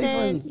having person,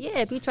 boyfriends. yeah,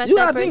 if you trust You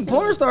that gotta person, think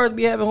porn stars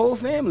be having whole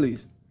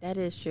families. that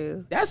is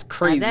true. That's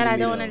crazy. Now, that to I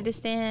me, don't though.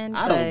 understand.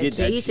 I don't but get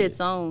to that each shit.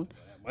 its own.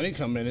 Money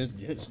come in. It's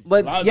a lot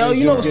But of yo, things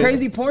you know don't what's get.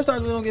 crazy? Porn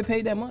stars really don't get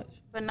paid that much.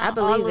 But I not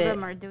believe all of it.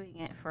 them are doing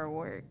it for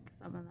work.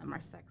 Some of them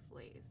are sex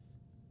slaves.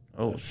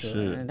 Oh shit.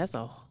 And that's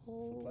a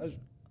whole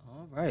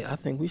All right, I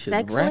think we should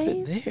Sex wrap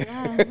slaves? it there.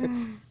 Yes.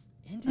 End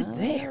it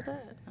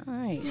there. All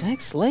right.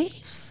 Sex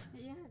slaves.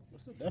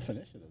 What's the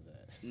definition of that?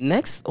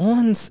 Next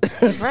on. So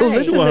Right.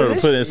 listen You want to her to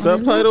this. put in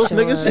subtitles,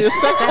 nigga? She a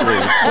sex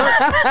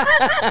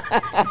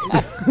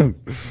slave.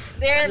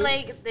 They're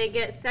like, they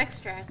get sex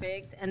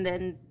trafficked and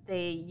then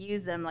they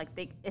use them like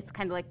it's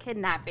kind of like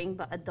kidnapping,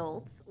 but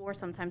adults, or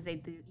sometimes they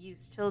do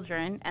use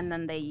children and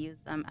then they use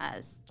them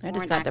as I just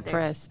porn got actors.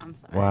 depressed. I'm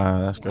sorry.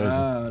 Wow, that's crazy.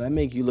 Wow, that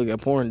make you look at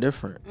porn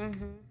different.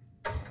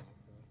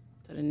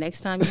 So the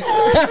next time you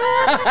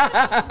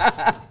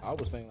I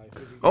was thinking like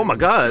 50. Oh my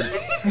god.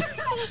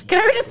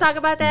 can I just talk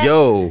about that?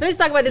 Yo. Let's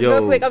talk about this Yo.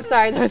 real quick. I'm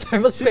sorry, really talking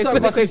quick,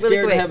 about she's really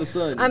scared to quick. have a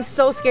son. I'm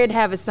so scared to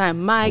have a son.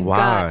 My Why?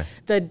 God,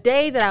 the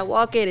day that I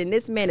walk in and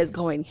this man is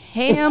going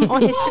ham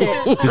on his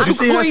shit. Did you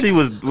see how she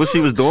was what she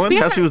was doing?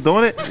 How she was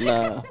doing it?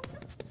 Nah.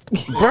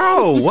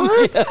 Bro,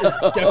 what?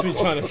 Definitely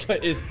trying to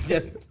cut. It's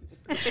just.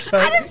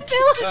 I just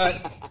feel like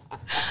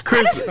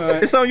Chris,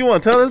 it's something you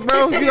want to tell us,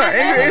 bro? You got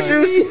anger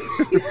issues?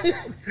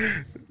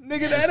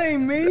 Nigga, that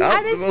ain't me.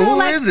 I just Who feel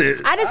like is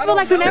it? I just feel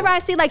like whenever I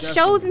see like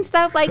shows and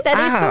stuff like that,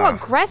 it's so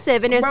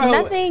aggressive and there's Bro,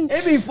 nothing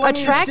it be funny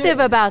as attractive shit.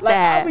 about Like,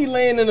 that. I'll be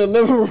laying in the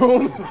living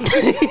room.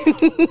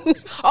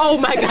 Oh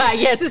my God,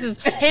 yes, this is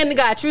hand to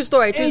God, true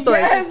story, true and story,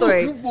 true Yaz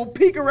story. will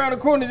peek around the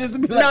corner just to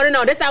be like,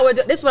 No, this how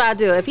this is what I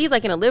do. If he's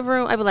like in a living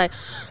room, I'd be like,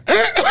 or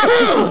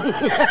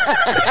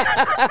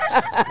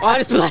I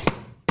just be like,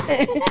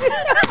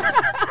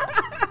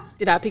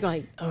 did I peek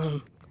like,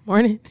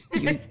 morning?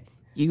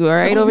 You all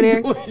right over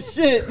there? doing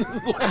shit.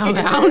 Just like,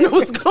 I don't know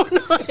what's going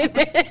on in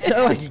there.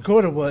 Sound like your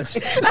quarter was.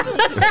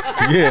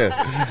 Yeah.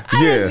 I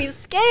just be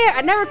scared.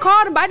 I never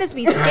called him, but I just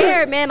be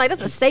scared, man. Like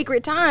that's a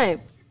sacred time.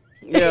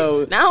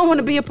 yo, Now I don't want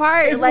to be a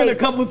part. it's Like, been a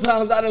couple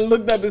times I done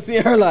looked up and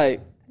seen her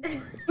like,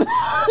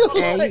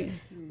 man,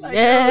 you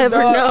never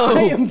dog, know.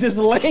 I am just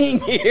laying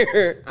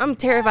here. I'm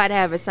terrified to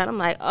have a son. I'm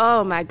like,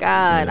 oh my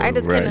God, I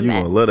just right. can't You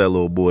gonna imagine. love that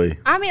little boy.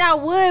 I mean, I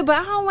would, but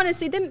I don't want to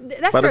see them.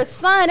 That's But your it-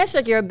 son. That's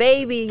like your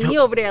baby. And you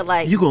over there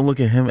like, You gonna look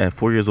at him at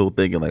 4 years old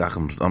thinking like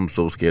I'm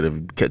so scared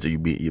of catching you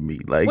beating your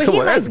meat. Like, when come he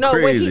on, like that's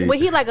crazy. when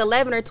he like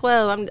 11 or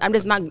 12, I'm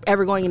just not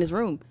ever going in his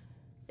room,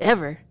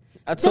 ever.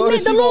 I told her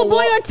The she little gonna boy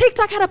walk- on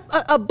TikTok had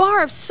a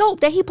bar of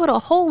soap that he put a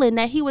hole in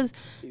that he was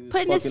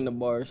putting this. fucking the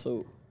bar,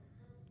 so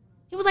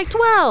He was like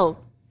 12.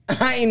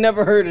 I ain't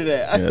never heard of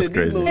that. I that's said these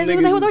crazy. little And he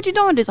was like, niggas. what you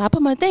doing? This? I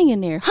put my thing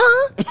in there.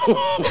 Huh?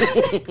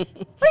 What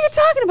are you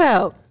talking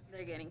about?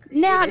 They're getting creepy.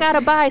 Now I gotta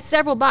buy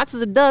several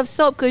boxes of Dove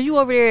soap because you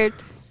over there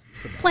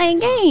playing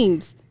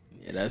games.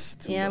 Yeah, that's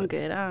too Yeah, I'm much.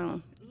 good. I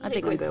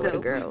think I'm Liquid good with a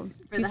soap girl.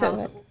 for You the said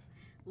household. what?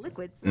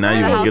 Liquid soap. Now for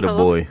you the gonna get a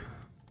household. boy.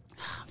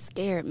 I'm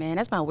scared, man.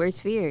 That's my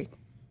worst fear.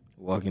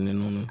 Walking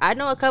in on them. I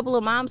know a couple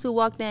of moms who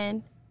walked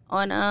in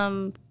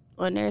on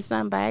their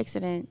son by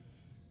accident.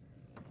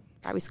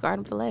 Probably scarred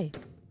him for life.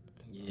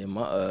 Yeah,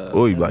 my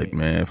Oh, you like,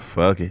 man,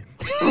 fuck it.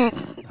 Can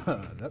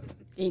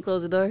you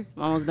close the door?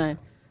 I'm almost done.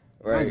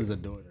 right. Is a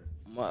daughter.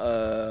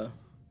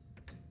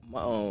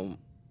 My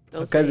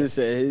Don't cousin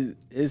said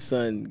his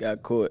son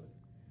got caught.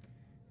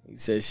 He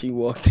said she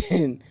walked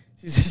in.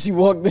 She said she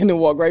walked in and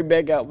walked right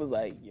back out. Was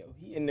like, yo,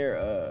 he in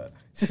there.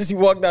 She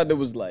walked out. There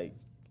was like,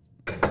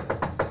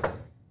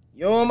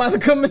 yo, I'm about to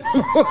come in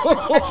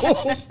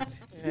the room.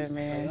 Yeah,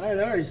 man. I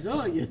already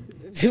saw you.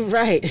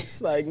 Right.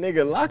 It's like,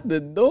 nigga, lock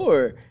the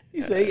door. He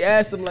said he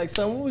asked him like,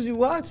 son, what was you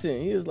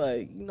watching? He was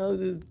like, you know,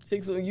 this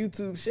chicks on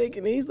YouTube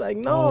shaking. He's like,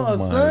 no, Oh my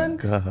son.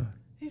 God.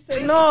 He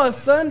said, no,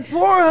 son,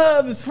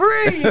 Pornhub is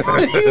free. What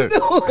are you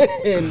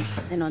doing?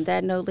 And on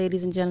that note,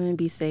 ladies and gentlemen,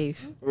 be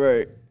safe.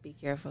 Right. Be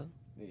careful.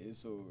 Yeah,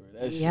 it's over.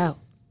 That shit. Yeah.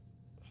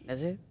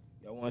 That's it.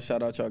 Y'all want to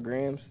shout out y'all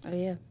grams? Oh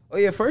yeah. Oh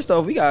yeah, first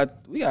off, we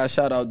got to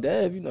shout out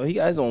Dev. You know, he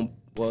got his own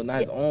Well, not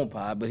his own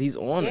pod, but he's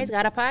on He's it.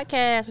 got a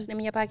podcast. What's the name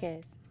of your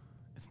podcast?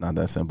 It's not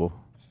that simple.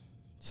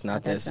 It's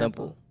not that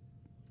simple.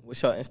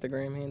 What's your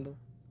Instagram handle?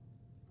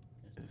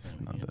 It's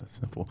not that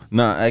simple.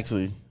 Nah,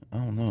 actually, I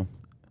don't know.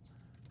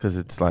 Because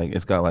it's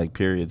got like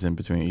periods in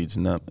between each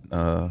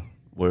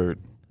word.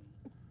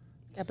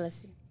 God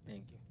bless you.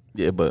 Thank you.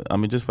 Yeah, but I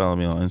mean, just follow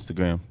me on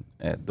Instagram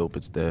at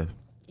DopeIt'sDev.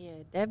 Yeah,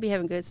 Dad be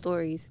having good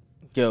stories.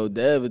 Yo,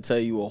 Dad would tell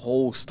you a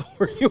whole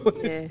story on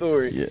this Yeah.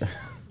 story. Yeah.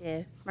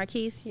 Yeah,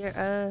 Marquise, your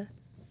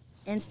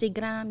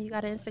Instagram. You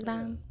got an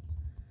Instagram?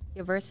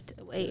 Your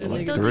versatile. Wait, Yeah, you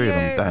like still 3 do of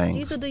them your? things.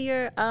 You still do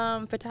your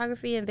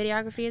photography and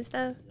videography and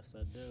stuff? Yes,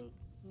 I do.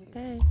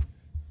 Okay.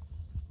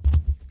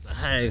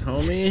 Hey,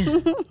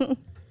 homie.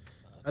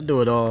 I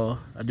do it all.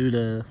 I do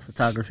the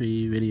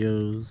photography,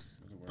 videos,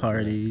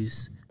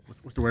 parties.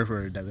 What's the word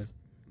for it, Devin?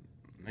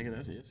 Nigga,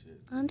 that's your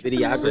shit.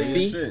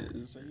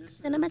 Videography.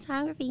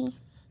 Cinematography.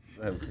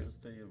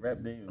 Say your rap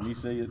name and me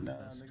say it. Nah,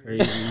 nigga.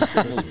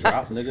 Crazy.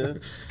 Drop,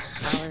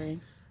 nigga.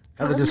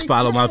 I would just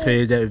follow my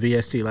page at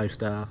VST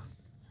Lifestyle.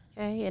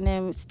 Okay, and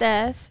then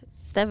Steph.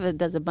 Steph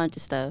does a bunch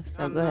of stuff.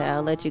 So go ahead.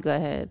 I'll let you go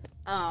ahead.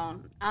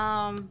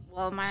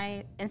 Well,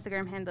 my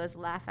Instagram handle is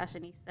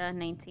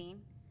LaFashionista19.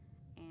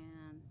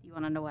 And you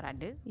want to know what I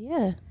do?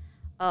 Yeah.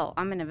 Oh,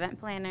 I'm an event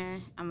planner.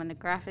 I'm a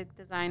graphic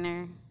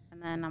designer.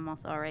 And then I'm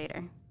also a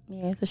writer.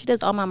 Yeah. So she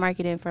does all my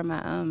marketing for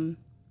my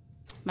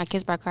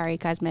Kiss Bakari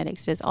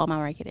Cosmetics. Just all my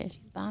marketing.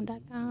 She's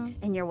bomb.com.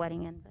 And your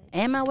wedding invite.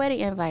 And my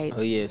wedding invites.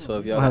 Oh yeah. So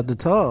if I y'all have to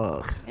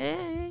talk.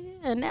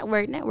 Yeah.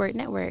 Network.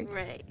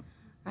 Right.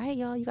 All right,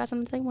 y'all. You got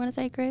something to say? Want to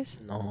say, Chris?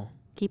 no,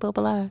 Keep hope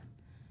alive.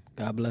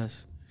 God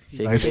bless.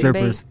 He likes Big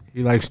strippers.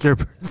 He likes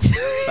strippers.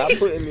 Stop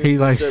putting me. He in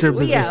likes the strippers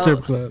We at out.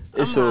 strip clubs.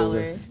 It's I'm over.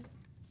 hollering.